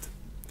at it.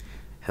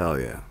 Hell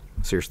yeah.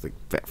 Seriously,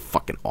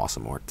 fucking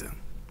awesome art.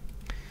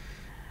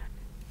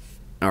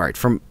 Alright,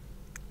 from...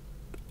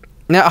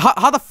 Now,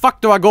 how the fuck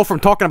do I go from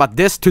talking about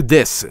this to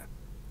this?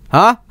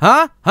 Huh?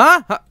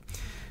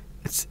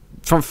 It's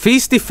from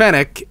Feisty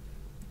Fennec.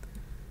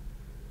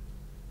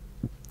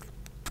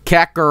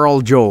 Cat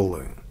Girl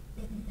Joel.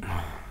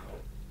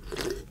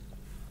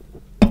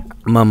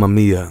 Mamma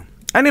mia.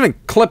 I didn't even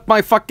clip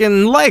my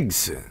fucking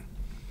legs.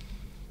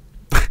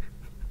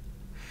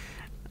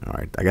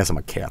 Alright, I guess I'm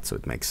a cat, so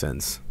it makes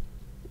sense.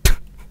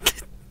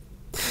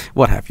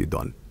 What have you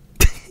done?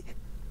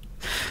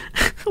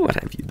 What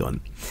have you done?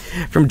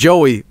 From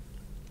Joey.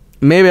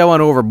 Maybe I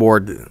went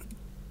overboard.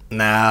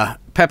 Nah,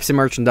 Pepsi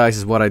merchandise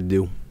is what I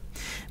do.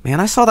 Man,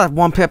 I saw that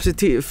one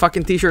Pepsi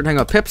fucking t-shirt. Hang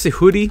on, Pepsi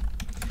hoodie.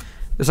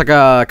 There's like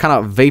a kind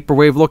of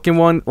vaporwave looking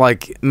one.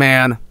 Like,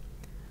 man.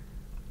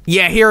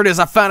 Yeah, here it is.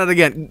 I found it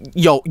again.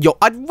 Yo,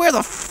 I'd wear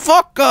the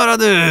fuck out of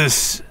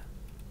this.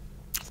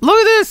 Look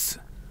at this.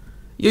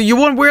 You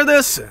wouldn't wear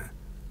this?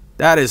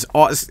 That is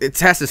awesome. It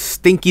has a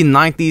stinky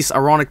 90s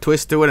ironic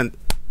twist to it, and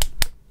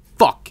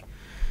fuck.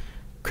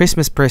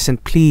 Christmas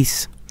present,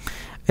 please.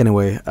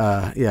 Anyway,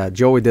 yeah,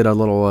 Joey did a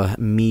little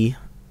me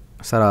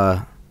Is that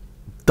a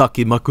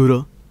Ducky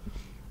Makura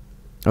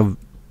of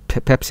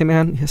Pepsi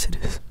Man? Yes, it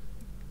is.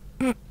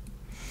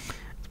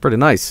 It's pretty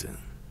nice.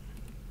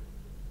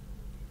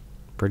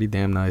 Pretty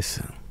damn nice.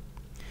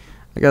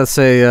 I gotta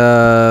say,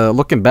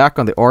 looking back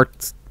on the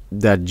art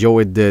that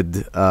Joey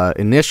did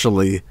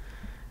initially,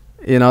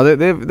 you know,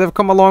 they've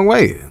come a long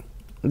way.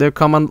 They've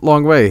come a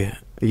long way.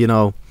 You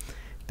know,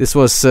 this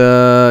was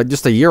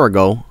just a year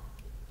ago,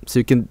 so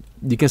you can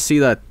see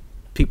that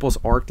people's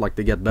art, like,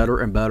 they get better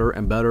and better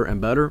and better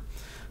and better.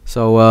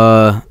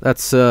 So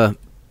that's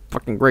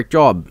fucking great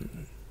job.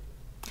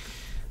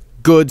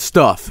 Good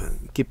stuff.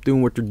 Keep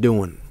doing what you're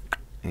doing.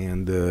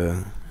 And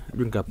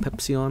drink a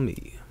Pepsi on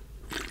me.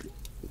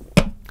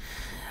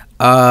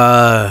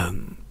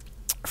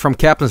 From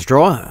Captain's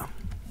Draw.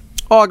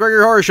 Oh,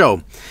 Gregory Horror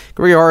Show.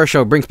 Gregory Horror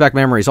Show brings back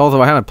memories.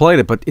 Although I haven't played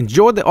it, but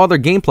enjoyed the other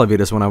gameplay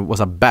videos when I was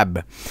a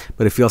bab.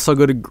 But it feels so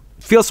good.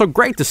 Feels so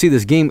great to see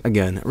this game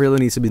again. It really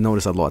needs to be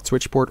noticed a lot.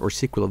 Switch port or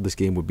sequel of this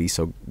game would be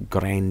so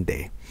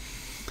grande.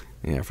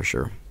 Yeah, for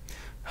sure.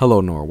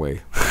 Hello,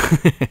 Norway.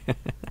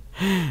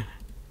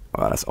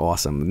 Oh, that's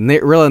awesome.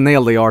 Really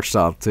nailed the art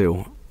style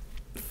too.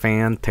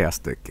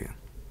 Fantastic.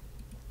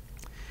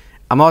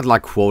 I'm not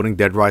like quoting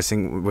Dead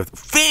Rising with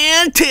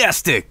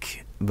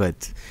fantastic,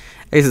 but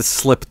it just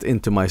slipped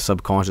into my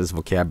subconscious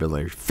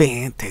vocabulary.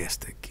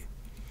 Fantastic.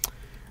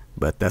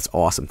 But that's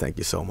awesome. Thank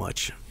you so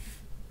much.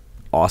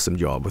 Awesome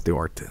job with the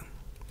art.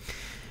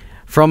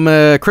 From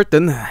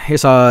Kritten,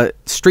 here's a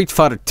Street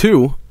Fighter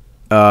 2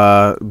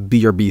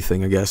 BRB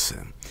thing, I guess.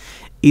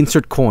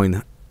 Insert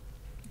coin.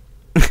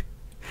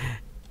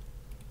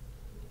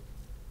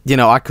 You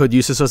know, I could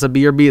use this as a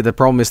BRB. The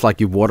problem is, like,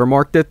 you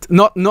watermarked it.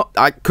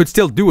 I could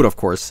still do it, of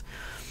course.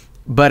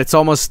 But it's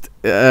almost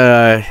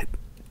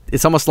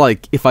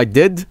like, if I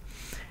did,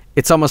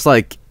 it's almost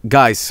like,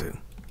 guys,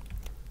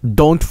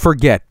 don't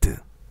forget.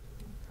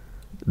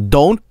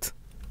 Don't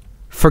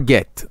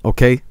forget,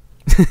 okay?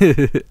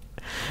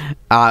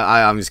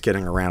 I'm just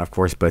kidding around, of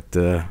course, but,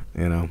 you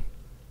know.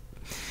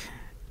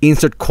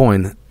 Insert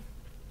coin.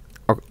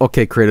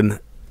 Okay, Kritten.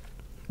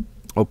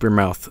 Open your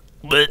mouth.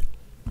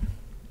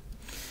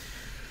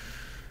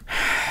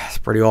 It's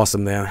pretty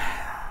awesome, man.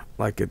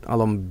 Like it. I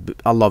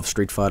love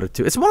Street Fighter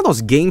 2. It's one of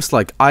those games,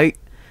 like,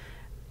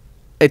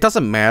 it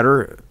doesn't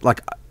matter. Like,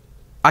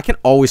 I can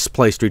always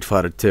play Street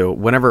Fighter 2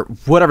 whatever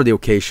the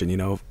occasion, you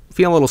know.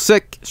 Feeling a little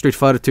sick, Street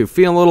Fighter 2.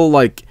 Feeling a little,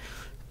 like,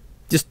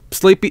 just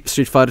sleepy,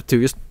 Street Fighter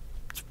 2. Just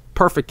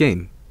perfect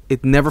game.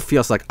 It never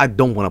feels like I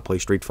don't want to play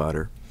Street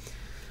Fighter.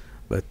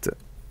 But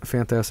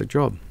fantastic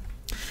job.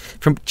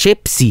 From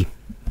Chipsy.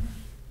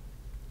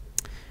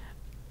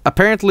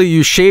 Apparently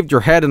you shaved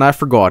your head and I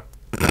forgot.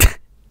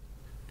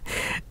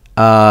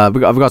 I've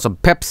got some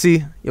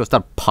Pepsi. Yo, is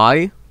that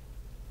pie?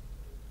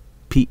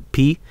 P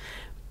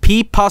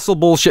puzzle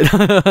bullshit.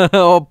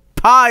 Oh,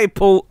 pie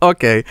pull.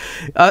 Okay.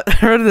 I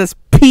heard of this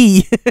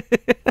P.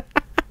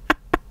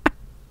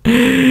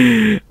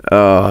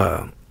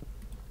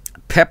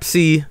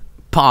 Pepsi,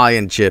 pie,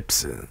 and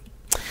chips.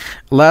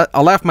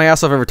 I laugh my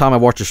ass off every time I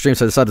watch your streams,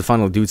 so I decided to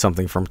finally do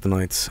something from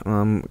tonight.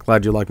 I'm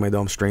glad you like my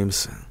dumb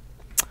streams.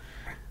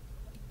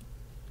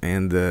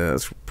 And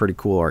it's pretty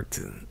cool art.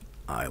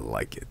 I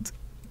like it.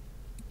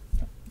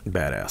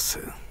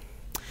 Badass.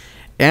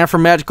 And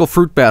from Magical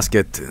Fruit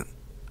Basket.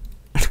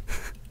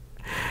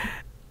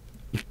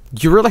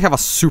 You really have a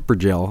super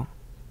gel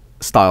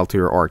style to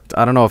your art.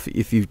 I don't know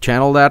if you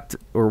channel that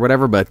or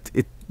whatever, but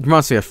it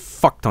reminds me a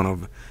fuck ton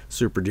of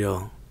super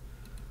gel.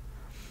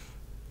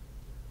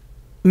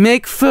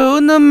 Make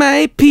fun of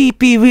my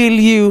pee-pee, will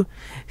you?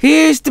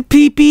 Here's the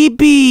pee-pee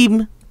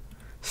beam.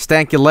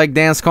 Stanky leg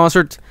dance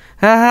concert.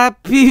 Haha,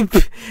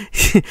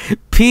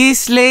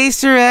 peace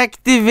laser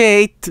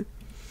activate.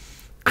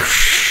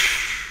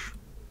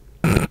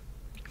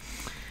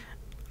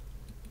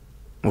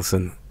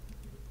 Listen,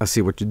 I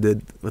see what you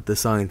did with the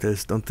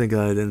scientist. Don't think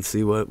I didn't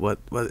see what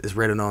is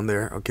written on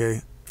there,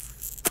 okay?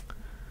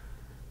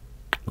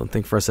 Don't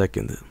think for a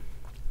second.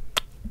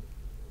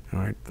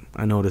 Alright,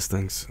 I notice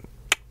things.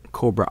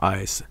 Cobra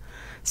eyes.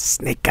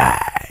 Snake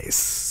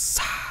eyes.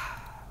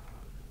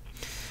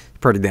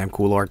 Pretty damn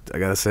cool art, I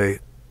gotta say.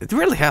 It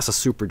really has a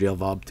Super Jail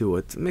vibe to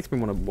it. It makes me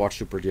want to watch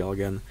Super Jail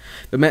again.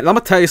 But man, let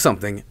me tell you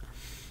something.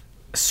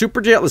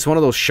 Super Jail is one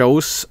of those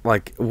shows,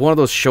 like, one of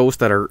those shows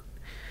that are,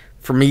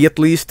 for me at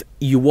least,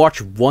 you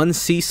watch one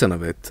season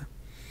of it,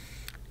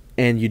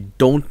 and you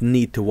don't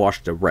need to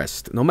watch the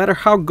rest. No matter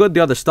how good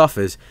the other stuff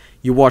is,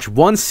 you watch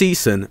one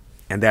season,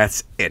 and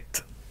that's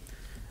it.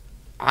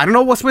 I don't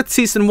know what's with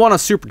season 1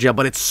 of Super Jail,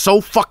 but it's so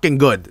fucking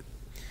good.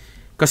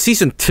 Because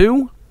season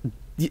 2,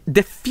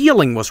 the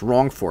feeling was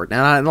wrong for it.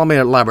 And let me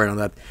elaborate on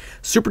that.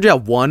 Super Jail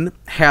 1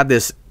 had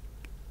this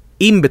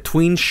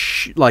in-between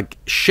like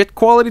shit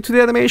quality to the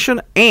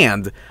animation,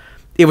 and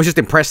it was just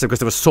impressive because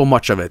there was so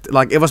much of it.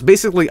 Like, it was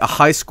basically a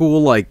high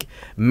school, like,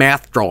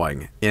 math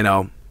drawing, you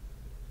know.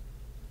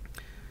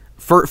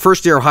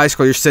 First year of high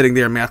school, you're sitting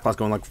there in math class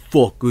going like,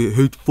 fuck, I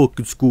hate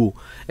fucking school.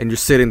 And you're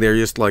sitting there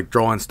just, like,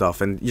 drawing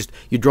stuff. And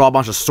you draw a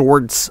bunch of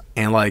swords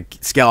and, like,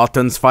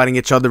 skeletons fighting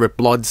each other with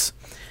bloods.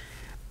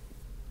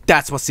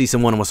 That's what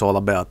season 1 was all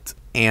about.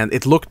 And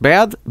it looked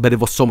bad, but it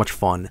was so much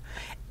fun.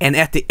 And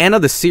at the end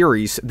of the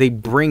series, they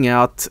bring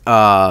out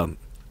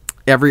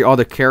every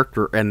other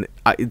character and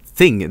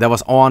thing that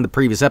was on the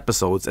previous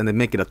episodes, and they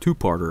make it a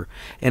 2-parter.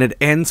 And it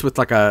ends with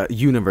like a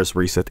universe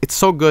reset. It's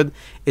so good.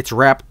 It's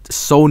wrapped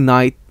so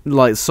nice,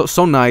 like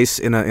so nice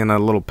in a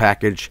little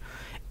package.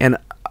 And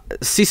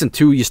season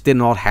 2 just did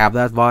not have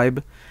that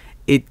vibe.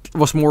 It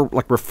was more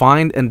like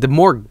refined, and the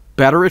more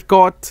better it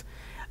got,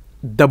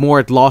 the more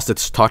it lost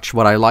its touch,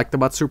 what I liked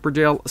about Super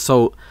Jail.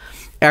 So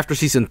after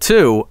season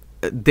 2,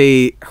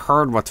 they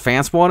heard what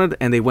fans wanted,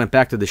 and they went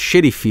back to the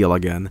shitty feel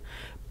again.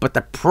 But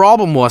the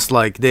problem was,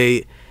 like,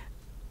 it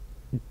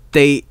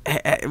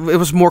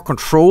was more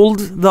controlled,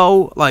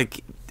 though.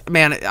 Like,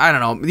 man, I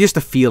don't know, just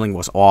the feeling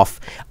was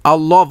off. I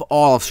love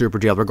all of Super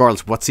Jail,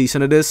 regardless of what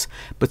season it is,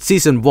 but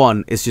season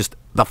 1 is just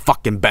the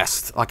fucking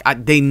best. Like,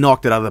 they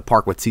knocked it out of the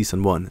park with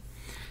season 1.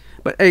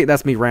 But hey,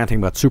 that's me ranting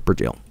about Super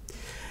Jail.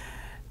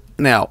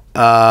 Now,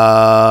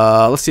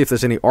 let's see if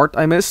there's any art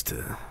I missed.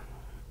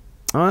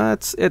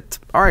 That's it.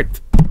 Alright.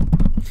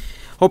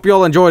 Hope you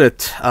all enjoyed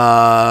it.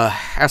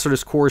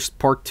 Hazardous Course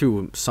Part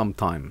 2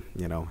 sometime.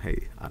 You know,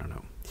 hey, I don't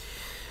know.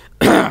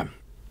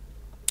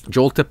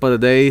 Joel tip of the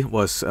day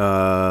was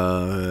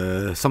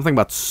something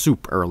about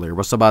soup earlier. It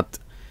was about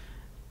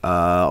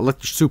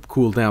let your soup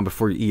cool down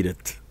before you eat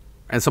it.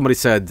 And somebody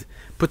said,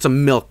 put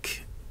some milk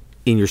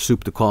in your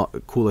soup to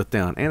cool it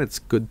down. And it's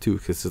good too,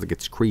 because it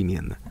gets creamy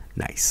and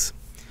nice.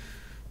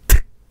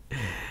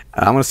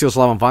 I'm going to see us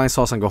live on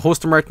Vinesauce and go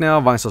host them right now.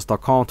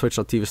 Vinesauce.com,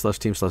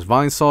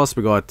 twitch.tv/team/Vinesauce.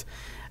 We got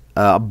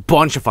a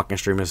bunch of fucking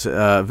streamers.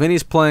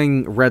 Vinny's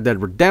playing Red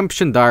Dead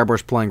Redemption.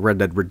 Direbor's playing Red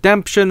Dead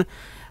Redemption.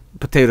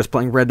 Potato's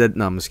playing Red Dead...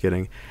 No, I'm just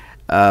kidding.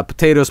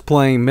 Potato's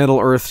playing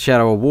Middle-earth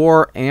Shadow of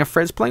War. And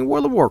Fred's playing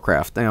World of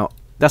Warcraft. Now,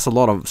 that's a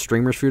lot of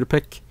streamers for you to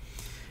pick.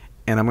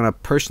 And I'm going to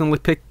personally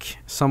pick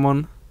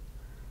someone.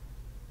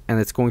 And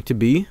it's going to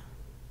be...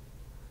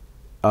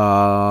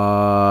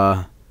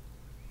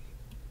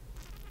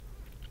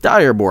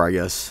 Direbor, I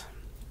guess.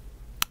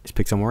 Just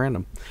pick someone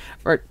random.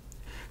 Alright.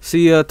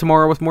 See you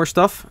tomorrow with more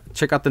stuff.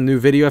 Check out the new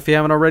video if you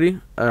haven't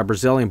already.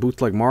 Brazilian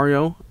bootleg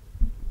Mario.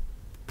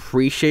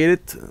 Appreciate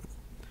it.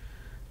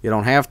 You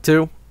don't have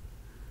to.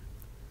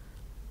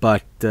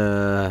 But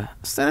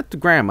send it to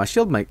Grandma.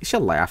 She'll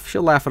laugh.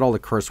 She'll laugh at all the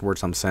curse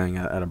words I'm saying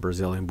at a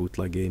Brazilian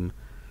bootleg game.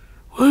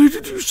 Why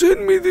did you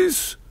send me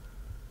this?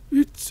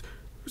 It's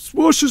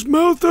wash his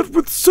mouth out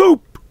with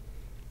soap.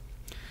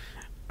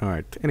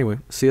 Alright, anyway,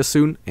 see you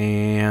soon,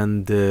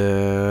 and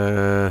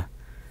don't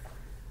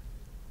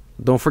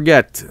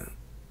forget,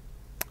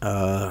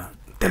 the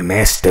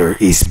master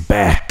is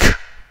back.